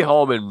 Well, it'll be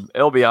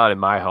it'll be on in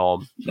my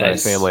home.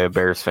 Nice. My family of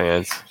Bears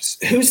fans.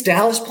 Who's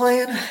Dallas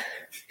playing?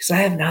 Because I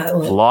have not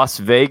looked. Las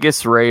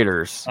Vegas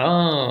Raiders.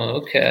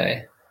 Oh,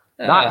 okay.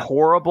 Not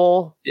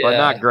horrible, but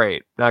not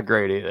great. Not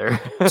great either.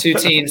 Two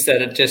teams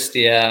that are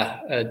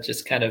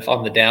just kind of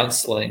on the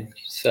downswing.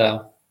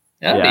 So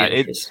that'd be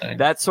interesting.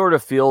 That sort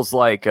of feels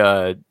like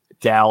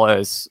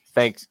Dallas.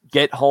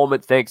 Get home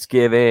at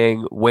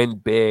Thanksgiving, win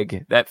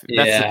big. That's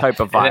the type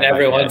of vibe. And then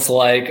everyone's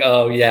like,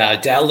 "Oh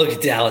yeah, look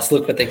at Dallas.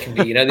 Look what they can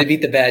be." They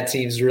beat the bad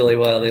teams really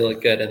well. They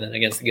look good, and then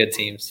against the good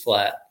teams,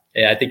 flat.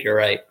 Yeah, I think you're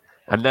right.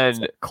 And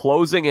then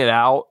closing it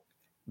out,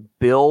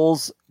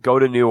 Bills go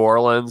to New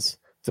Orleans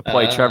to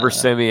play Trevor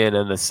Siemian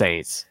and the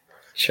Saints.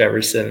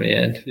 Trevor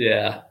Siemian,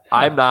 yeah.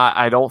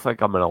 I don't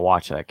think I'm going to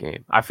watch that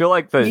game. I feel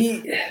like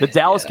the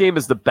Dallas game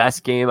is the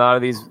best game out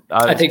of these.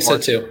 I think so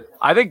too.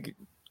 I think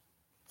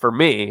for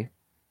me,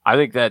 I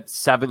think that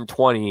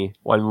 7:20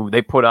 when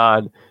they put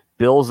on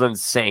Bills and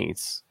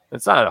Saints,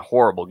 it's not a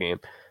horrible game.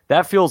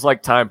 That feels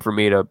like time for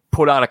me to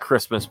put on a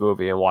Christmas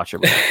movie and watch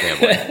it with my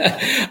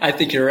family. I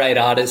think you're right,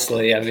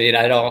 honestly. I mean,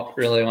 I don't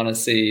really want to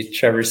see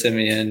Trevor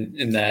Siemian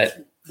in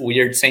that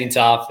weird Saints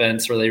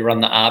offense where they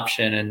run the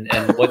option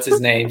and what's his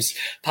name's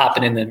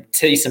popping in the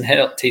Taysom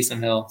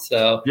Hill.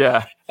 So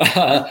yeah.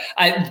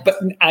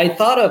 I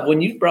thought of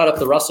when you brought up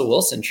the Russell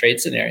Wilson trade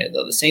scenario,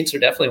 though, the Saints are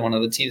definitely one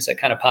of the teams that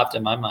kind of popped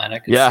in my mind. I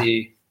could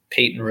see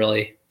Peyton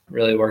really,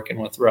 really working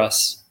with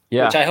Russ.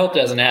 Yeah. Which I hope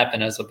doesn't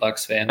happen as a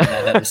Bucs fan in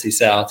that NFC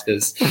South,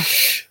 because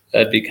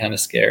that'd be kind of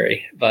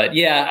scary. But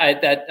yeah,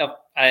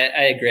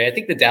 I agree. I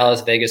think the Dallas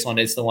Vegas one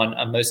is the one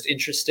I'm most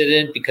interested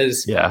in,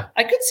 because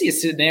I could see a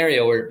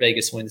scenario where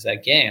Vegas wins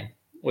that game.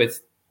 With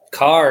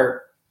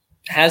Carr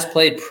has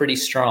played pretty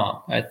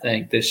strong, I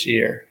think, this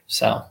year.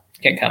 So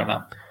can't count him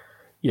out.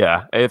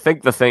 Yeah, I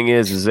think the thing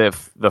is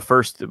if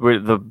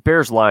the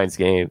Bears Lions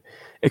game,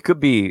 it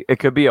could be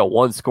a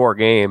one-score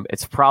game.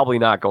 It's probably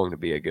not going to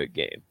be a good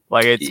game.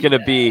 Like it's going to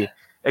be,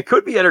 it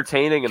could be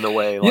entertaining in the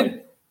way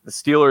like the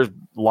Steelers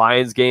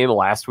Lions game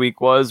last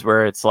week was,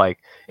 where it's like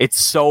it's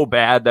so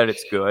bad that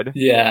it's good.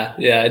 Yeah,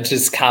 it's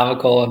just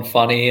comical and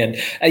funny, and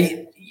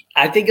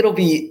I think it'll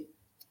be.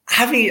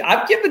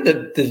 I've given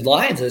the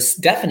Lions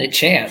a definite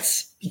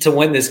chance to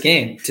win this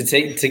game, to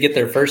get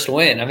their first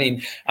win. I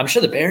mean, I'm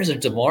sure the Bears are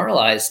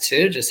demoralized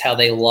too, just how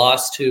they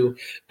lost to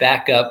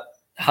backup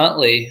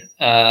Huntley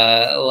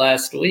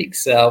last week.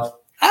 So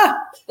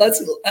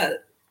let's.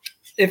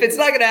 If it's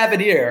not going to happen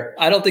here,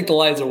 I don't think the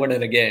Lions are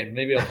winning a game.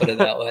 Maybe I'll put it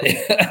that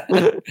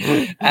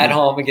way. At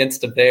home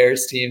against a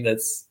Bears team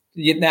that's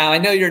Now I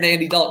know you're an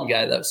Andy Dalton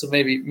guy though, so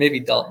maybe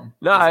Dalton.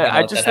 No,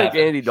 I just think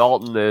Andy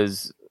Dalton I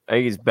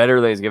think he's better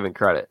than he's given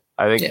credit.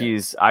 I think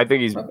he's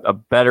a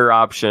better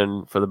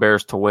option for the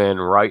Bears to win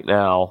right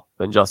now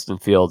than Justin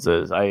Fields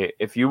is.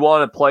 If you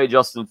want to play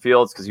Justin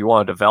Fields because you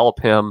want to develop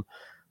him,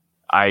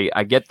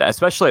 I get that,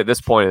 especially at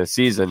this point in the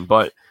season.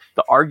 But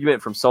the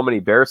argument from so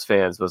many Bears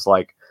fans was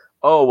like,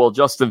 oh, well,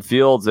 Justin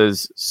Fields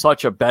is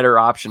such a better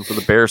option for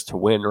the Bears to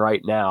win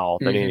right now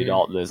than Andy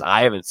Dalton is.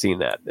 I haven't seen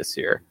that this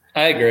year.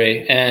 I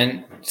agree.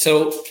 And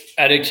so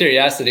out of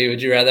curiosity,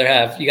 would you rather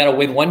you got to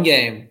win one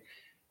game,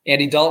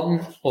 Andy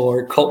Dalton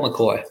or Colt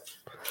McCoy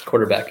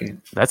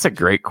quarterbacking? That's a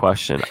great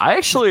question. I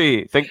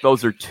actually think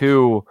those are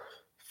two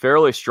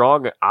fairly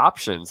strong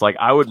options. Like,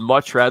 I would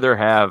much rather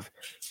have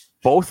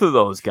both of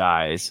those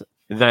guys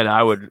than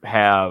I would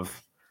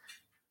have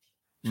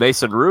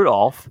Mason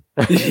Rudolph.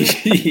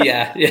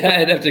 yeah,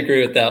 I'd have to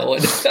agree with that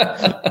one.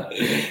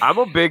 I'm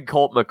a big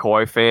Colt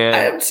McCoy fan.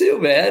 I am too,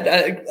 man.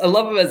 I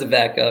love him as a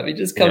backup. He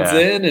just comes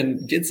in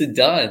and gets it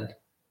done.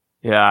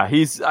 Yeah,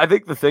 I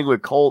think the thing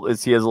with Colt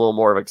is he has a little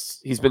more of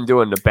he's been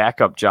doing the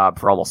backup job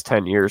for almost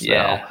 10 years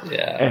now.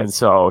 Yeah. And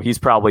so he's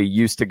probably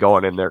used to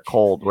going in there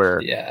cold,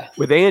 where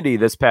with Andy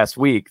this past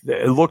week,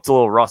 it looked a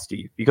little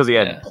rusty because he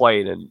hadn't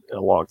played in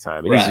a long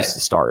time and he's used to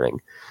starting.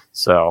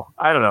 So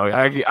I don't know.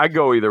 I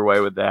go either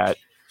way with that.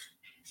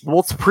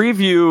 Let's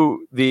preview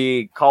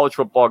the college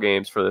football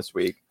games for this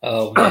week.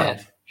 Oh, man.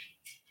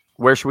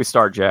 Where should we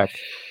start, Jack?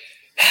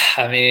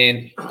 I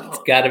mean,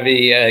 it's got to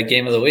be a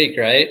game of the week,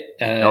 right?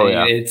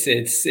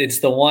 It's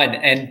the one,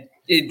 and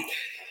it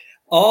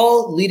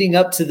all leading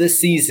up to this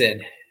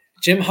season.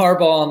 Jim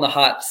Harbaugh on the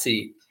hot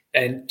seat,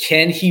 and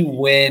can he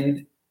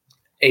win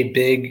a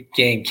big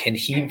game? Can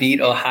he beat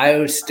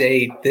Ohio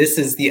State? This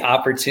is the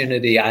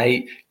opportunity.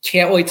 I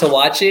can't wait to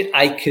watch it.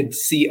 I could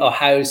see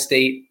Ohio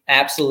State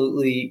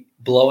absolutely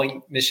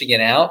blowing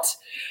Michigan out,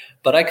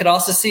 but I could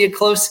also see it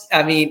close.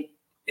 I mean,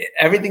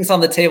 everything's on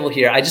the table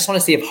here. I just want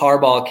to see if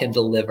Harbaugh can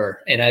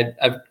deliver. And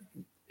I've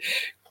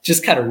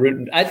just kind of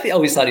rooting. I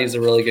always thought he was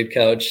a really good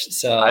coach.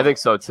 So I think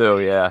so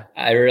too. Yeah.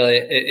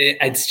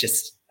 It's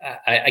just,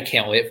 I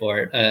can't wait for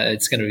it.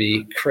 It's going to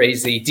be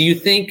crazy. Do you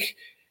think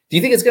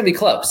it's going to be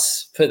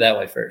close? Put it that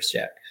way first,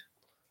 Jack.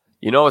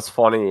 You know, what's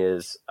funny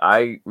is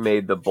I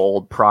made the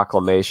bold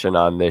proclamation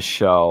on this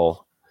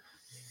show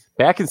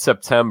back in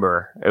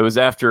September. It was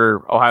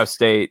after Ohio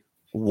State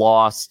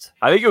lost.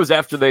 I think it was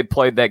after they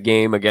played that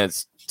game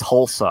against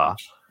Tulsa,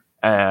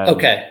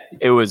 and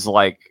it was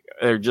like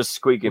they're just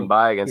squeaking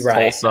by against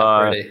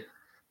Tulsa.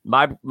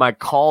 My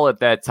call at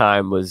that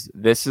time was,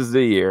 this is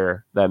the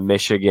year that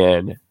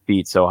Michigan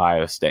beats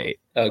Ohio State.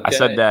 I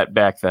said that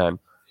back then.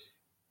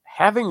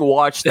 Having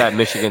watched that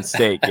Michigan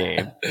State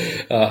game,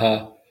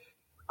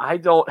 I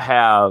don't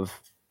have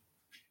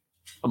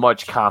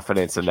much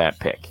confidence in that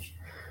pick.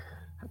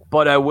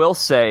 But I will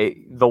say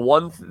the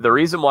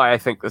reason why I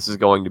think this is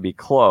going to be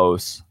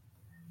close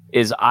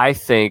is I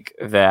think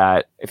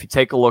that if you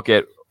take a look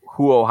at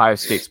who Ohio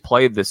State's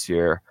played this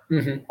year,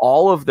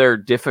 all of their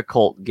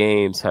difficult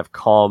games have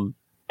come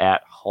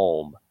at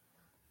home.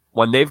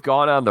 When they've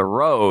gone on the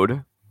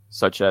road,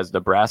 such as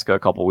Nebraska a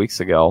couple weeks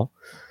ago,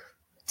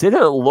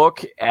 didn't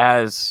look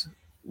as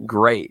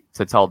great,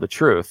 to tell the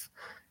truth.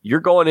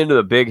 You're going into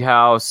the Big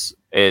House.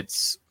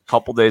 It's a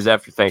couple days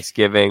after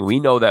Thanksgiving. We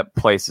know that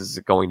place is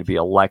going to be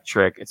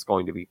electric. It's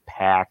going to be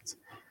packed.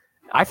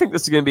 I think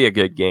this is going to be a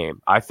good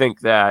game. I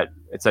think that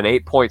it's an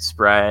 8-point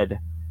spread.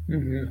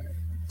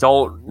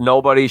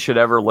 Nobody should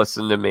ever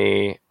listen to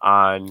me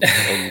and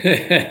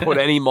put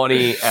any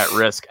money at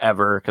risk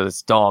ever, because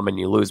it's dumb and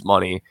you lose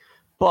money.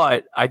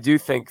 But I do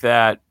think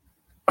that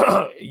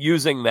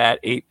using that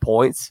 8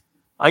 points,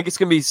 I think it's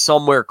going to be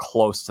somewhere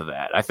close to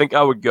that. I think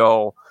I would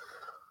go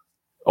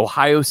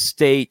Ohio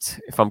State.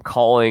 If I'm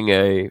calling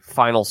a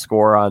final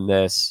score on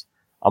this,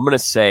 I'm going to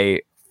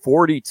say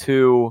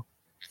 42-38.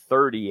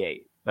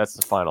 That's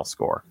the final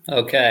score.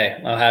 Okay.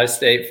 Ohio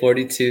State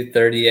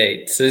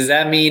 42-38. So does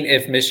that mean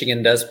if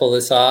Michigan does pull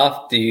this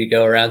off, do you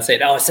go around saying,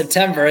 oh,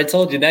 September, I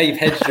told you, now you've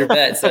hedged your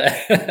bets?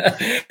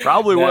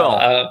 Probably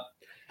will.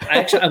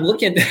 Actually, I'm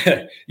looking.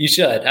 You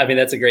should. I mean,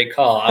 that's a great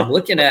call. I'm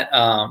looking at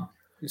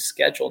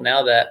schedule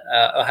now, that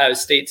Ohio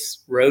State's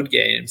road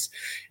games.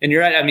 And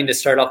you're right. I mean, to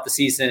start off the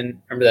season,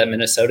 remember that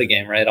Minnesota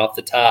game right off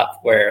the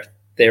top where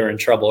they were in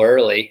trouble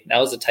early? That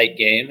was a tight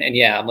game. And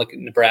yeah, I'm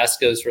looking,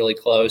 Nebraska's really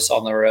close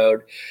on the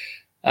road.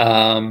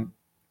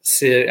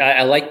 So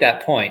I like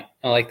that point.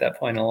 I like that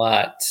point a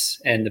lot.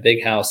 And the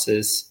Big House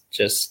is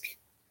just,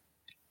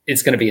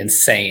 it's going to be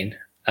insane.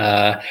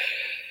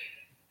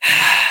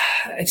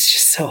 It's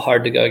just so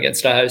hard to go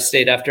against Ohio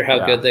State after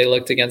how good they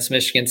looked against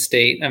Michigan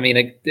State. I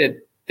mean,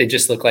 they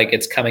just look like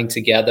it's coming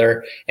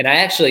together. And I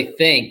actually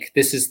think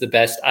this is the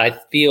best I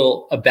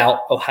feel about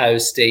Ohio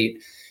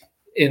State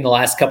in the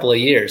last couple of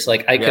years.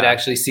 Like, I could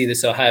actually see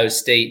this Ohio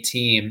State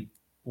team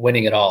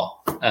winning it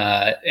all.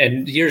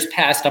 And years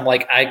past, I'm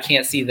like, I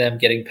can't see them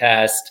getting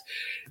past,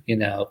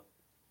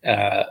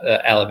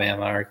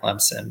 Alabama or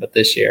Clemson. But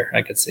this year,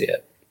 I could see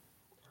it.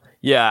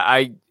 Yeah,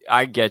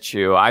 I get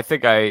you. I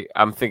think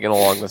I'm thinking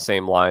along the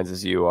same lines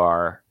as you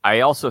are.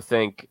 I also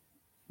think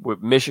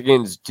what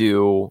Michigan's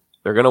due,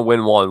 they're going to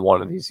win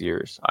one of these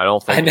years. I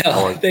don't think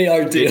they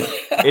are due.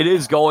 It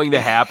is going to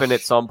happen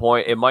at some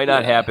point. It might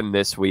not happen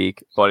this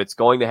week, but it's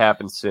going to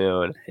happen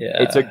soon.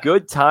 Yeah. It's a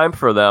good time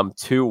for them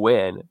to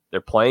win.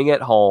 They're playing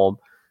at home.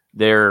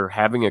 They're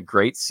having a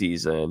great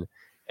season.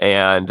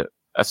 And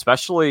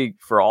especially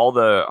for all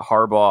the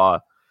Harbaugh,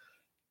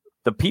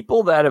 the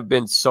people that have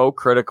been so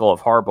critical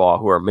of Harbaugh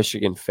who are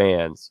Michigan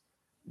fans,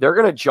 they're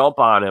going to jump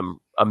on him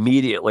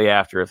immediately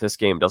after if this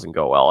game doesn't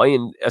go well. I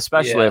mean,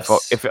 especially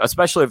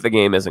if the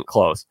game isn't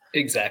close.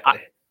 Exactly.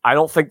 I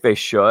don't think they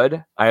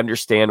should. I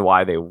understand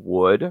why they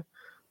would,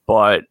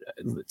 but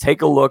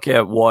take a look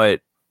at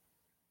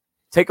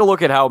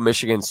how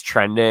Michigan's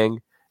trending,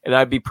 and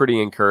I'd be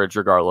pretty encouraged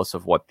regardless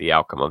of what the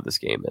outcome of this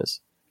game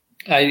is.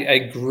 I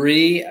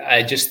agree.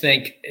 I just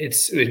think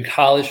it's in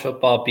college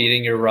football,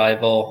 beating your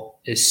rival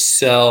is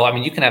so, I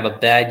mean, you can have a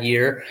bad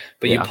year,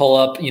 but you pull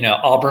up,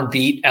 Auburn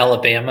beat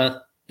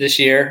Alabama this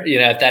year,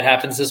 if that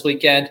happens this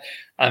weekend,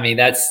 I mean,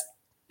 that's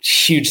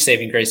huge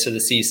saving grace for the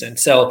season.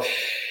 So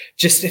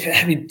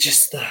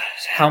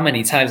how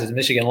many times has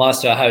Michigan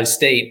lost to Ohio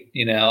State?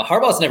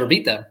 Harbaugh's never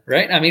beat them,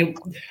 right? I mean,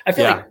 I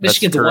feel like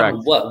Michigan's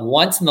won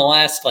once in the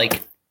last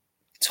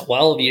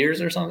 12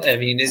 years or something. I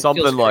mean,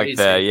 something like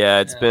that. Yeah,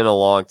 it's been a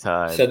long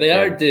time. So they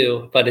are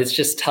due, but it's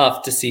just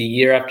tough to see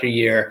year after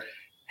year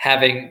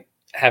having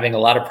a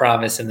lot of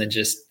promise and then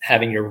just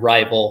having your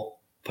rival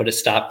put a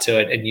stop to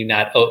it and you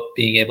not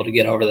being able to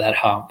get over that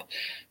hump.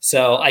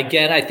 So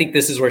again, I think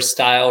this is where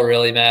style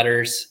really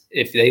matters.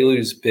 If they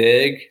lose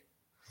big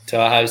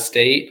to Ohio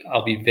State,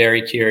 I'll be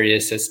very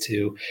curious as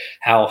to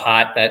how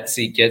hot that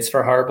seat gets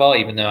for Harbaugh,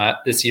 even though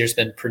this year's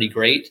been pretty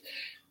great.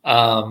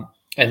 And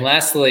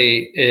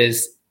lastly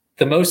is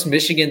the most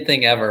Michigan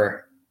thing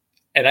ever,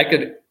 and I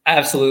could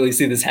absolutely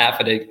see this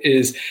happening,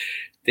 is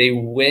they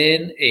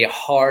win a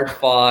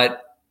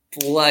hard-fought,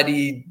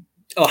 bloody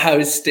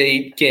Ohio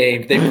State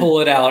game. They pull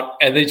it out,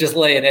 and they just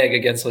lay an egg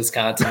against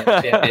Wisconsin in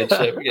the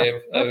championship game.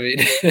 I mean,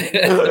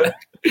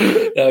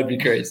 that would be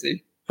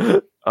crazy.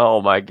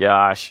 Oh, my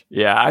gosh.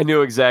 Yeah, I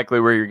knew exactly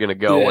where you're going to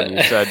go when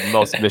you said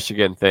most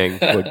Michigan thing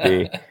would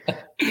be.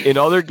 In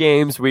other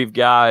games, we've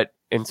got,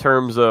 in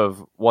terms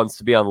of ones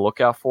to be on the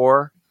lookout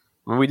for,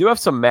 I mean, we do have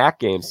some MAC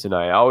games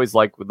tonight. I always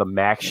like with the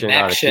MACtion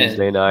on a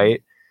Tuesday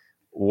night.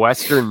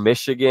 Western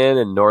Michigan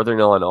and Northern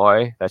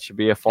Illinois. That should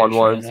be a fun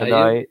one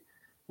tonight.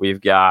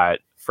 We've got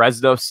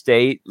Fresno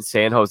State and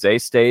San Jose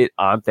State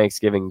on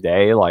Thanksgiving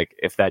Day. Like,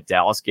 if that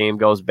Dallas game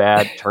goes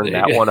bad, turn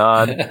that one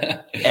on.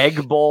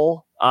 Egg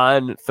Bowl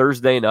on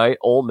Thursday night.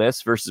 Ole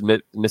Miss versus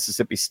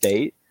Mississippi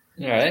State.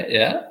 All right,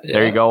 yeah.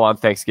 There you go on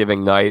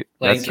Thanksgiving night.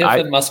 Lane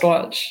Kiffin must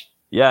watch.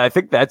 Yeah, I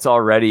think that's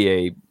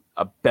already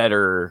a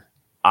better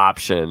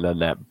option than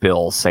that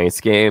Bills Saints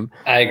game.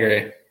 I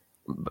agree.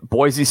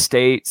 Boise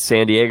State,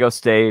 San Diego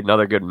State,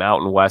 another good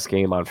Mountain West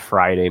game on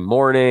Friday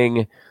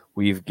morning.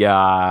 We've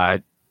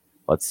got,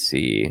 let's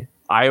see,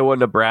 Iowa,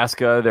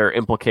 Nebraska. There are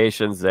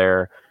implications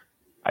there.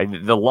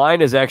 The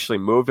line has actually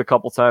moved a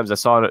couple times. I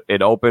saw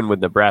it open with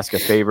Nebraska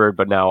favored,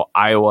 but now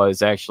Iowa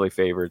is actually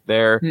favored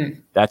there.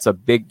 That's a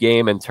big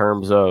game in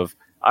terms of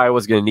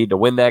Iowa's going to need to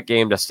win that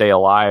game to stay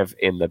alive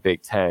in the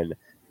Big Ten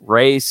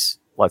race.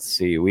 Let's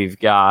see. We've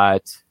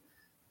got,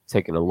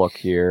 taking a look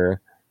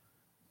here.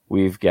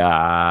 We've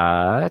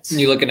got...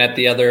 You looking at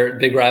the other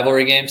big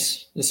rivalry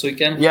games this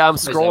weekend? Yeah, I'm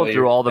scrolling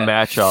through all the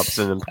matchups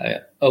and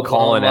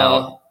calling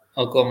out.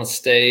 Oklahoma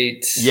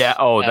State. Yeah,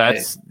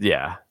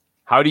 yeah.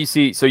 How do you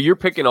see... So you're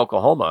picking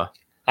Oklahoma.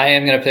 I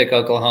am going to pick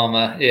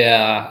Oklahoma.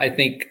 Yeah, I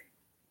think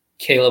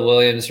Caleb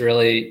Williams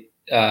really...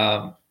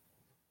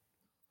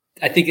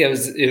 I think it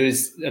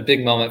was a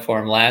big moment for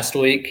him last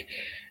week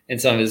in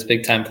some of his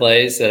big time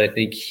plays that I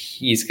think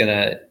he's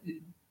gonna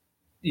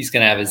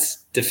have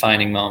his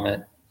defining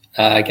moment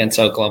against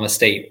Oklahoma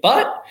State.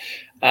 But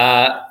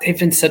they've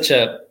been such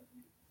a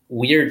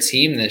weird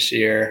team this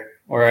year,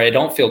 or I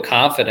don't feel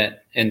confident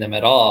in them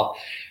at all.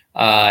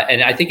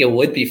 And I think it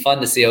would be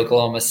fun to see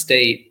Oklahoma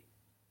State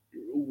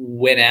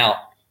win out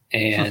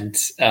and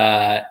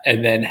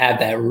then have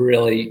that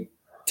really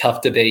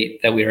tough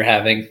debate that we were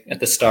having at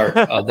the start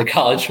of the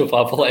college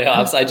football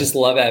playoffs. I just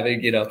love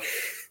having,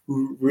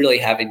 really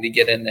having to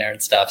get in there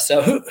and stuff.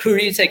 So who are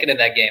you taking in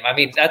that game? I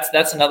mean,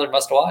 that's another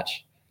must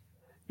watch.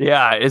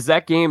 Yeah. Is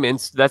that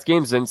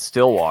game's in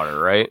Stillwater,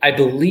 right? I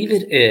believe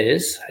it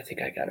is. I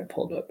think I got it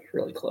pulled up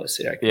really close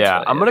here.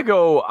 I'm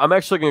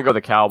actually going to go the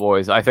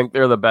Cowboys. I think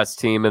they're the best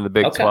team in the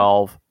Big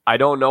 12. I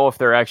don't know if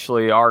they're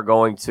actually are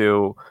going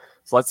to.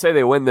 So let's say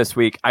they win this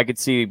week. I could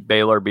see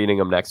Baylor beating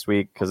them next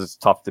week because it's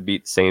tough to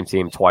beat the same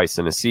team twice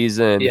in a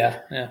season. Yeah.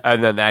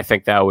 And then I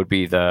think that would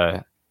be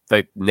the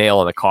nail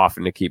in the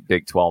coffin to keep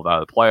Big 12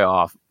 out of the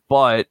playoff.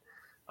 But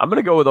I'm going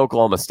to go with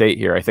Oklahoma State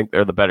here. I think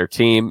they're the better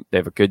team. They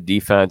have a good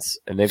defense,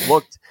 and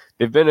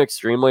they've been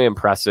extremely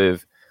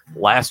impressive.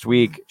 Last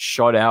week,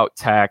 shut out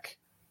Tech,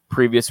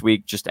 previous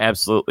week just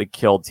absolutely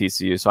killed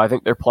TCU. So I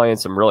think they're playing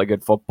some really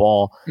good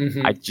football.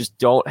 I just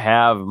don't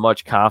have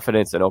much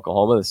confidence in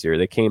Oklahoma this year.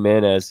 They came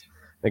in as,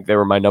 I think they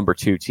were my number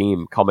 2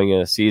 team coming in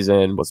a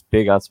season, was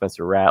big on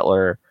Spencer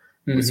Rattler.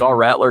 We saw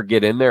Rattler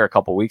get in there a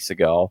couple weeks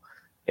ago,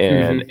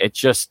 and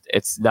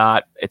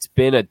it's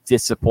been a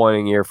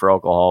disappointing year for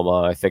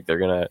Oklahoma. I think they're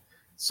going to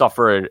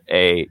suffer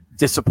a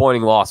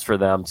disappointing loss for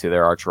them to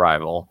their arch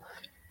rival.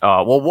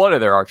 One of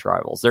their arch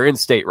rivals, their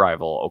in-state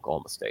rival,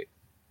 Oklahoma State.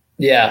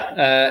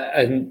 Yeah,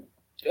 and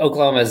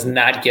Oklahoma has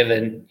not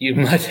given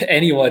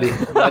anybody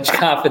much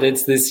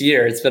confidence this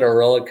year. It's been a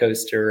roller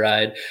coaster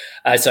ride.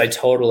 So I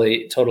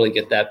totally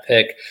get that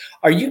pick.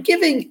 Are you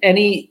giving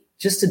any,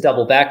 just to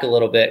double back a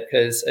little bit,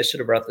 because I should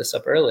have brought this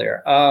up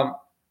earlier. Are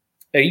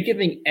you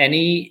giving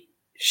any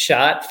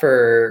shot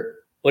for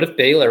what if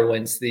Baylor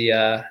wins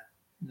the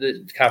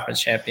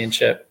conference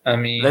championship? I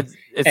mean,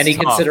 any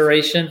tough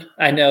consideration?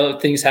 I know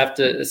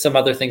some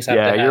other things have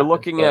to happen. Yeah, you're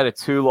looking at a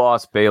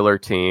 2-loss Baylor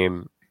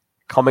team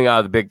coming out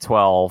of the Big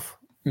 12.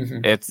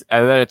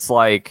 It's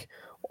like,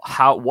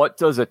 what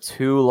does a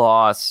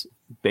 2-loss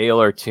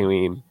Baylor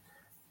team,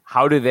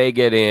 how do they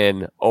get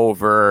in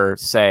over,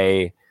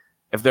 say,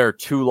 if there are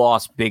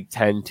 2-loss Big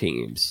 10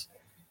 teams?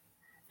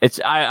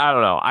 I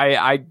don't know.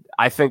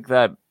 I think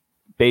that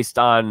based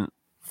on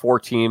 4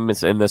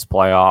 teams in this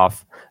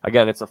playoff,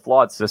 again, it's a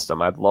flawed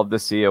system. I'd love to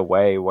see a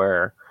way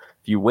where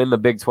if you win the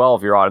Big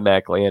 12, you're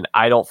automatically in.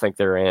 I don't think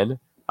they're in.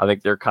 I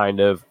think they're kind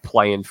of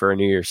playing for a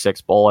New Year's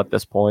Six bowl at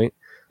this point.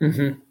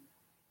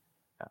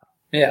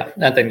 Yeah,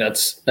 I think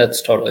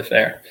that's totally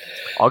fair.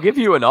 I'll give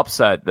you an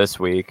upset this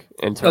week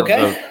in terms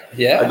of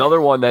another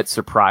one that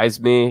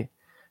surprised me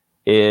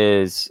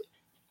is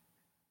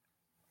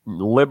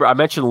I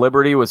mentioned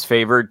Liberty was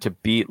favored to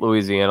beat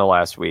Louisiana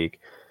last week.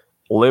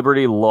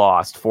 Liberty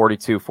lost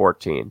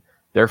 42-14.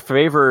 They're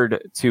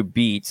favored to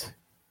beat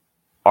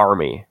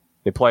Army.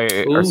 They play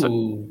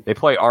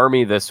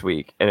Army this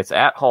week, and it's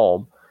at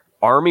home.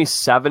 Army's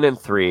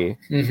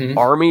 7-3.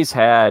 Army's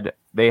had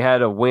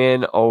a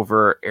win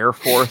over Air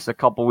Force a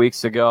couple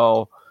weeks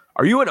ago.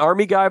 Are you an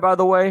Army guy, by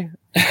the way?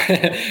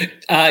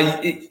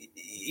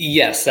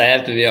 Yes, I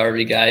have to be an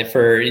Army guy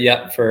for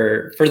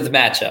the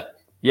matchup.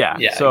 Yeah,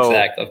 so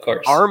exactly. Of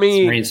course,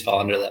 Army Marines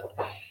fall under that.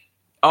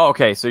 Oh,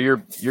 okay. So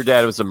your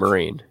dad was a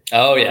Marine.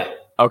 Oh yeah.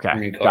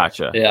 Okay,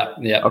 gotcha. Yeah.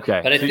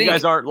 Okay, but you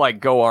guys aren't like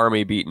go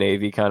Army, beat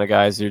Navy kind of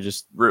guys. You're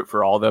just root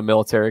for all the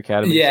military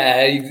academies.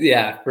 Yeah,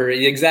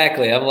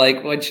 exactly. I'm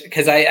like,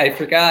 because I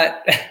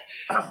forgot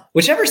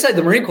whichever side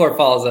the Marine Corps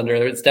falls under.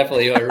 It's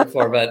definitely who I root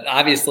for, but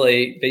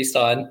obviously, based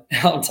on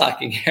how I'm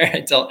talking here, I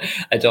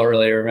don't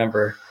really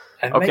remember.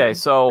 Okay,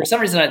 so for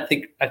some reason,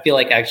 I feel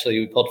like actually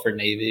we pulled for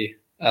Navy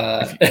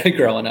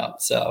growing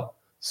up. So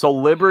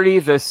Liberty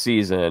this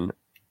season,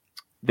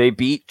 they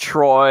beat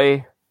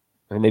Troy.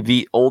 And they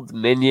beat Old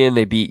Dominion.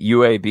 They beat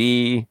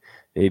UAB.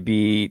 They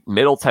beat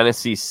Middle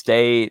Tennessee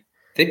State.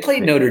 They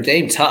played Notre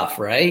Dame tough,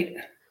 right?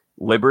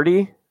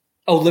 Liberty?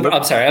 Oh,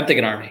 I'm sorry. I'm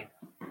thinking Army.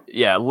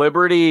 Yeah,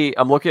 Liberty.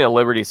 I'm looking at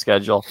Liberty's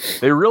schedule.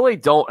 They really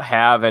don't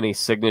have any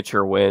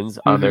signature wins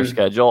on their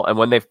schedule. And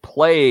when they've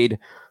played,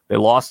 they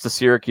lost to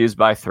Syracuse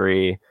by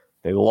 3.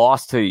 They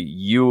lost to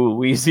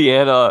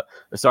University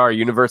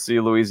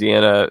of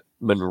Louisiana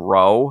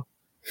Monroe.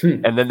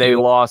 And then they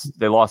lost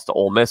to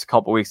Ole Miss a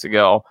couple weeks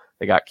ago.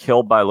 They got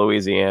killed by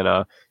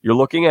Louisiana. You're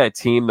looking at a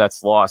team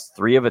that's lost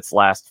 3 of its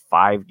last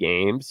 5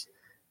 games,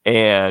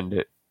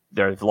 and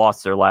they've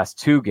lost their last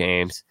 2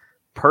 games.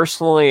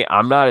 Personally,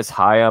 I'm not as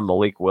high on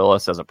Malik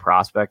Willis as a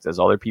prospect as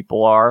other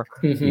people are.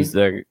 He's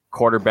the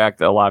quarterback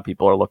that a lot of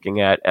people are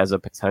looking at as a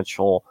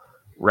potential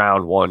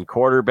round 1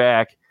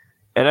 quarterback.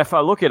 And if I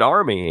look at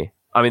Army,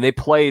 I mean, they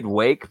played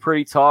Wake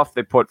pretty tough.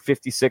 They put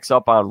 56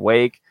 up on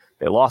Wake.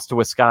 They lost to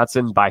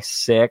Wisconsin by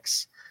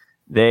 6.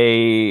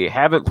 They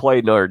haven't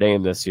played Notre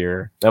Dame this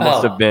year. That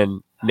must have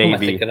been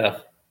Navy.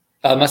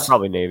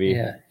 Probably Navy.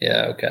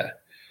 Yeah. Okay.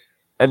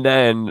 And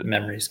then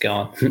memory's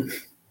gone.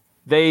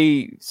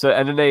 They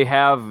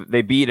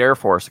beat Air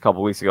Force a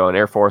couple weeks ago, and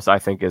Air Force I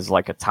think is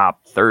like a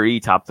top 30,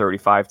 top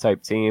 35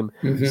 type team.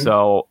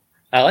 So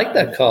I like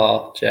that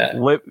call, Chad.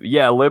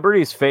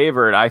 Liberty's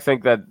favored. I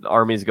think that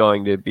Army's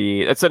going to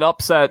be. It's an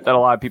upset that a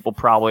lot of people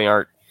probably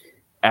aren't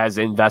as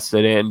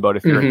invested in, but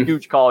if you're a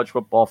huge college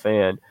football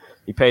fan,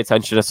 you pay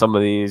attention to some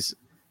of these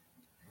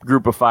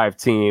group of 5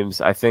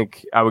 teams. I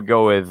think I would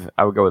go with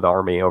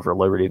Army over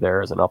Liberty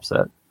there as an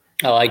upset.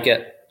 I like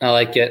it.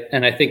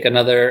 And I think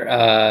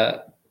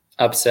another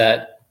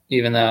upset,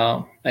 even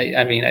though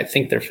I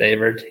think they're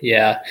favored.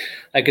 Yeah.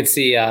 I could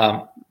see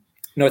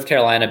North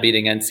Carolina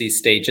beating NC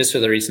State just for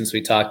the reasons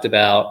we talked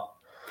about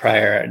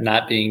prior,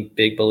 not being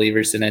big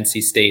believers in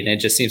NC State. And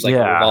it just seems like a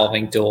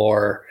revolving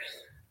door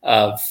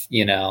of,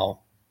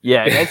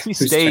 Yeah, NC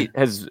State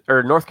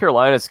North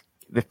Carolina's,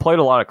 they've played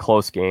a lot of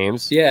close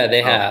games. Yeah,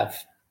 they have.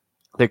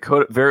 They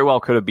could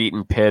have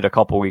beaten Pitt a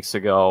couple weeks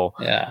ago.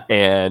 Yeah.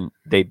 And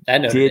they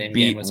did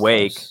beat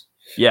Wake. Close.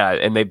 Yeah,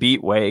 and they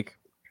beat Wake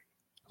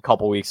a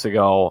couple weeks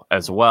ago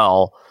as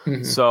well.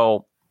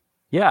 So,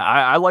 yeah,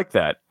 I like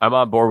that. I'm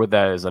on board with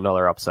that as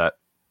another upset.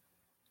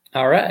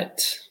 All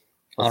right.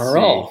 On a see.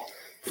 roll.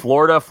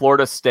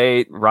 Florida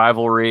State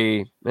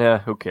rivalry. Yeah,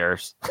 who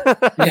cares?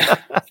 Yeah.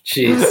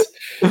 Jeez.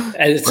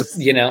 As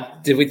you know,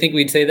 did we think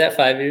we'd say that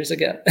 5 years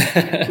ago?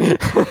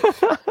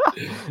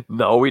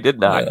 No, we did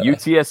not.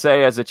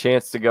 UTSA has a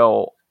chance to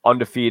go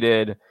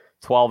undefeated,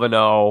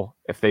 12-0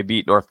 if they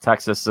beat North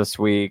Texas this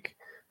week.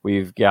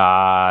 We've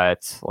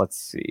got, let's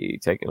see,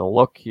 taking a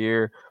look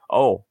here.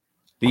 Oh,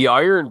 the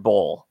Iron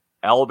Bowl,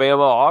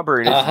 Alabama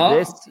Auburn.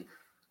 Is this?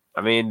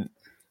 I mean,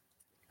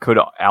 could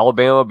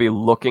Alabama be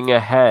looking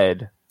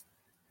ahead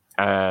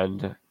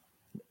and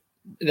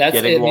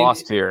getting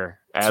lost here?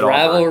 It's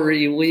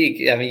rivalry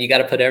week. I mean, you got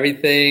to put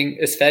everything,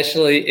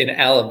 especially in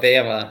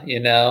Alabama,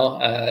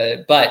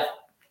 but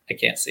I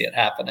can't see it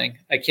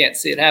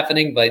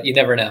happening. But you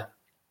never know.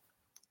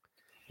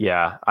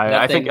 Yeah,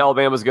 I think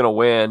Alabama's going to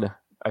win.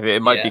 I mean,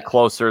 it might be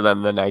closer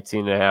than the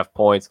 19.5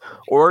 points.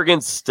 Oregon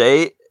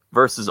State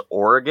versus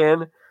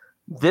Oregon.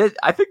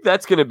 I think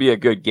that's going to be a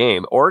good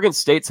game. Oregon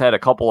State's had a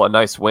couple of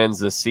nice wins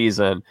this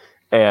season,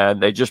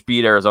 and they just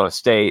beat Arizona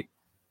State.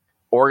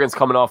 Oregon's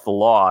coming off the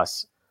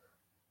loss.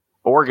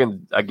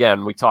 Oregon,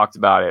 again, we talked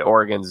about it.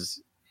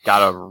 Oregon's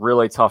got a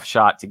really tough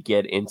shot to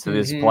get into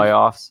these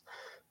playoffs.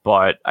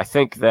 But I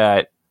think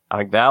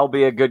that'll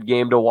be a good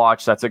game to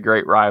watch. That's a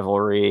great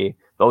rivalry.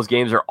 Those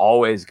games are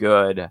always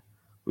good.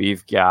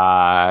 We've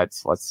got,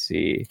 let's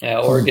see. Yeah,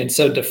 Oregon's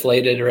so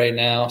deflated right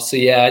now. So,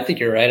 yeah, I think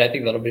you're right. I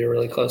think that'll be a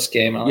really close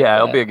game.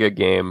 It'll be a good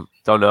game.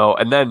 Don't know.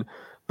 And then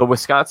the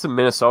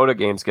Wisconsin-Minnesota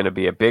game is going to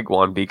be a big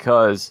one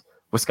because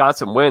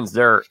Wisconsin wins.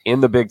 They're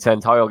in the Big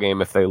Ten title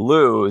game. If they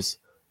lose,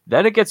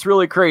 then it gets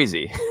really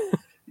crazy.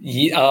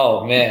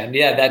 Oh, man.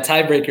 Yeah, that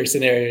tiebreaker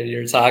scenario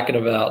you're talking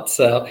about.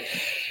 So,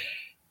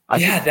 I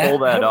should pull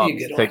that up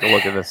to take a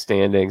look at the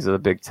standings of the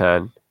Big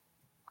Ten.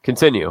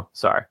 Continue.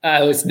 Sorry.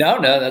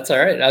 No, that's all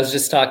right. I was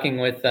just talking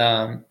with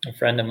a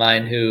friend of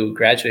mine who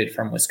graduated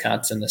from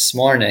Wisconsin this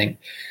morning,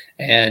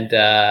 and we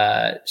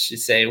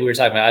were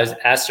talking about, I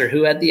asked her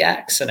who had the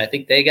axe, and I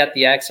think they got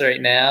the axe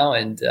right now.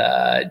 And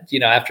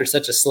after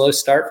such a slow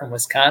start from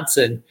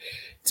Wisconsin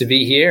to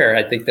be here,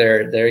 I think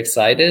they're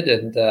excited,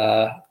 and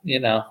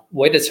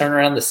way to turn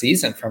around the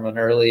season from an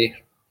early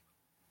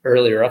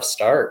rough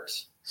start.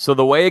 So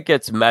the way it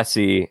gets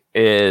messy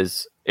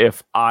is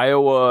if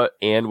Iowa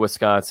and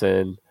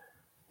Wisconsin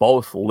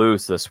both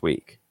lose this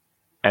week,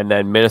 and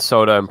then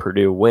Minnesota and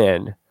Purdue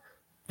win,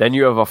 then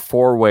you have a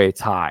 4-way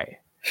tie.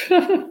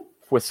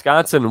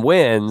 Wisconsin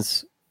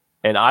wins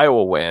and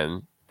Iowa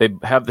win. They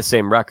have the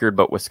same record,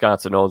 but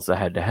Wisconsin owns the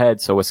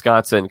head-to-head, so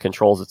Wisconsin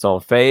controls its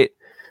own fate.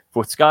 If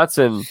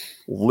Wisconsin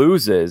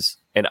loses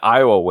and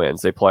Iowa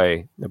wins, they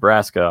play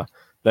Nebraska,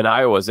 then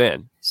Iowa's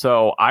in.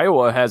 So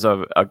Iowa has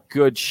a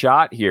good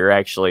shot here,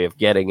 actually, of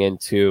getting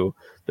into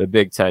the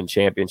Big Ten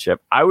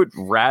championship. I would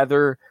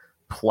rather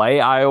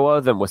play Iowa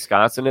than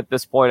Wisconsin at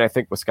this point. I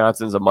think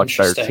Wisconsin's a much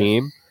better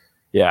team.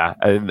 Yeah,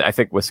 and I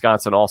think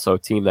Wisconsin also a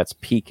team that's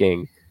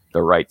peaking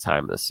the right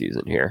time this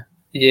season here.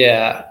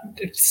 Yeah,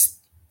 this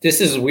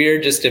is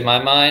weird just in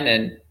my mind,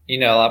 and you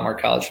know a lot more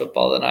college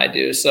football than I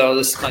do, so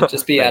this might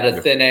just be out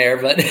of thin air.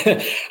 But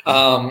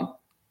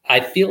I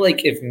feel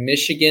like if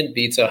Michigan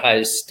beats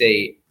Ohio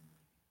State,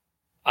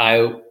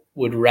 I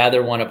would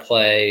rather want to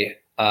play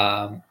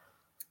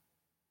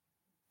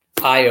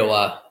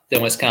Iowa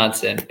than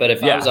Wisconsin. But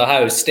if I was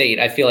Ohio State,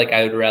 I feel like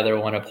I would rather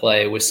want to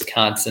play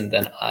Wisconsin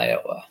than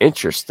Iowa.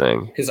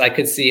 Interesting. Because I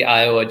could see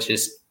Iowa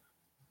just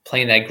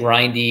playing that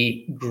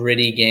grindy,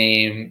 gritty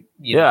game,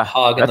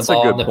 hogging the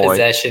ball in the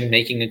possession,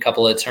 making a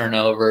couple of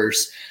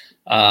turnovers.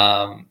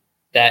 But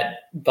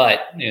the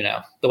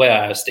way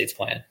Ohio State's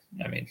playing,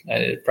 I mean,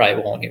 it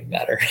probably won't even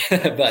matter.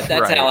 But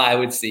that's how I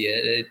would see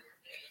it.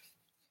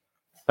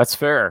 That's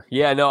fair.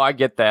 Yeah, no, I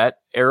get that.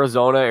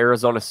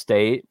 Arizona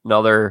State,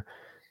 another.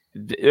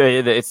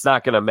 It's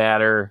not going to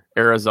matter.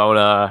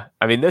 Arizona.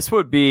 I mean, this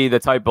would be the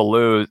type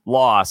of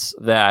loss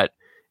that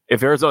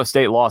if Arizona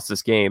State lost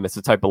this game, it's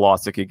the type of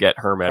loss that could get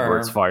Herm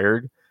Edwards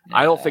fired. Yeah.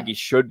 I don't think he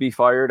should be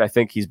fired. I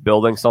think he's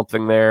building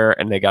something there,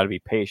 and they got to be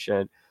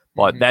patient.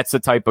 But that's the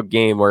type of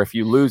game where if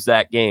you lose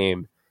that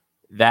game,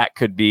 that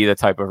could be the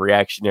type of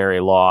reactionary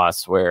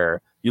loss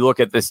where you look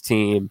at this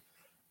team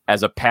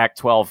as a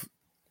Pac-12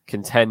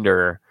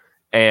 contender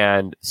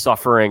and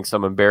suffering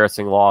some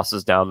embarrassing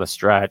losses down the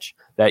stretch.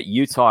 That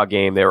Utah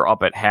game, they were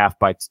up at half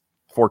by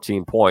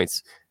 14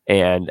 points.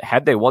 And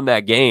had they won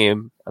that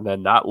game and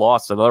then not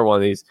lost another one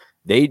of these,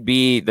 they'd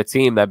be the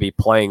team that'd be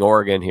playing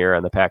Oregon here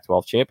in the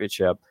Pac-12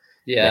 championship.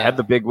 Yeah. They had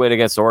the big win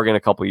against Oregon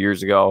a couple of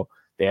years ago.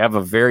 They have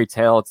a very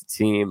talented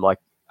team. Like,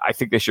 I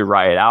think they should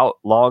ride it out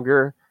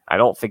longer. I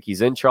don't think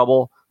he's in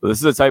trouble. But this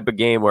is the type of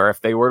game where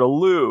if they were to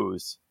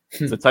lose,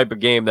 it's the type of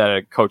game that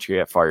a coach could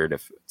get fired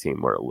if a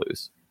team were to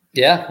lose.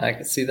 Yeah, I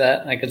can see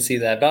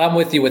that. But I'm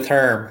with you with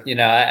Herm.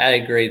 I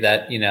agree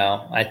that,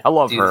 I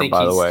love Herm,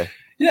 by the way.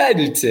 Yeah, I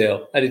do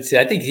too. I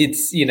think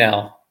it's,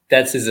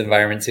 that's his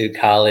environment too.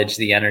 College,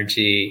 the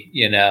energy,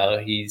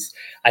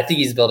 I think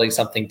he's building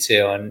something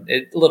too. And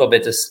a little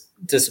bit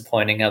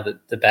disappointing how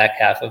the back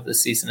half of the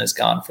season has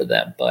gone for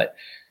them. But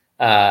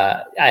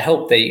I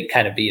hope they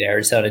kind of beat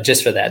Arizona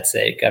just for that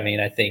sake. I mean,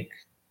 I think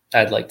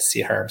I'd like to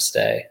see Herm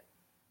stay.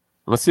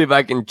 Let's see if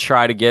I can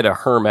try to get a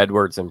Herm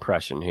Edwards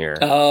impression here.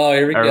 Oh,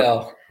 here we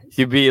go.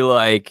 He'd be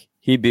like,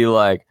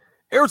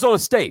 Arizona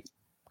State,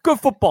 good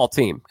football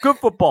team.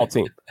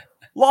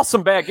 Lost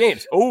some bad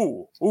games.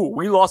 Oh,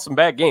 we lost some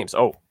bad games.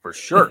 Oh, for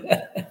sure.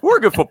 We're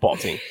a good football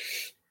team.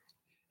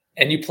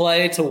 And you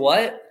play to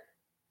what?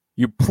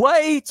 You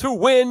play to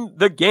win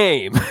the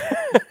game.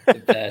 The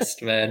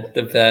best, man.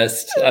 The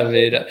best. I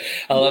mean,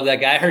 I love that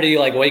guy. I heard he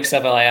wakes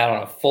up at I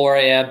don't know, 4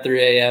 a.m.,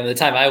 3 a.m. The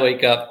time I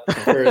wake up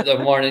for the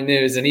morning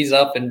news, and he's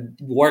up and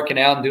working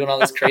out and doing all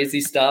this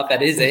crazy stuff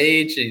at his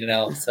age,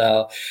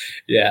 So,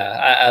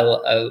 yeah, I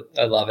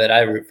love it. I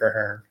root for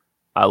Herm.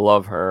 I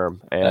love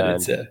Herm.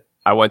 And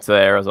I went to the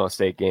Arizona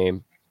State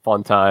game.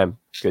 Fun time.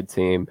 Good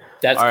team.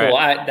 That's all cool.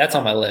 Right. That's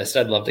on my list.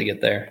 I'd love to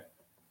get there.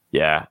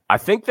 Yeah. I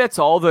think that's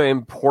all the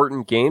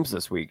important games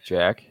this week,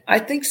 Jack. I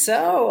think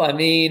so. I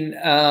mean,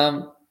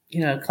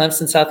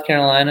 Clemson, South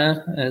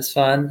Carolina is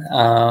fun.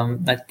 I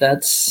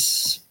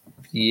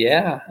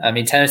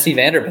mean, Tennessee,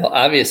 Vanderbilt,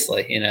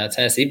 obviously,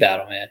 Tennessee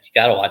battle, man. You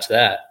got to watch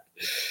that.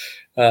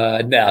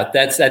 I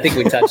think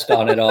we touched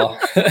on it all.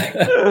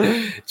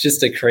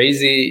 Just a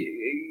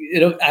crazy,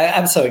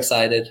 I'm so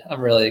excited.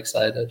 I'm really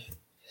excited.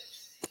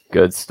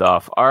 Good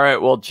stuff. All right.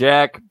 Well,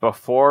 Jack,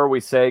 before we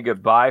say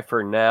goodbye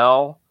for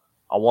now,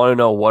 I want to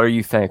know, what are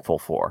you thankful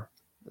for?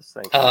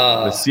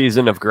 The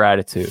season of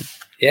gratitude.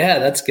 Yeah,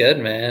 that's good,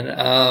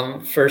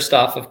 man. First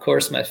off, of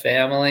course, my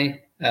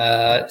family.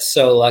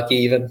 So lucky,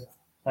 even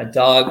my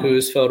dog who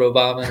was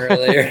photobombing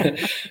earlier,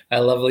 my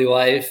lovely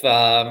wife,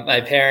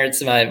 my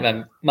parents,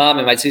 my mom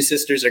and my two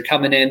sisters are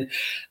coming in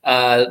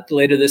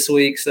later this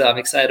week. So I'm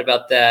excited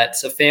about that.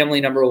 So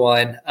family, number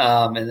one,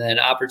 and then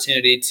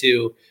opportunity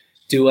to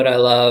do what I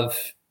love,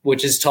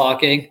 which is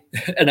talking,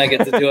 and I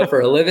get to do it for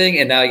a living.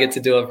 And now I get to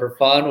do it for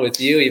fun with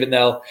you, even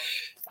though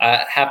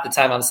half the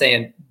time I'm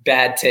saying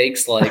bad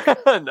takes like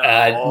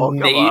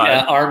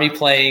Army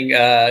playing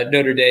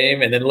Notre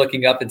Dame, and then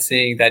looking up and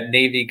seeing that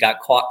Navy got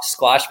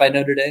squashed by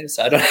Notre Dame.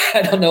 So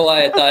I don't know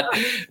why I thought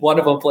one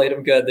of them played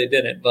them good. They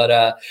didn't,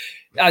 but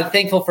I'm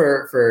thankful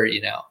for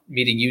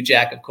meeting you,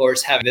 Jack, of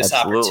course, having this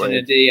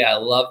opportunity. I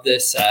love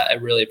this. I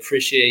really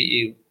appreciate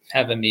you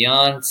having me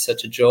on. It's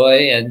such a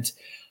joy. And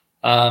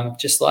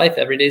just life.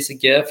 Every day's a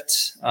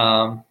gift.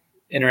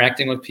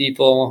 Interacting with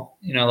people,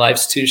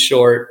 life's too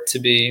short to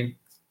be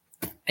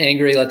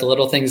angry. Let the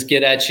little things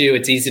get at you.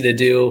 It's easy to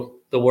do.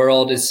 The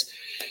world is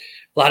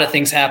a lot of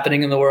things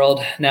happening in the world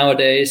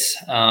nowadays.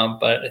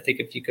 But I think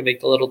if you can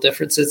make the little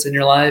differences in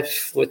your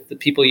life with the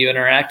people you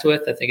interact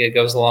with, I think it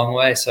goes a long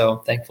way. So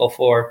I'm thankful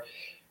for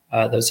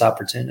those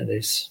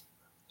opportunities.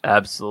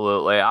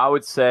 Absolutely. I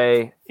would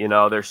say,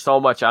 there's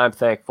so much I'm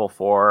thankful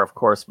for. Of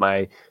course,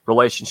 my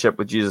relationship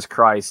with Jesus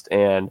Christ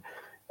and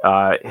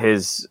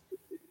his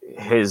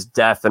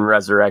death and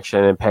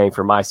resurrection and paying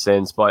for my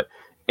sins. But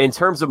in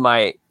terms of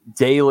my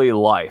daily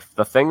life,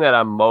 the thing that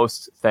I'm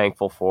most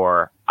thankful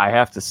for, I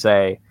have to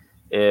say,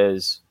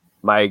 is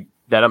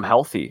that I'm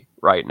healthy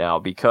right now,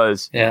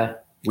 because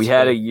we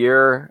had a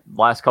year,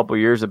 last couple of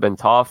years have been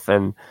tough,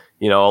 and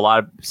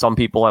some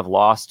people have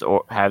lost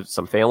or have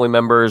some family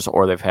members,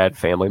 or they've had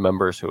family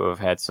members who have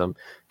had some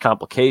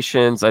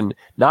complications, and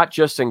not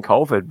just in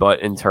COVID, but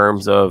in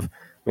terms of,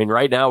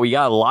 right now we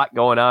got a lot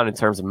going on in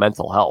terms of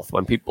mental health.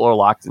 When people are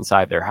locked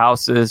inside their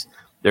houses,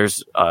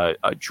 there's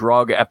a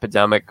drug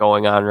epidemic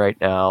going on right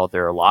now.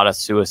 There are a lot of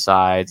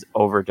suicides,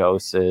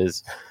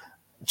 overdoses,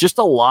 just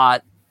a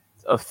lot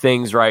of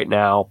things right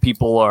now.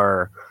 People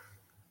are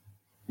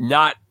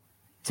not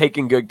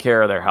taking good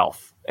care of their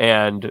health.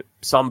 And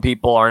some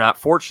people are not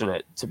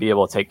fortunate to be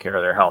able to take care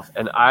of their health.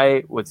 And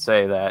I would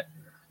say that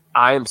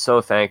I am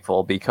so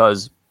thankful,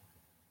 because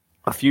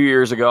a few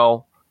years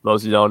ago,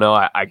 those who don't know,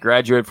 I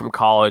graduated from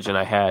college, and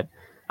I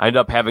ended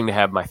up having to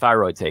have my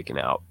thyroid taken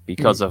out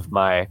because of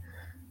I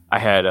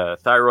had a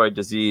thyroid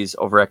disease,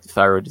 overactive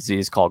thyroid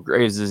disease called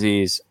Graves'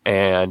 disease,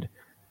 and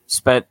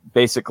spent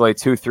basically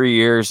 2-3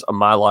 years of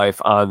my life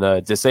on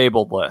the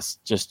disabled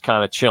list, just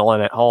kind of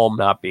chilling at home,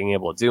 not being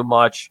able to do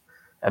much.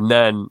 And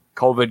then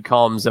COVID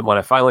comes, and when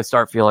I finally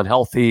start feeling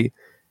healthy,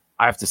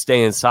 I have to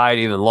stay inside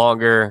even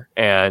longer.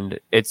 And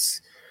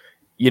it's,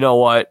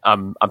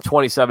 I'm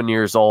 27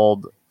 years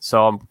old,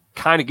 so I'm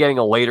kind of getting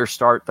a later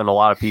start than a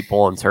lot of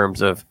people in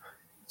terms of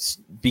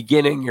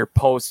beginning your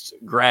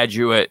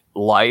postgraduate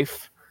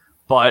life.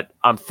 But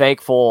I'm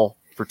thankful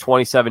for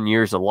 27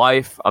 years of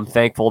life. I'm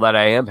thankful that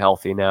I am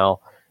healthy now.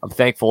 I'm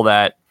thankful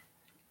that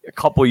a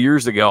couple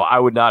years ago, I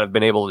would not have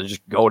been able to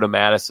just go to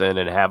Madison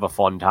and have a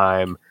fun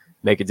time,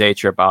 make a day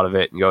trip out of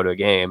it, and go to a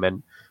game.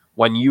 And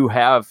when you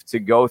have to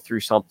go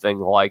through something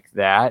like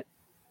that,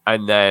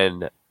 and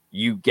then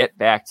you get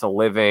back to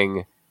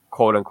living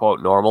quote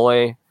unquote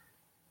normally,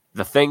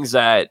 the things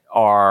that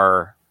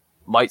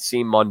might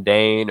seem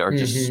mundane or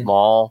just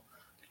small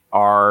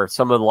are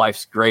some of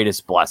life's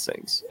greatest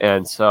blessings.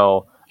 And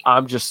so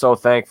I'm just so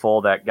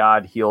thankful that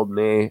God healed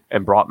me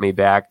and brought me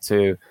back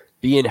to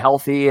being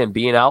healthy and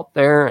being out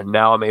there. And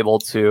now I'm able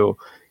to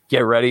get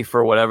ready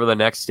for whatever the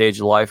next stage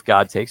of life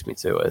God takes me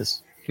to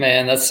is.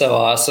 Man, that's so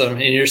awesome.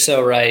 And you're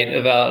so right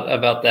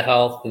about the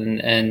health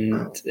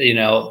and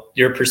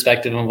your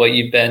perspective on what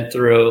you've been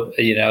through.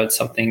 It's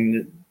something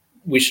that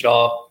we should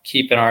all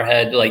keep in our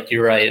head. Like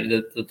you're right,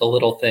 the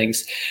little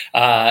things.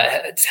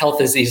 Health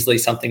is easily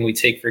something we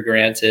take for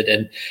granted,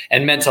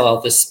 and mental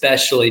health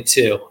especially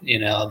too.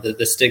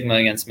 The stigma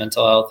against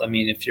mental health. I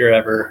mean, if you're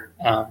ever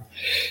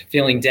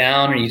feeling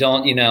down or you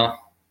don't,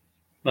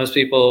 most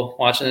people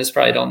watching this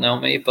probably don't know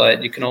me,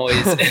 but you can always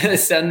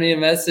send me a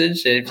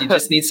message if you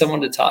just need someone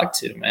to talk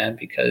to, man,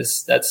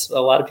 because that's a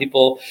lot of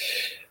people.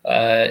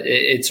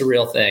 It's a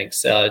real thing.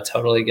 So I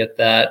totally get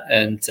that.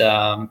 And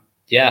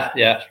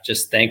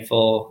just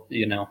thankful,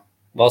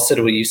 well said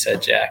what you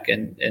said, Jack,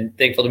 and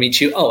thankful to meet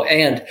you. Oh,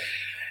 and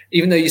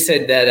even though you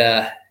said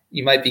that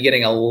you might be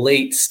getting a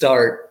late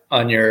start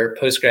on your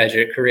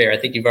postgraduate career, I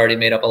think you've already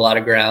made up a lot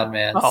of ground,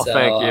 man. Oh, so,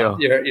 thank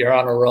you. You're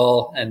on a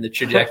roll, and the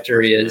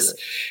trajectory is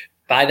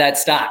buy that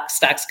stock.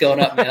 Stock's going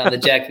up, man, on the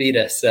Jack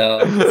Vita. So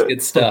it's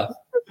good stuff.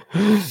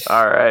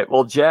 All right.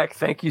 Well, Jack,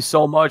 thank you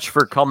so much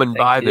for coming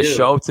by the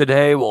show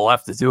today. We'll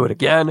have to do it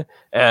again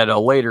at a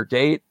later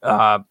date,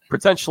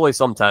 potentially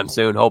sometime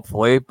soon,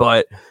 hopefully.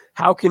 But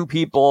how can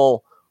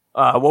people,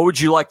 what would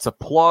you like to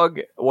plug?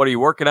 What are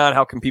you working on?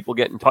 How can people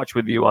get in touch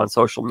with you on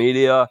social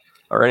media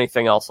or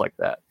anything else like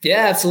that?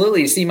 Yeah,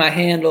 absolutely. You see my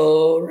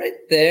handle right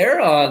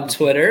there on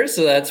Twitter.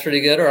 So that's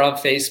pretty good. Or on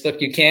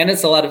Facebook, you can.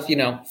 It's a lot of,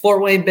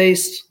 Fort Wayne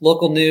based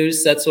local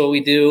news. That's what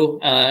we do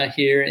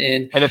here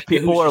in. And if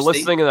people are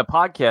listening in the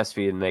podcast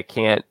feed and they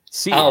can't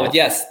see it.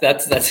 Yes,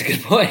 that's a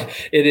good point.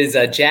 It is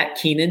Jack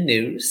Keenan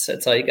News.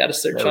 That's all you got to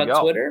search on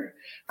Twitter.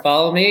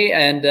 Follow me,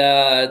 and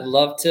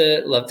love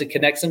to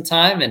connect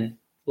sometime, and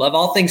love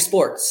all things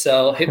sports.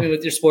 So hit me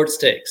with your sports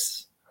takes.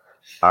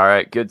 All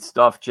right. Good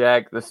stuff,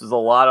 Jack. This is a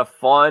lot of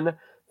fun.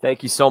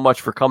 Thank you so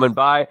much for coming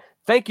by.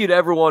 Thank you to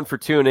everyone for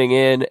tuning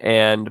in,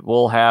 and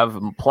we'll have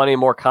plenty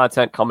more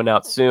content coming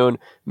out soon.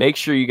 Make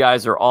sure you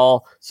guys are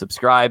all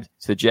subscribed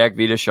to the Jack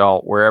Vita Show,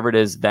 wherever it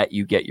is that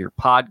you get your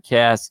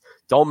podcasts.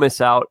 Don't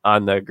miss out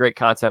on the great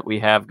content we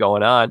have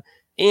going on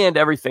and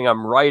everything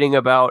I'm writing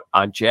about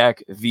on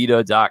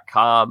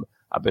jackvita.com.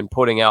 I've been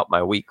putting out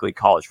my weekly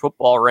college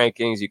football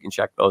rankings. You can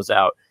check those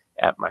out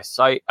at my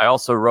site. I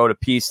also wrote a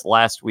piece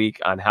last week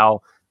on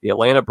how the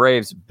Atlanta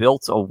Braves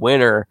built a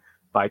winner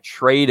by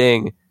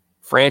trading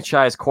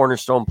franchise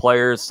cornerstone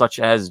players such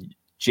as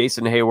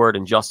Jason Hayward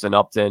and Justin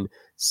Upton.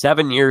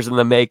 7 years in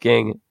the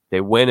making.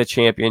 They win a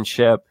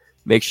championship.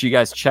 Make sure you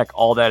guys check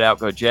all that out.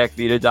 Go to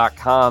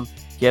jackvita.com.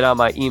 Get on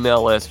my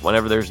email list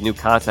whenever there's new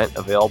content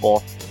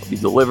available. It'll be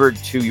delivered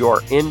to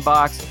your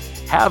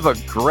inbox. Have a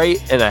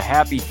great and a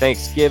happy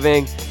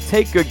Thanksgiving.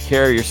 Take good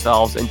care of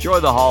yourselves. Enjoy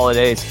the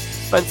holidays.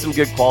 Spend some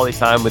good quality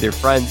time with your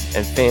friends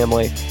and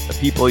family, the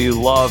people you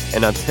love.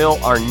 And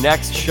until our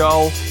next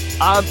show,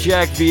 I'm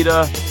Jack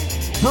Vita.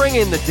 Bring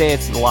in the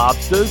dancing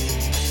lobsters.